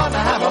rope, gonna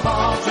have a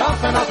ball,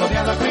 jumping off of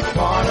Yellow Creek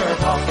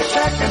waterfall.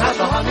 Checking out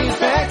the honeys,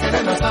 baking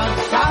in the sun.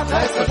 God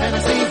bless the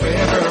Tennessee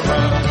River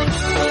run.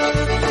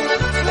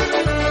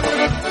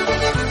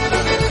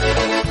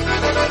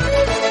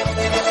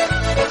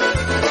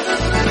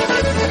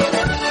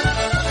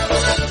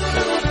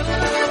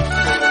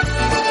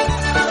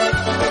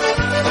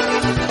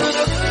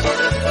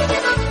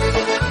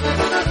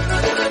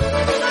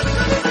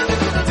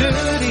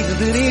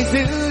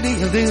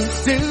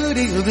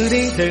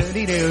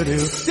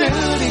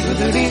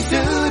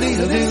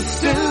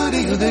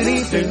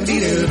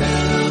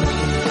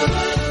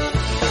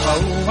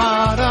 Oh,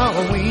 what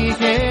a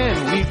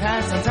weekend, we've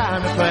had some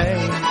time to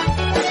play.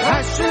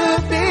 I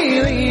should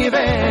be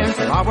leaving,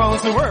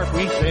 tomorrow's the work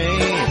weekday.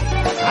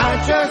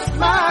 I just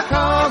my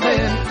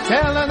calling,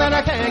 tell her that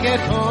I can't get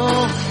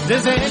home.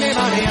 Does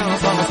anybody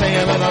else want to stay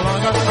a little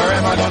longer, or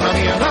am I gonna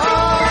be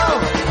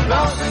alone?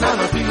 Floating on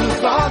a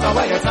fuse, all the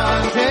way it's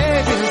on,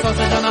 changing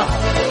sausage on a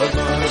hot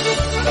bun.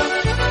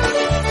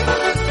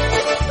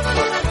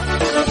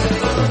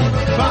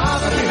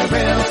 Barbecue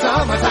grill,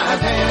 summertime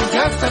dance,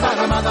 just about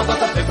a month of the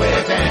big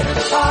weekend.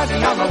 Party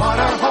on the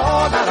water,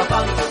 whole lot of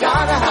fun,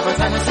 gotta have a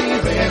Tennessee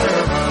River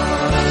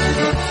run.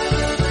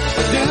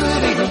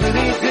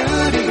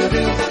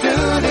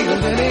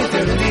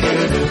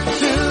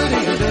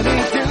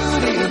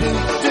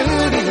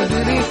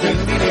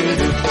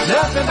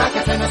 Nothing like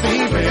a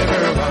Tennessee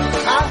River run.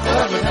 I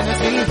love the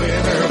Tennessee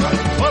River run.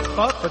 Whoop,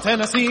 up for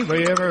Tennessee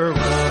River run.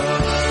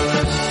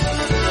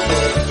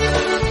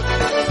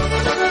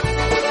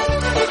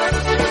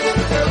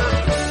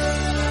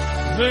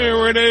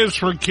 There it is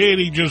for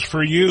Katie, just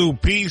for you.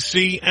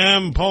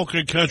 PCM,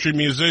 Polka Country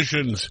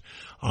Musicians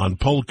on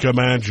Polka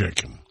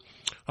Magic.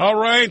 All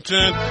right,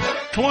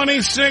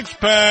 26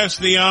 past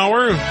the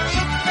hour.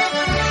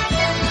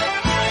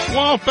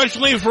 Well,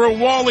 especially for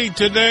Wally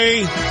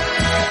today.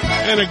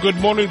 And a good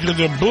morning to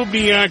the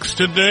Boobiacs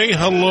today.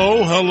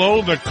 Hello,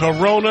 hello, the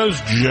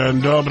Coronas.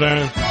 Dzień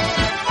dobry.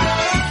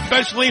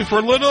 Especially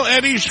for little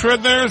Eddie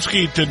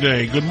Shredarsky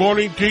today. Good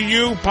morning to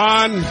you,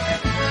 Pan.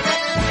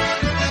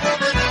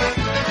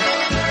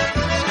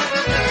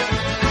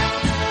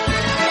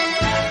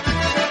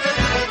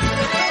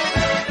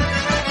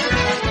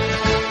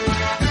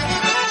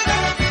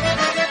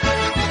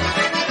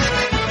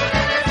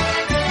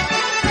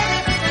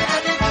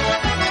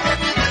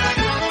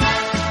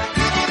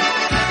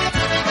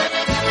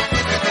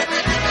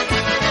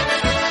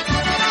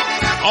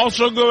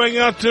 Also going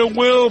out to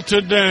Will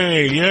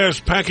today. Yes,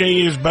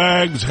 packing his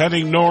bags,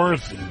 heading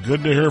north.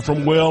 Good to hear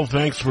from Will.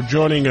 Thanks for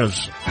joining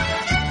us.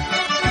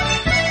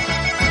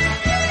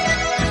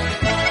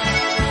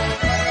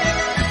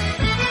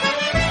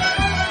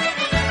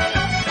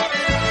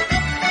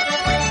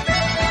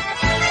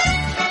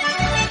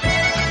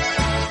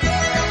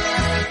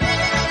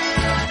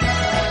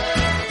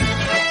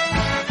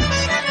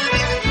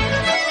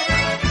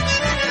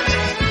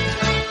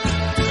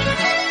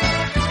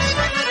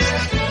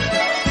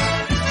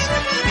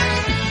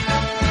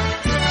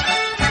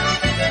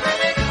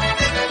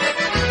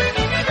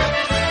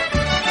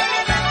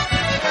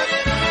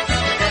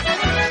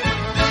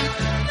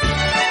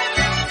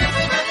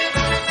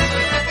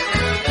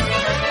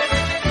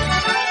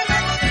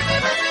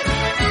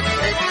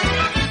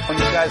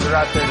 Are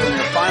out there doing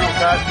your final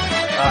cut.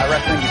 I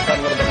recommend you cut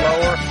a little bit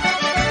lower.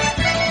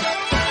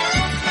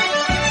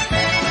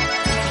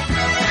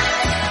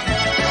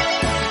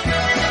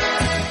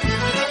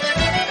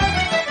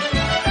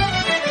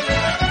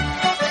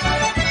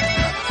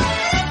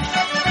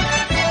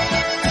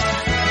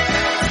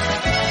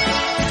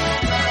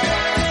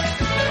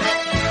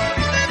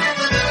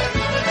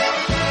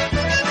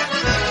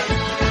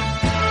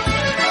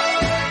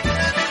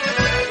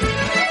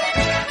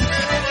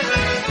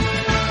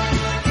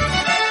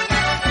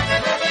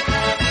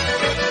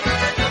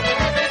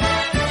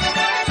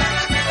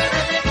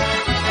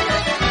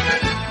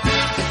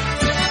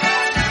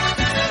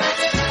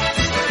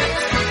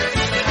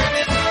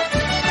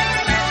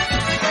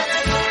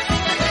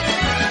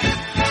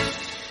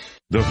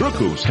 The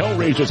Ruku's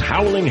Hellraisers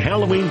Howling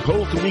Halloween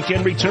Polka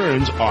Weekend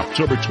returns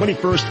October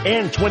 21st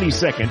and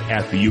 22nd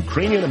at the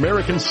Ukrainian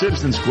American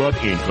Citizens Club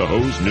in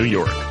Cohoes, New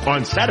York.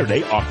 On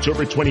Saturday,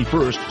 October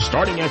 21st,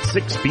 starting at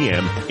 6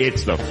 p.m.,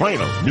 it's the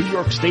final New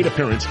York State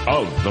appearance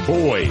of The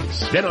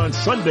Boys. Then on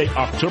Sunday,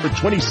 October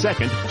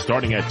 22nd,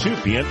 starting at 2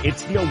 p.m.,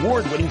 it's the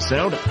award-winning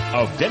sound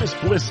of Dennis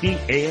Polisky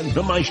and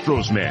the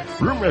Maestros Men.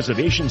 Room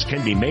reservations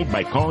can be made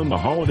by calling the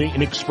Holiday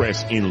Inn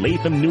Express in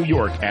Latham, New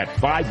York at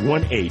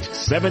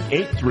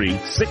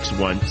 518-783-6161.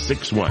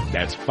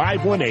 That's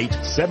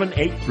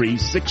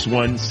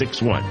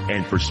 518-783-6161.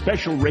 And for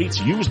special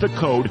rates, use the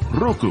code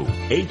RUKU,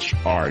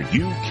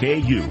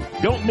 H-R-U-K-U.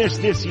 Don't miss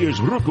this year's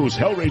Ruku's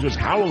Hellraisers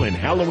Howlin'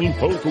 Halloween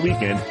Polka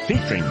Weekend,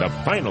 featuring the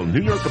final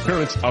New York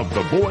appearance of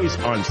The Boys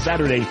on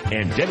Saturday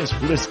and Dennis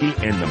Polisky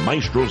and the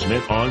Maestros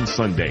Men on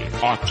Sunday.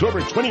 October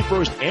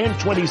 21st and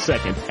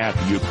 22nd at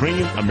the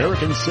Ukrainian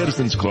American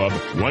Citizens Club,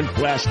 1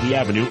 Pulaski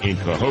Avenue in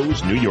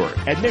Cohoes, New York.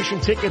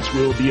 Admission tickets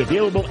will be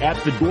available at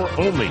the door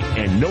only,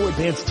 and no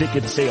advance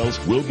ticket sales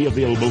will be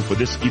available for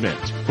this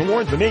event. For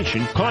more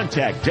information,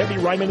 contact Debbie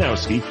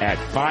Rymanowski at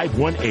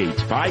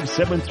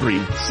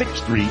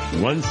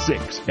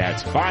 518-573-6316.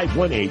 That's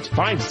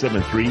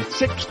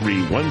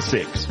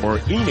 518-573-6316.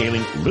 Or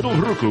emailing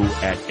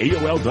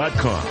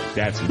littleruku@aol.com.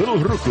 That's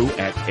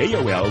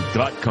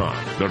littleruku@aol.com.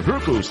 The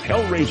Ruku's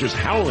Hellraisers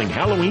Howling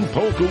Halloween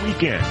Polka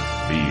Weekend.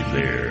 Be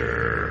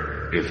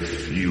there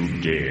if you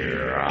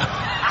dare.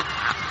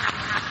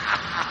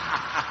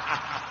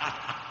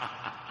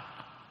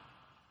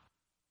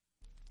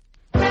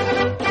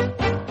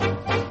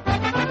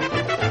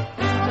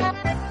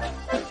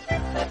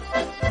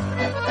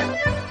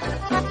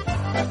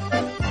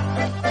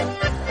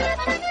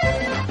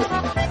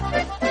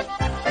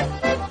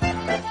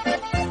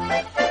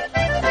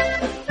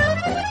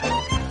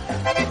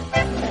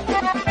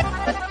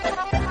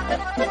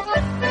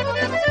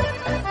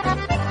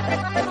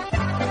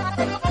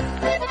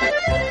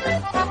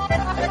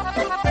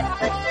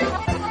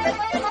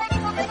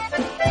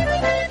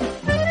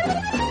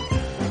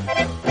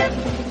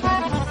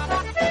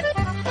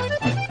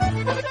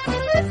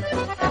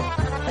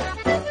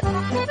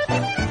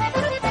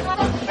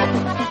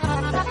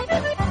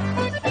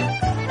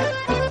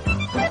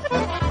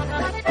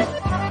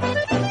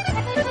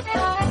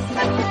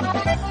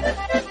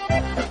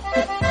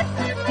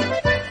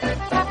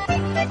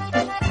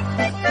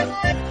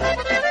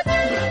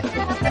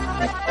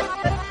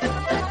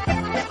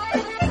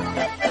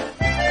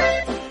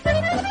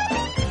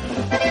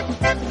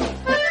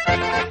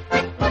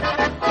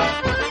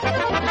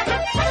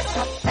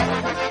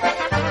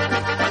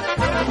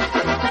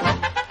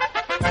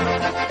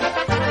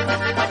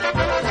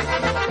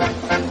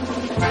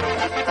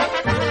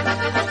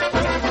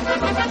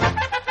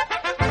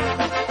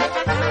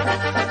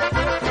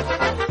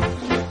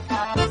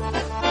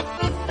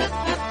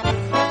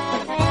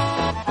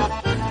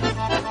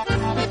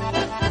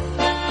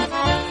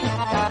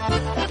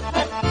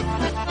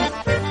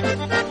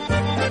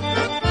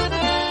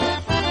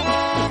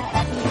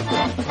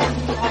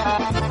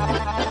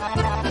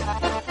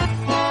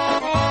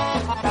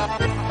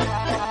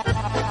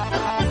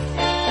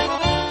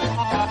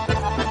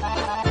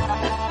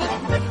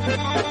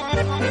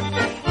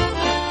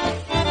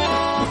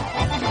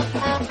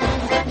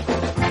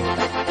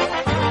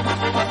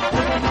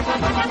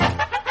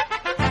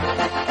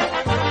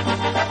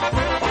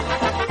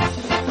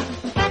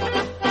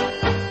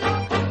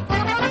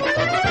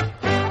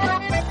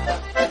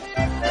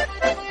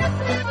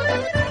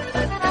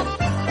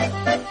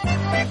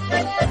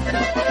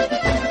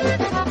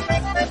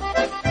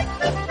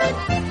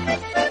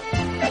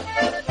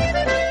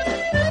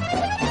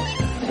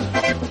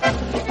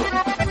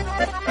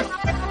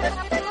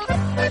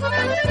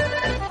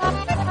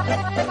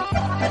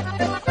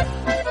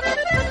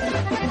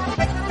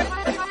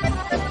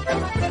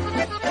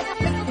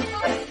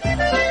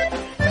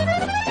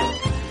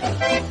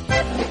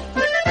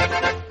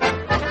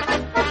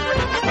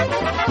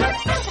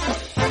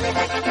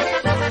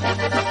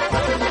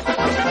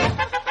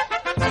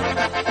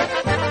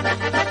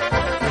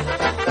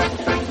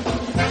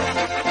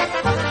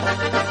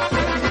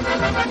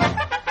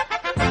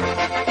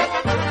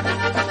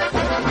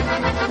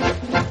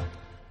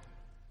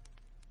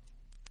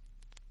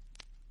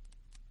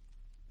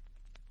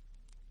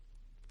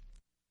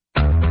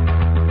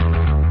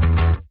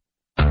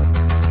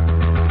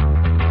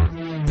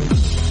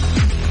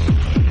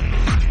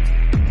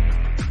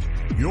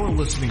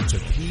 listening to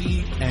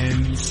PNCR.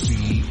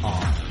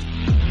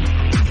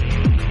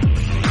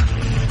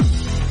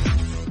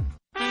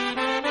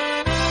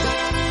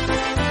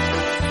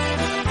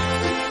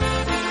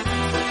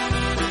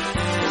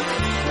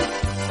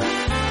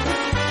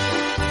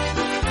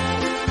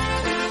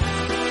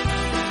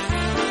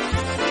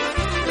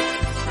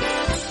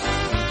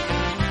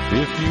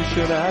 If you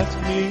should ask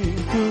me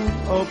to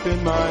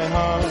open my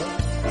heart,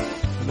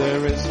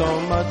 there is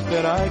so much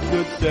that I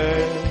could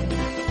say.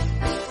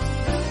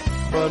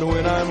 But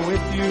when I'm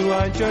with you,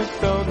 I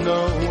just don't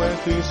know where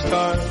to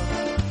start.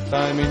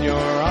 Time in your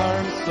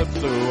arms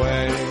slips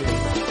away.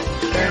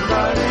 And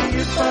darling,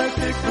 if I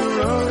take the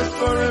rose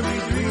for every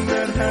dream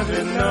that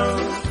heaven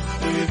knows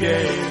you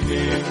gave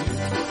me,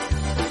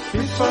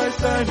 if I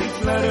sign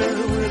each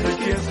letter with a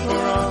kiss for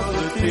all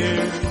the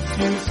tears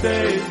you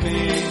saved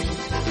me,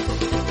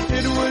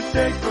 it would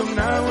take from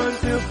now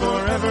until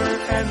forever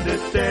and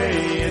this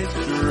day it's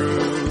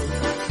true.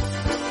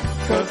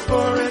 'Cause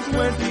 4 and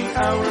 20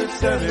 hours,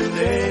 7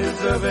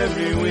 days of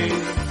every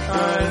week,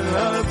 I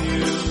love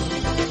you.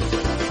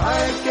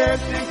 I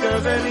can't think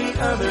of any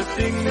other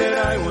thing that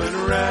I would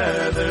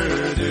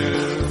rather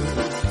do.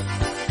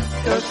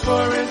 'Cause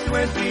 4 and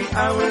 20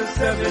 hours,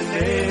 7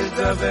 days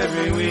of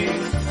every week,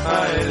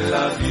 I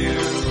love you.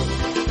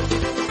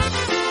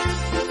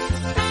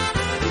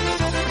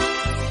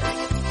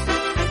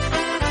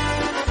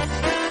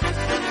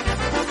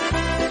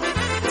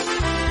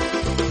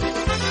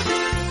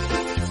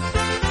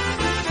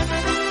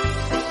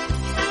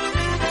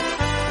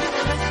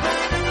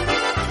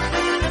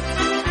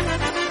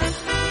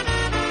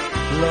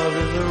 Love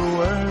is the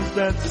words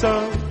that's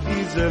so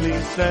easily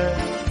said.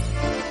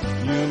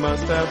 You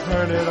must have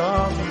heard it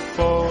all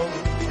before.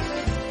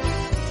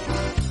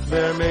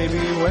 There may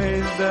be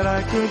ways that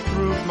I could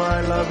prove my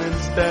love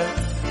instead.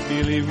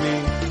 Believe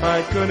me,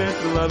 I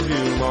couldn't love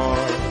you more.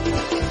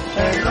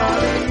 And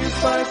darling,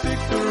 if I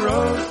picked the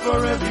rose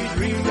for every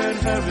dream that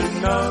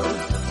heaven knows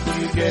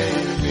you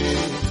gave me,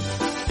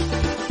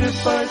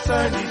 if I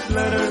signed each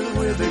letter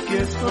with a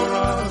kiss for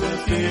all the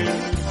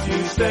tears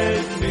you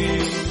saved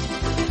me,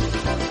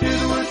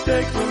 it would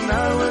take from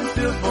now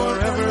until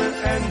forever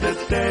and the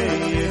day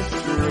is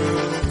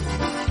through.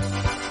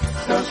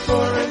 'Cause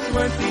 4 and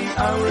 20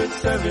 hours,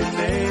 7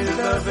 days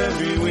of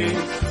every week,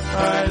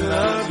 I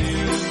love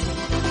you.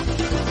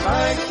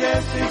 I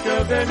can't think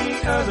of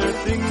any other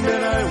thing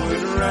that I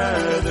would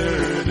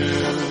rather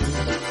do.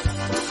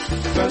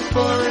 'Cause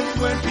 4 and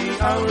 20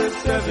 hours,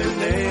 7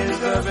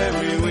 days of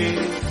every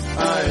week,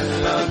 I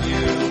love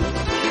you.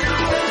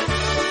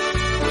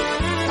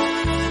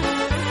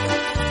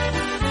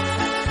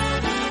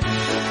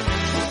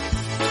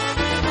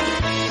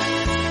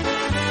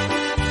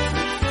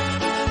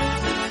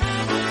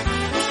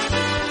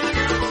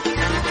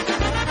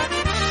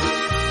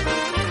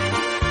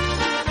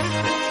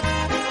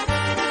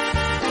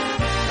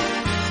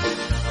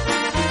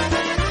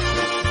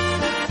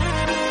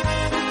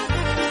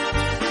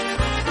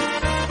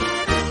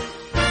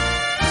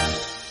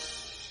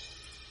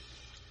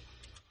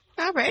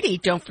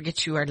 Alrighty, don't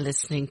forget you are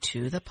listening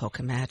to the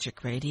Polka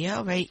Magic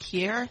Radio right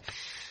here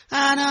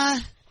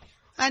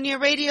on your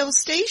radio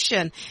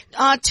station.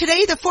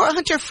 Today, the Fort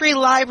Hunter Free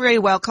Library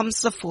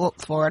welcomes the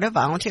Florida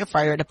Volunteer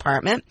Fire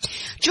Department.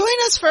 Join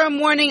us for a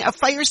morning of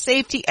fire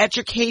safety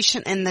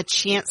education and the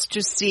chance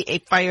to see a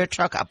fire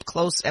truck up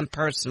close and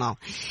personal.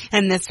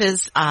 And this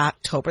is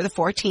October the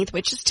 14th,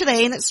 which is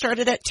today, and it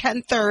started at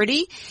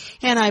 10:30,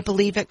 and I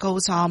believe it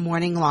goes all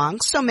morning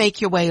long. So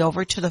make your way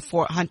over to the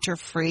Fort Hunter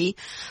Free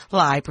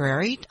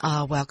Library.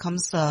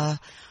 Welcomes the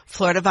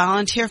Florida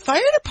Volunteer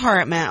Fire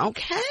Department.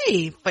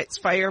 Okay. It's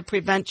Fire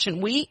Prevention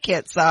Week.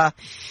 It's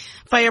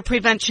Fire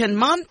Prevention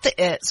Month.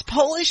 It's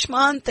Polish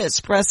Month.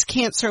 It's Breast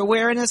Cancer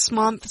Awareness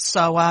Month.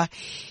 So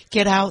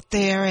get out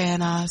there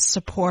and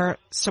support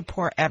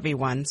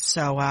everyone.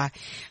 So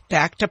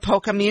back to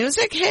polka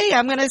music. Hey,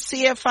 I'm going to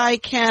see if I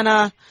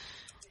can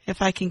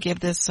give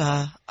this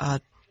a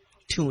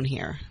tune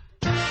here.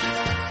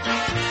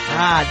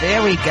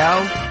 There we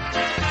go.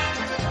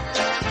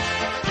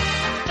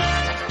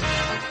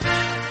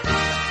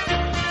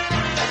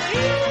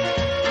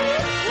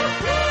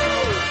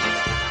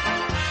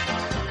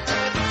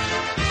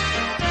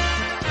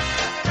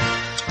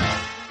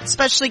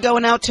 Especially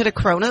going out to the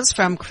Coronas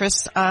from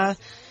Christopher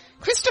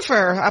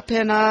up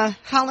in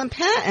Holland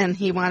Patton.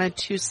 He wanted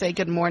to say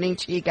good morning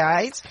to you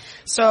guys.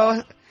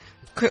 So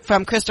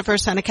from Christopher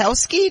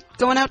Senikowski,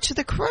 going out to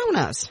the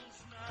Coronas.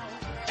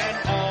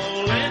 And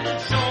all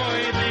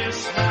enjoy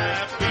this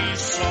happy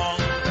song.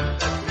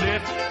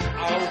 Lift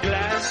our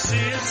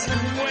glasses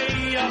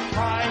way up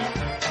high.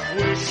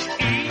 Wish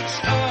each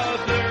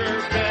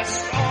other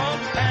best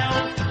of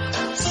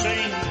health.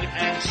 Sing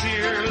and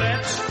cheer,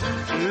 let's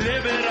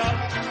live it up.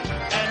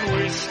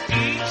 Wish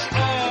each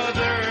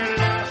other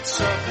lots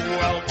of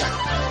wealth.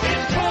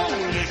 In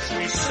Polish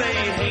we say,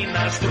 hey,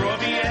 na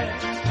zdrowie.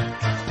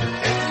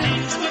 It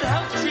means good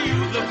health to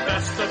you, the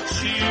best of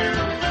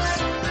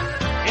cheers.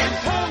 In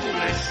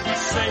Polish we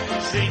say,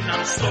 żyj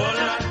nam 100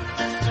 lat.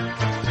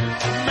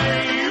 May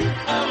you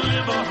all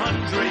live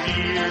 100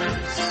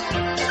 years.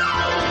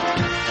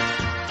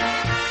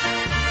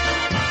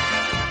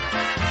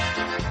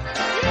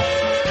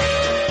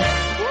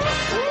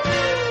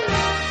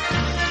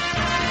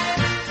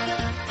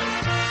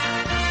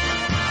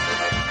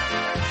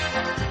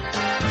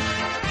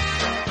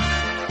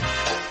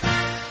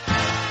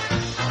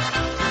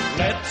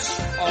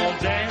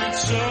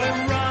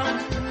 Around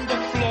the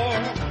floor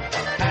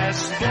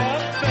as the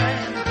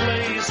band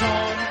plays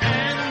on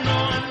and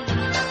on.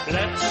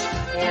 Let's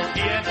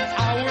forget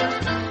our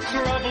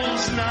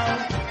troubles now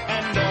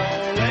and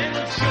all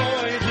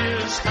enjoy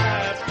this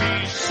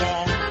happy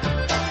song.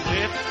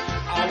 Lift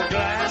our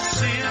glass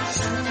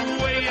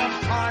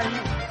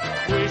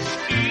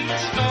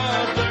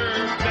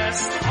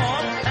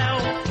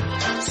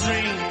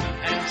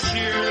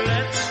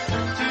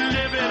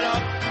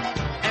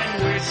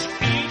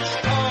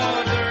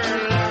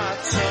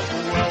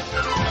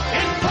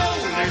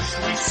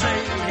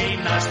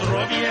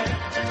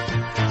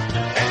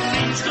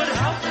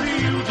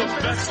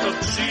best of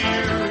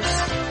cheers.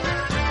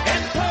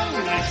 In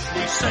Polish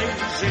we say,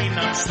 żyj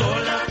nam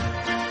 100 lat.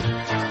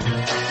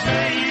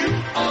 May you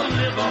all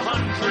live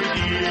 100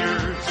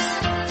 years.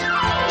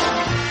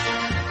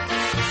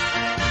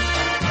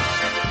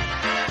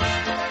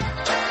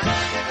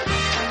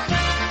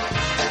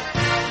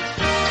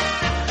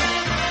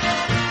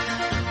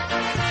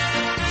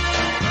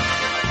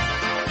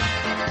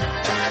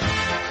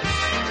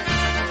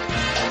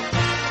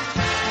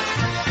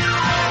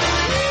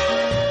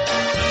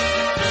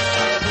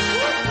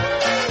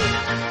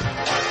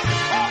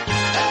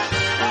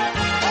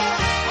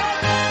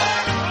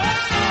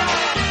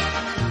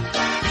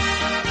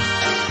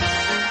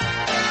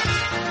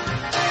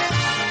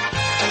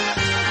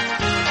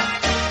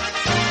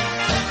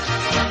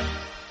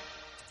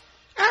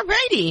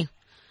 Alrighty.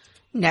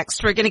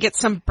 Next, we're going to get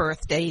some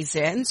birthdays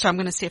in. So I'm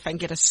going to see if I can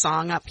get a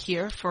song up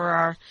here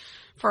for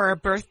our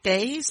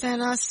birthdays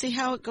and see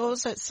how it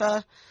goes.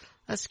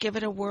 Let's give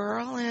it a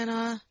whirl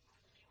and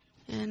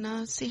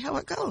see how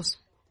it goes.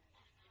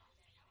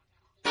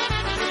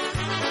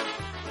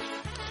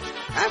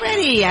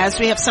 Alrighty, as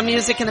we have some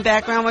music in the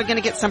background, we're going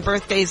to get some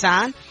birthdays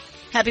on.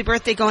 Happy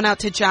birthday going out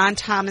to John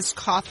Thomas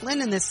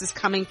Coughlin, and this is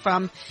coming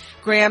from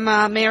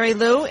Grandma Mary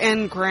Lou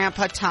and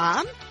Grandpa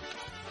Tom.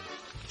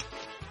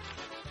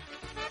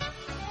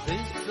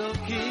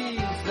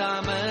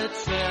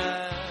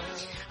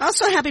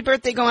 Also, happy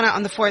birthday going out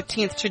on the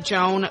 14th to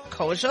Joan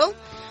Kojal.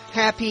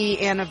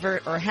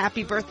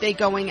 Happy birthday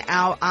going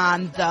out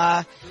on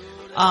the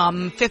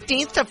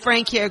 15th to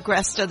Frankie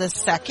Agresta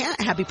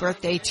II. Happy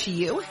birthday to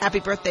you. Happy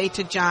birthday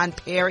to John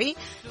Perry,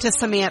 to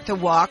Samantha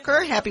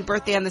Walker. Happy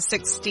birthday on the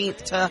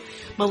 16th to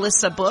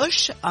Melissa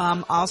Bush.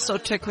 Also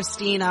to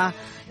Christina,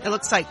 it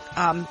looks like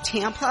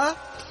Tampa.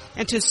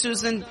 And to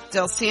Susan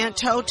Del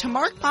Santo, to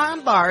Mark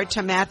Bombard,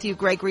 to Matthew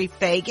Gregory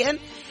Fagan.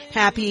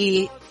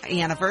 Happy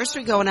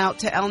anniversary going out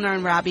to Eleanor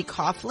and Robbie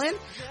Coughlin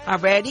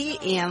already.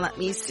 And let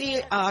me see,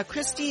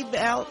 Christy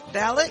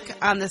Valek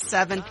on the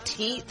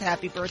 17th.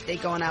 Happy birthday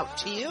going out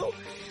to you.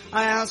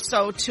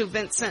 Also to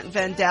Vincent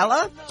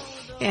Vandella.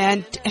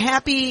 And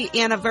happy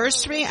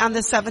anniversary on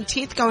the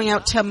 17th going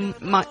out to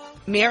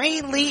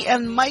Mary Lee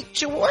and Mike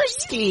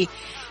Jaworski.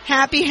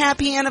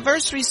 Happy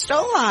anniversary,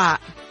 Stolat.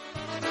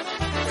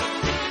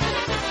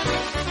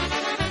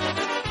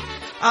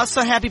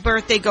 Also, happy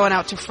birthday going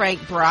out to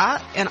Frank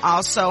Brott, and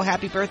also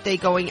happy birthday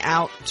going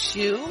out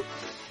to,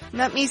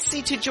 let me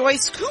see, to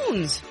Joyce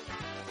Coons.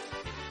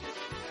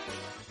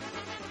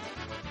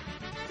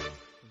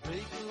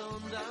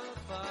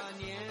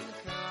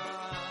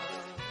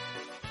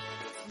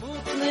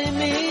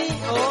 Smutnymi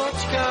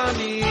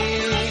oczkami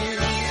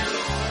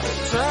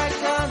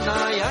czeka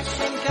na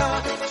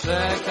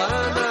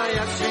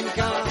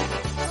Jasieńka,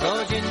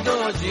 co dzień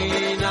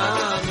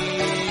godzinami.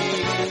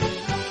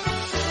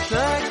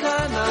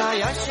 Czeka na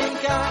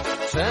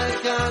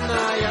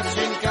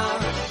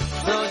Jasieńka,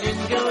 co dzień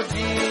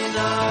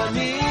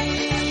godzinami.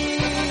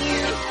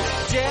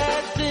 Gdzie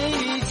ty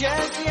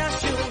idziesz,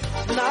 Jasiu,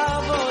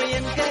 na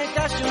wojenkę,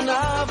 Kasiu,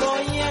 na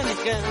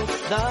wojenkę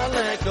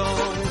daleką.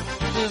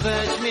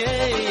 Weź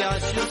mnie,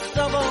 Jasiu, z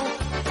tobą,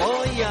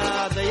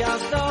 pojadę ja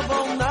z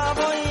tobą na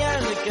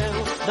wojenkę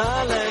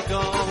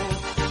daleką.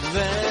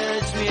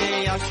 Weź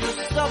mnie, Jasiu,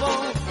 z tobą,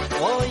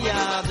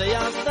 pojadę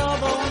ja z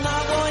tobą na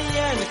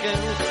wojenkę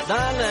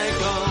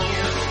daleką.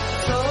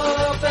 Co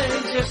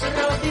będziesz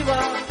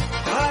robiła,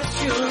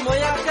 Kasiu,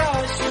 moja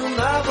Kasiu,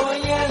 na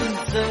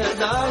wojence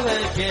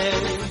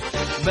dalekiej?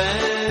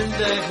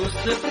 Będę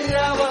chusty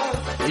brała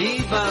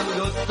i wam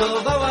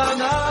gotowała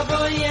na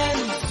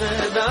wojence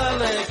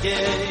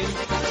dalekiej.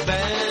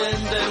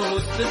 Będę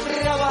chusty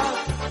brała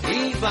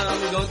i wam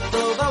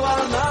gotowała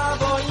na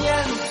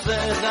wojence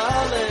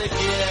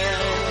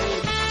dalekiej.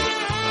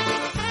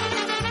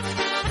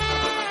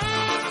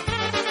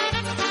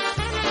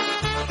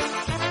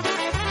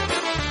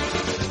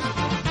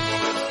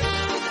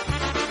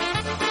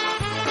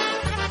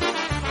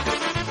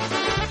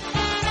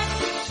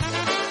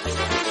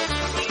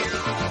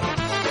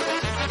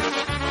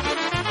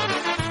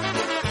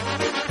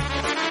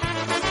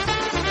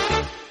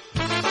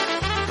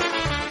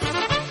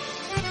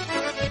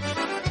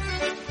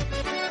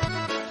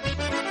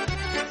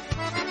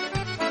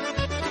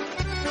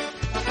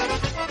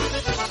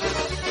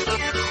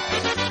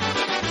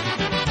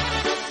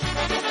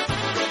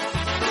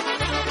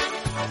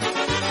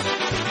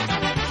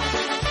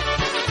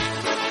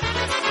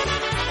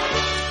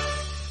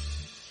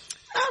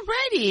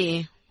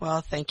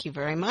 Well, thank you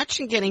very much.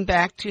 And getting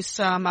back to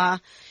some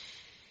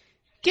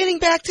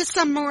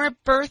more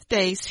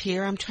birthdays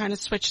here. I'm trying to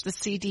switch the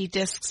CD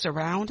discs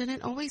around, and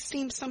it always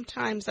seems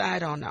sometimes, I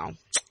don't know,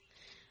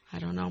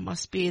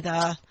 must be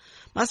the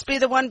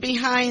one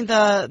behind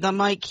the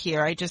mic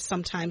here. I just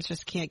sometimes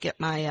just can't get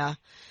my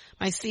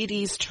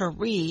CDs to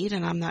read,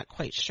 and I'm not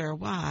quite sure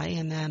why.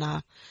 And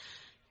then,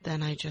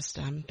 then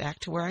I'm back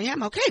to where I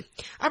am. Okay.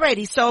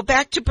 Alrighty. So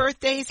back to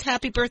birthdays.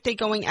 Happy birthday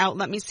going out.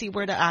 Let me see,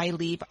 where did I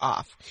leave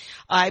off?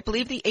 I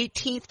believe the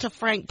 18th to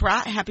Frank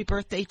Brott. Happy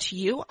birthday to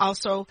you.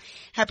 Also,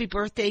 happy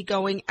birthday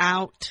going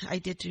out. I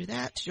did do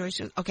that.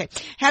 Joyce. Okay.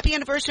 Happy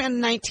anniversary on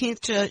the 19th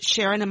to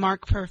Sharon and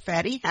Mark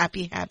Perfetti.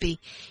 Happy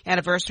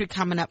anniversary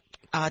coming up,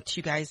 to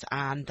you guys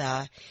on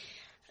the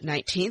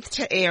 19th.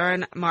 To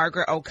Aaron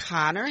Margaret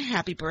O'Connor,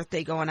 happy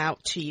birthday going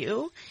out to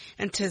you.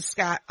 And to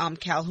Scott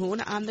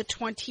Calhoun on the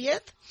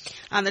 20th.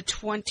 On the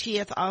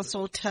 20th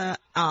also to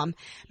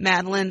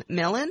Madeline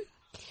Millen.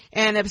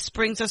 And it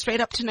brings us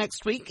right up to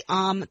next week,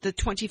 the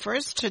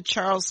 21st, to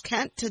Charles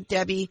Kent, to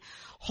Debbie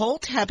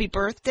Holt, happy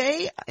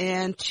birthday.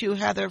 And to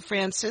Heather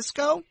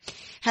Francisco,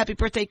 happy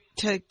birthday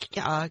to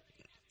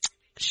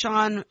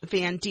Sean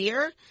Van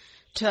Deer,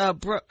 to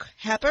Brooke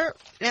Hepper.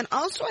 And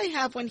also I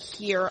have one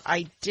here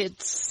I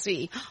did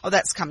see. Oh,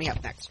 that's coming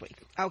up next week.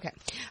 Okay.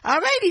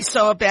 Alrighty.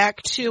 So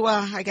back to,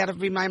 I gotta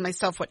remind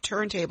myself what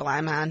turntable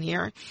I'm on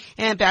here.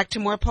 And back to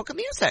more polka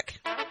music.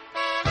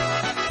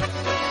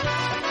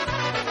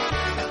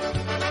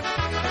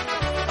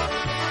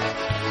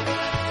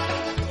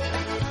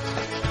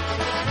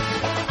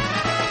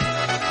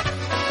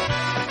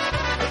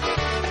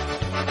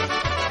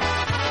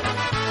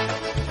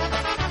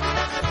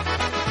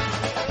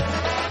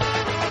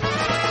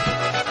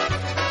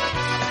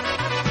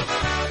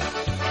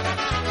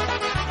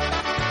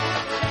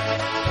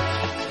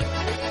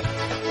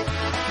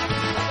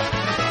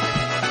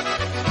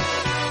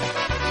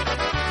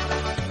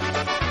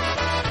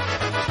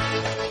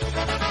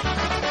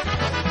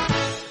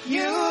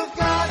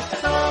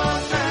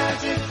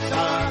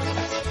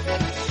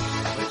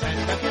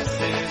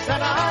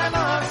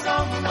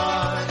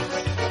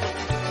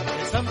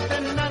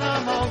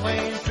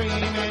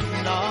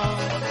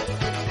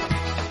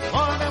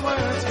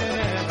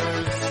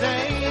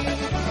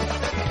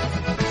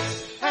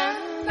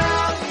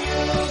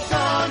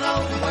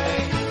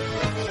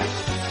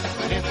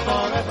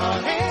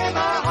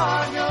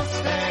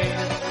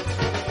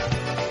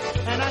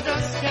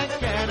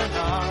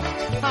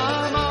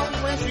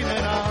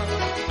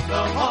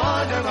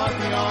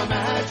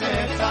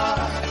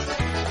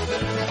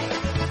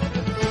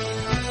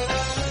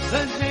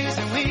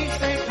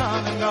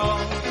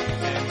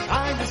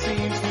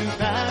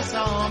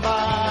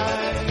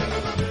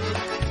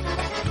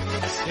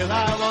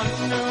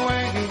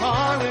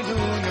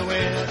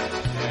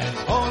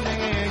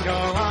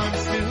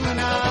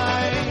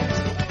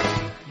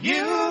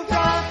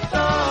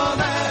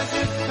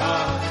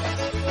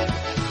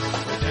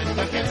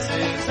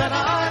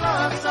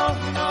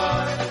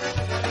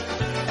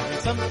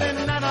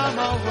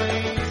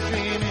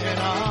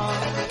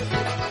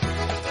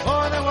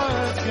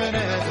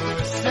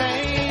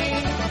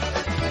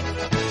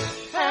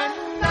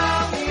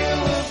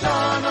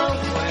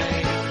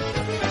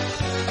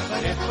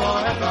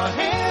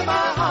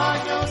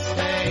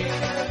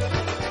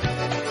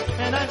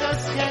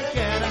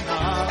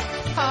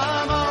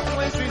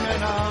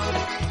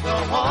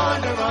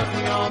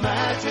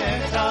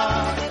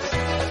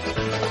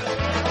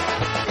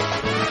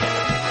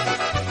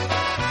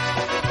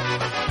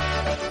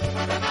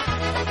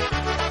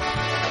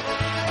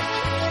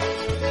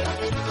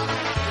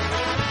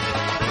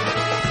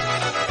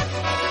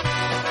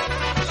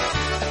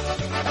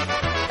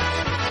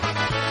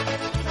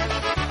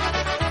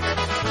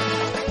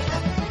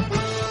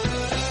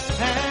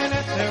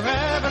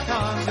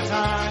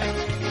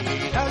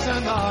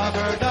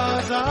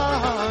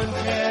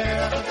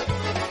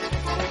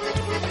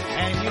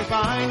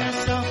 Find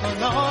yourself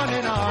alone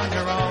and on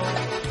your own,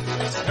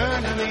 just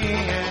turn to me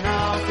and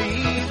I'll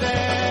be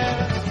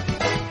there.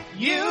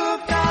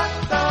 You've got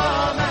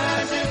the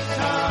magic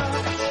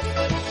touch,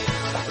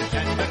 the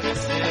tender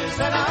kisses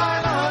that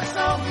I love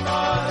so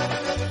much.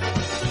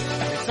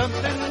 It's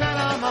something that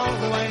I'm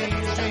always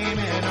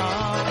dreaming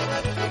of,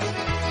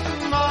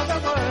 more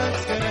than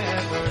words could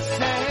ever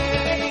say.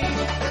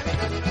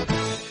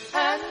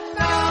 And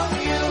now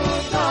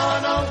you've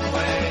gone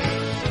away,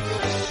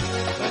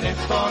 but if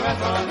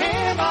forever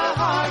in my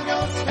heart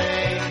you'll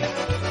stay,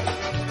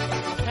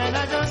 and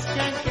I just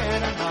can't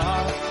get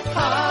enough.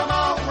 I'm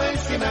always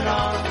dreaming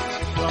of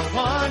the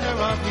wonder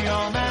of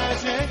your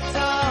magic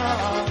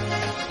touch.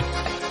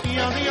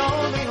 You're the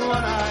only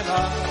one I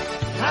love.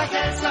 I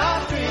can't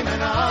stop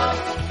dreaming of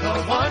the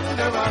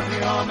wonder of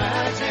your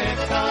magic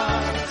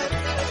touch.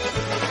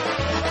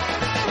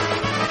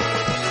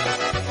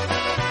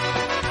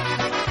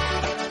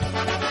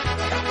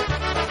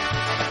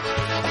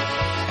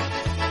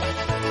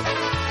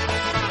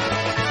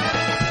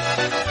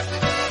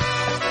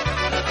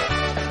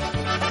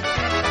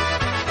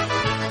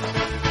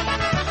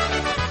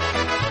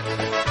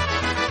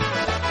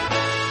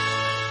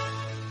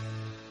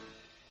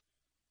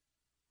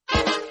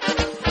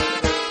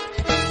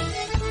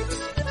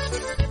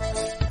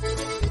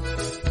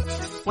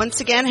 Once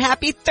again,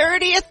 happy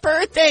 30th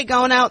birthday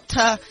going out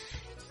to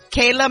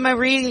Kayla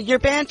Marie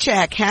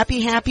Yerbanchak.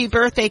 Happy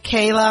birthday,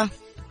 Kayla.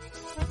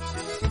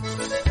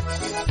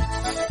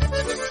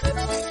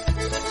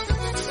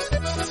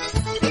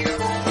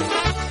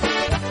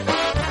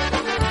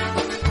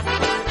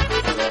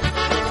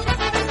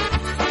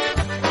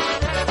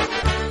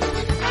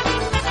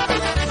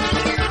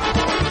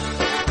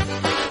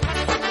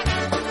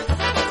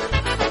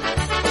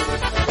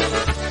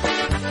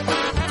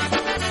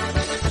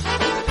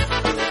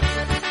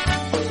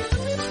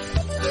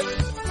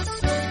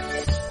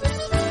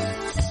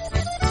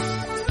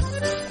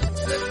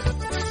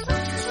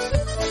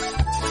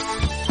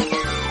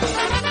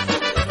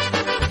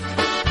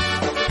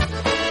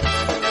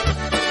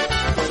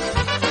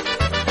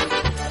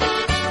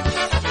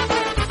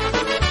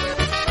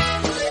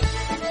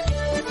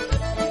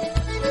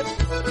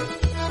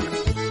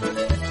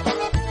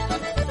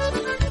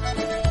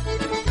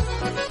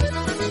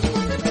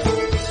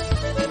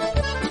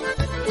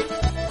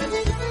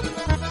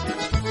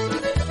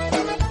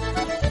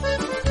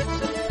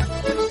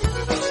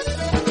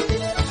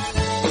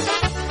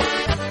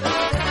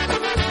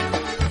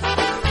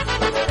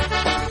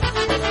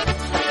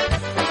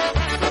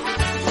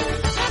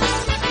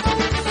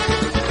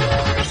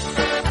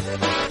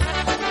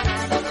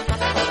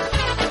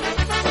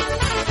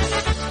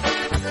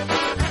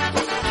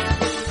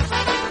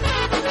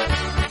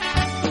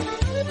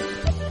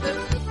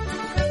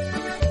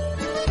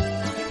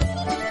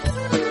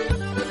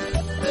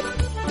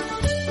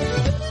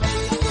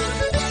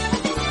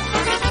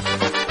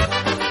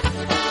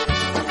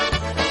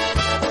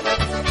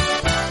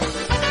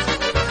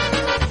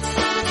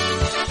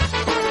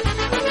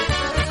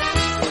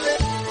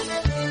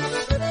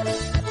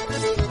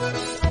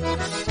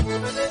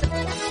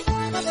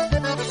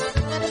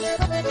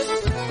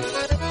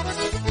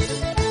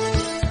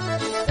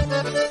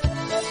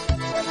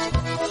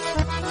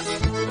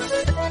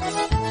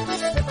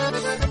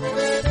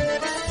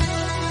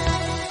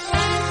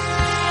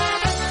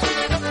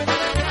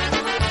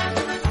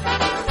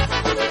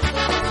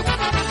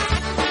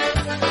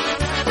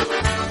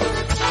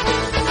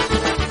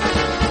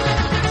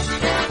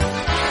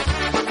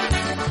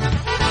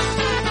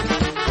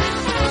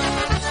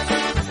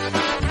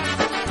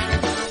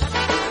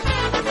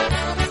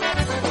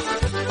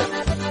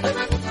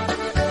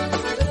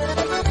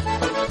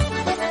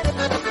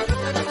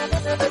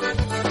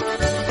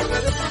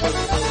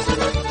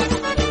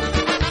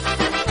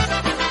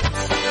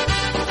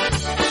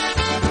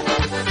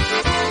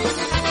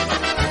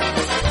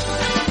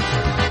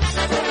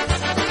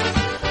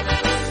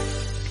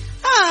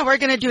 Yeah, we're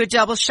going to do a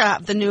double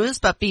shot of the news,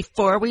 but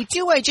before we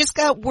do, I just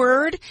got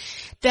word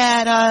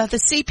that the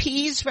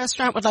CP's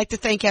restaurant would like to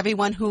thank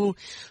everyone who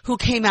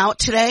came out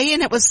today,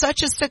 and it was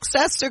such a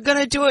success. They're going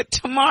to do it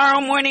tomorrow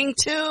morning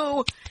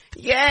too.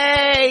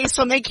 Yay!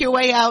 So make your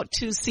way out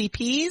to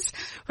CP's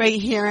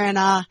right here in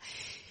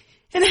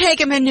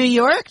Hageman, New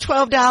York.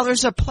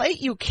 $12 a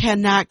plate. You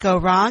cannot go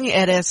wrong.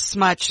 It is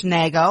Smutch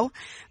Nago.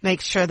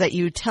 Make sure that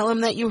you tell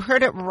them that you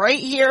heard it right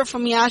here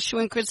from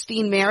Yashu and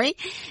Christine Mary,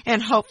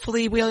 and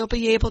hopefully we'll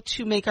be able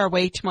to make our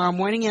way tomorrow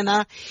morning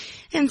and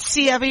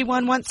see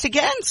everyone once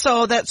again.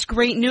 So that's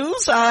great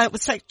news. It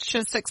was such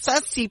a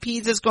success.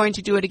 CP's is going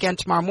to do it again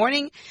tomorrow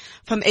morning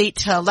from 8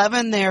 to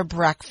 11, their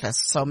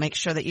breakfast. So make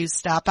sure that you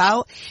stop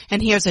out.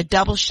 And here's a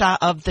double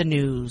shot of the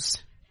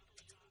news.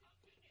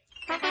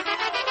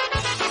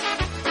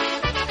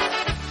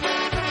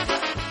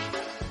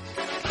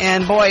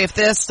 And boy, if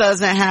this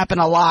doesn't happen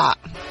a lot.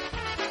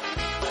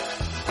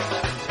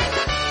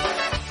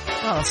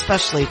 Well,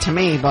 especially to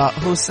me, but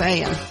who's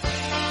saying?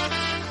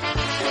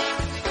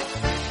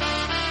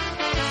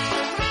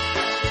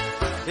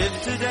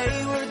 If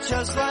today were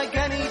just like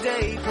any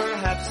day,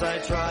 perhaps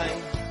I'd try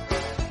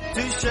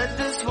to shed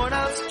this worn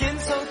out skin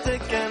so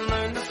thick and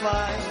learn to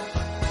fly.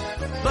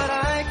 But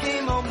I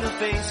came home to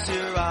face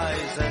your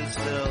eyes, and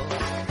still,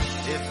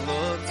 if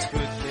looks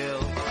could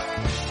kill,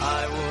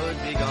 I would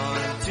be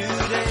gone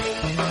today.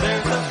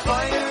 There's a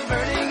fire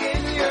burning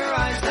in your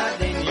eyes,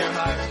 not in your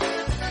heart.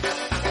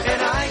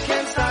 And I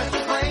can't start the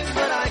flames,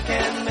 but I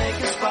can make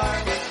a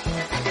spark.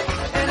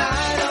 And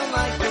I don't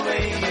like the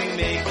way you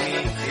make me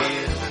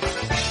feel.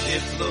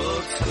 If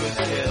looks could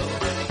kill,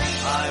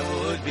 I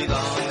would be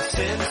long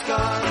since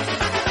gone.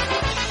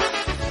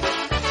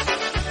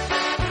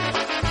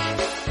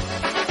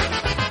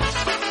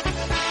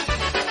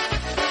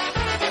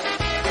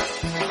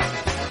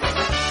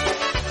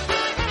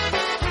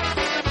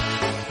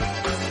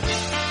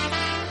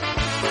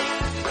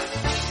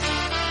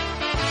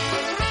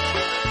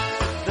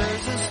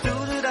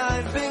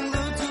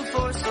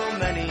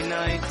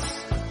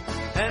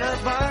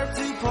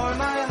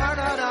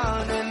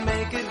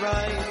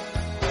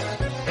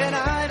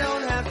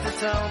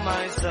 Tell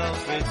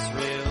myself it's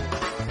real.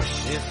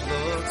 If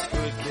looks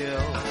could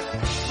kill,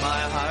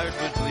 my heart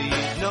would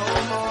bleed no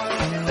more.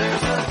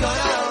 There's a gun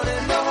out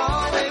in the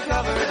hallway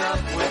covered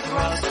up with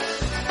rust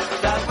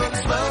that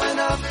works well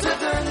enough to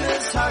turn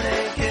this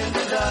heartache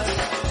into dust.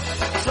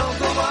 So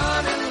go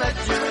on and let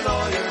your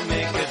lawyer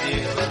make a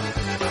deal.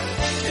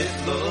 If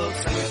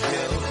looks could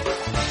kill,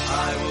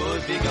 I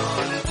would be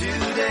gone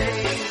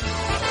today.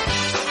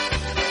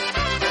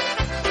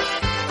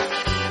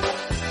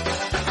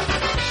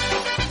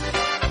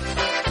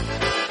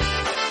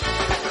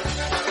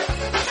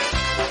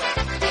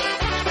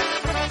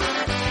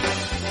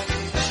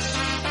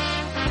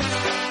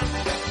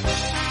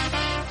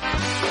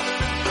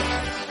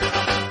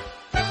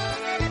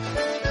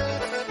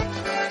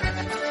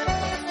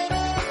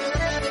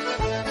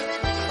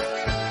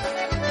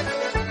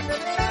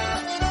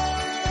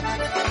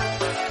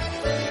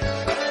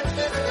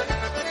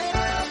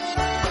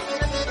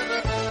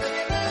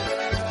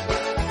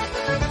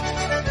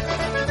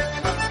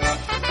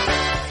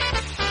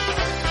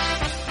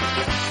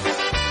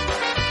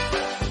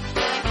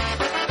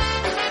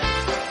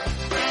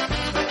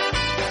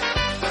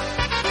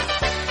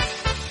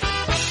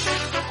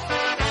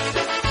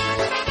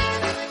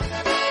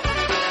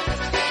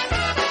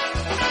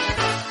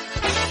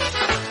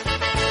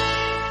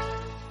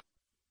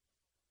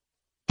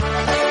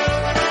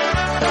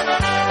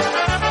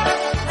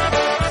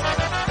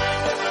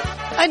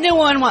 A new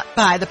one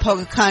by the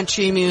Polka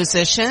Country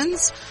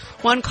musicians.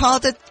 One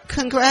called it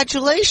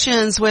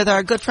Congratulations with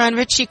our good friend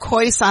Richie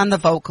Coyce on the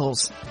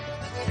vocals.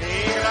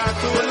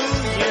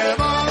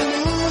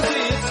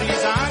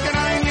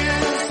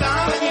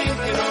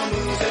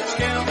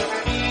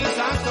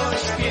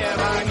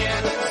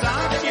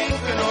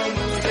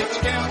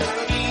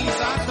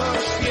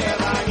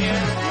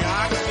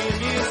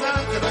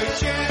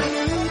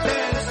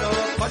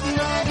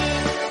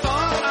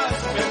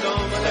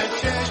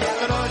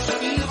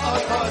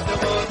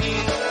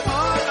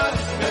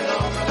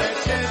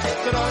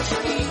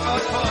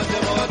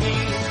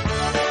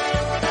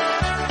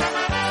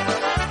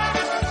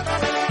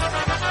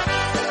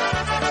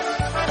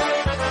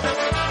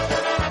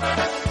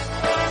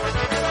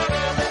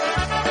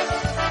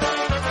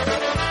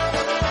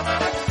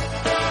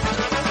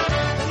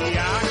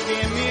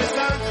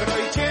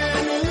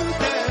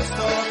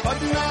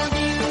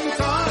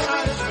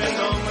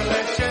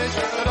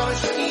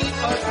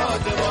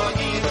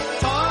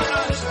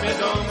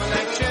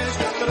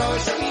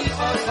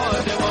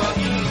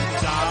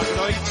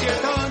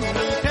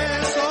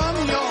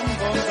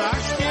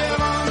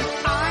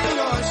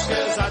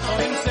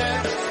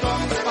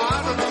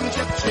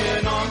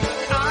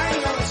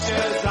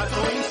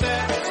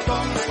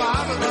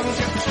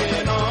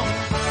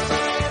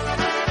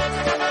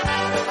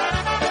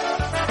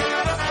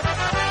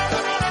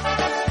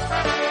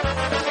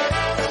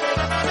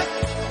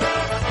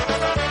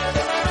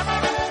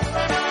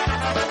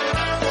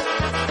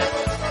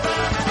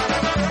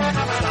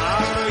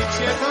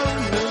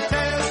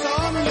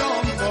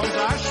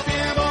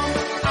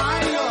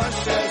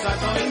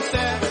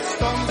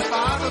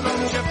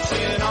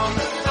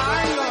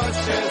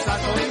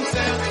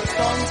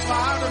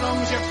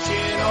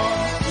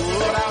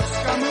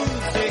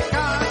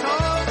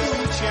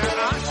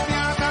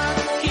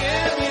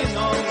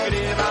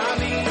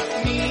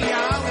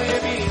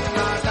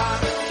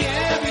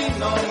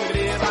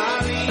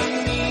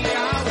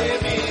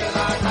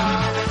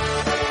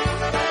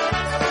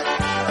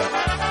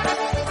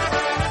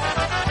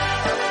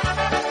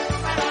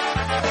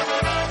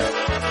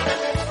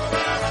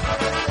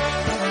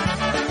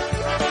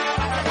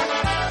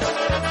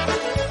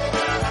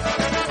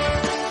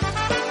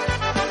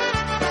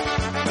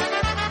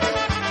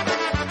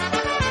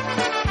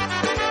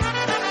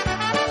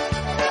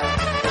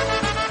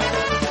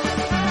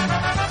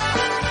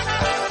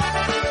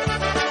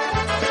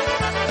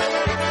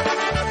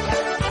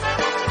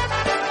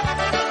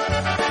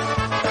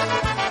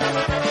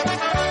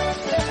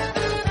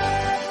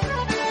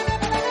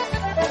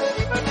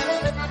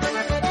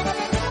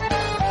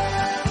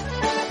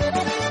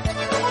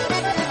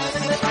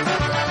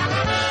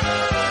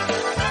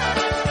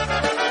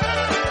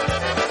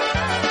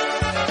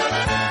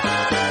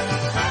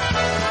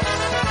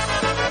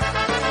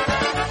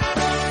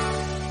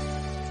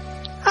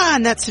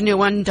 and that's a new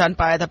one done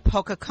by the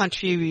Polka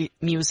Country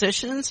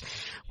Musicians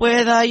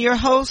with your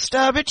host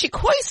Richie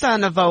Coyce on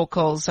the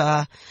vocals.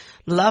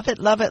 Love it,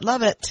 love it,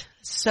 love it.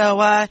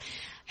 So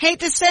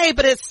hate to say,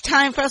 but it's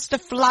time for us to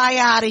fly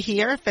out of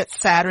here. If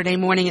it's Saturday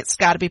morning, it's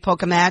got to be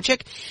Polka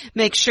Magic.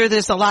 Make sure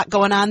there's a lot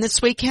going on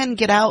this weekend.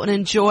 Get out and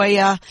enjoy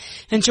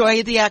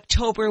the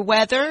October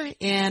weather.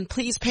 And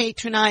please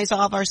patronize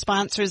all of our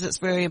sponsors. It's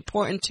very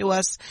important to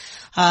us.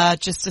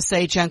 Just to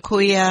say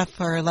dziękuję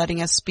for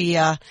letting us be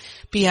on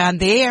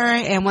the air.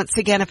 And once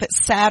again, if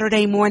it's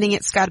Saturday morning,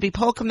 it's got to be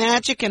Polka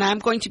Magic. And I'm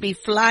going to be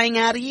flying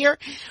out of here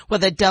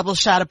with a double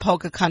shot of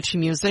Polka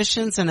Country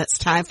Musicians. And it's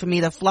time for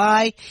me to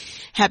fly.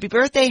 Happy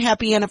birthday.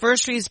 Happy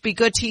anniversaries. Be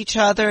good to each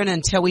other, and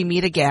until we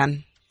meet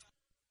again.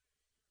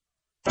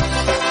 I've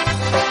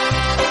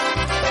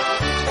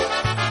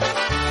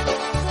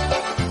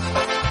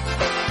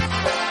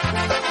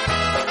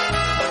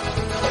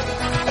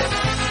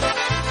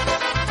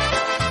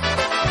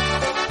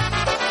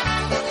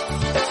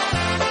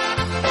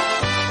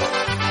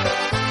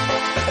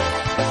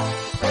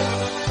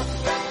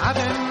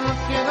been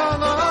looking a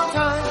long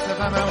time to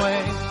find my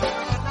way.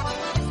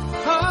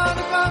 Hard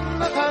to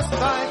find the past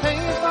I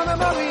paid for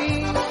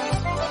memories.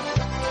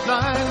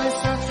 Blindly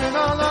searching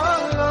all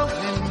alone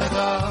in the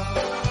dark.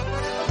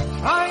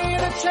 Trying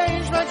to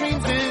change my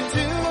dreams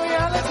into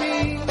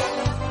reality.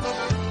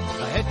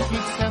 My head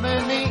keeps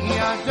telling me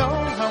I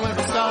don't know where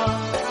to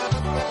start.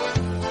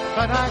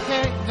 But I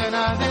can't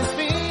deny this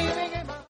feeling.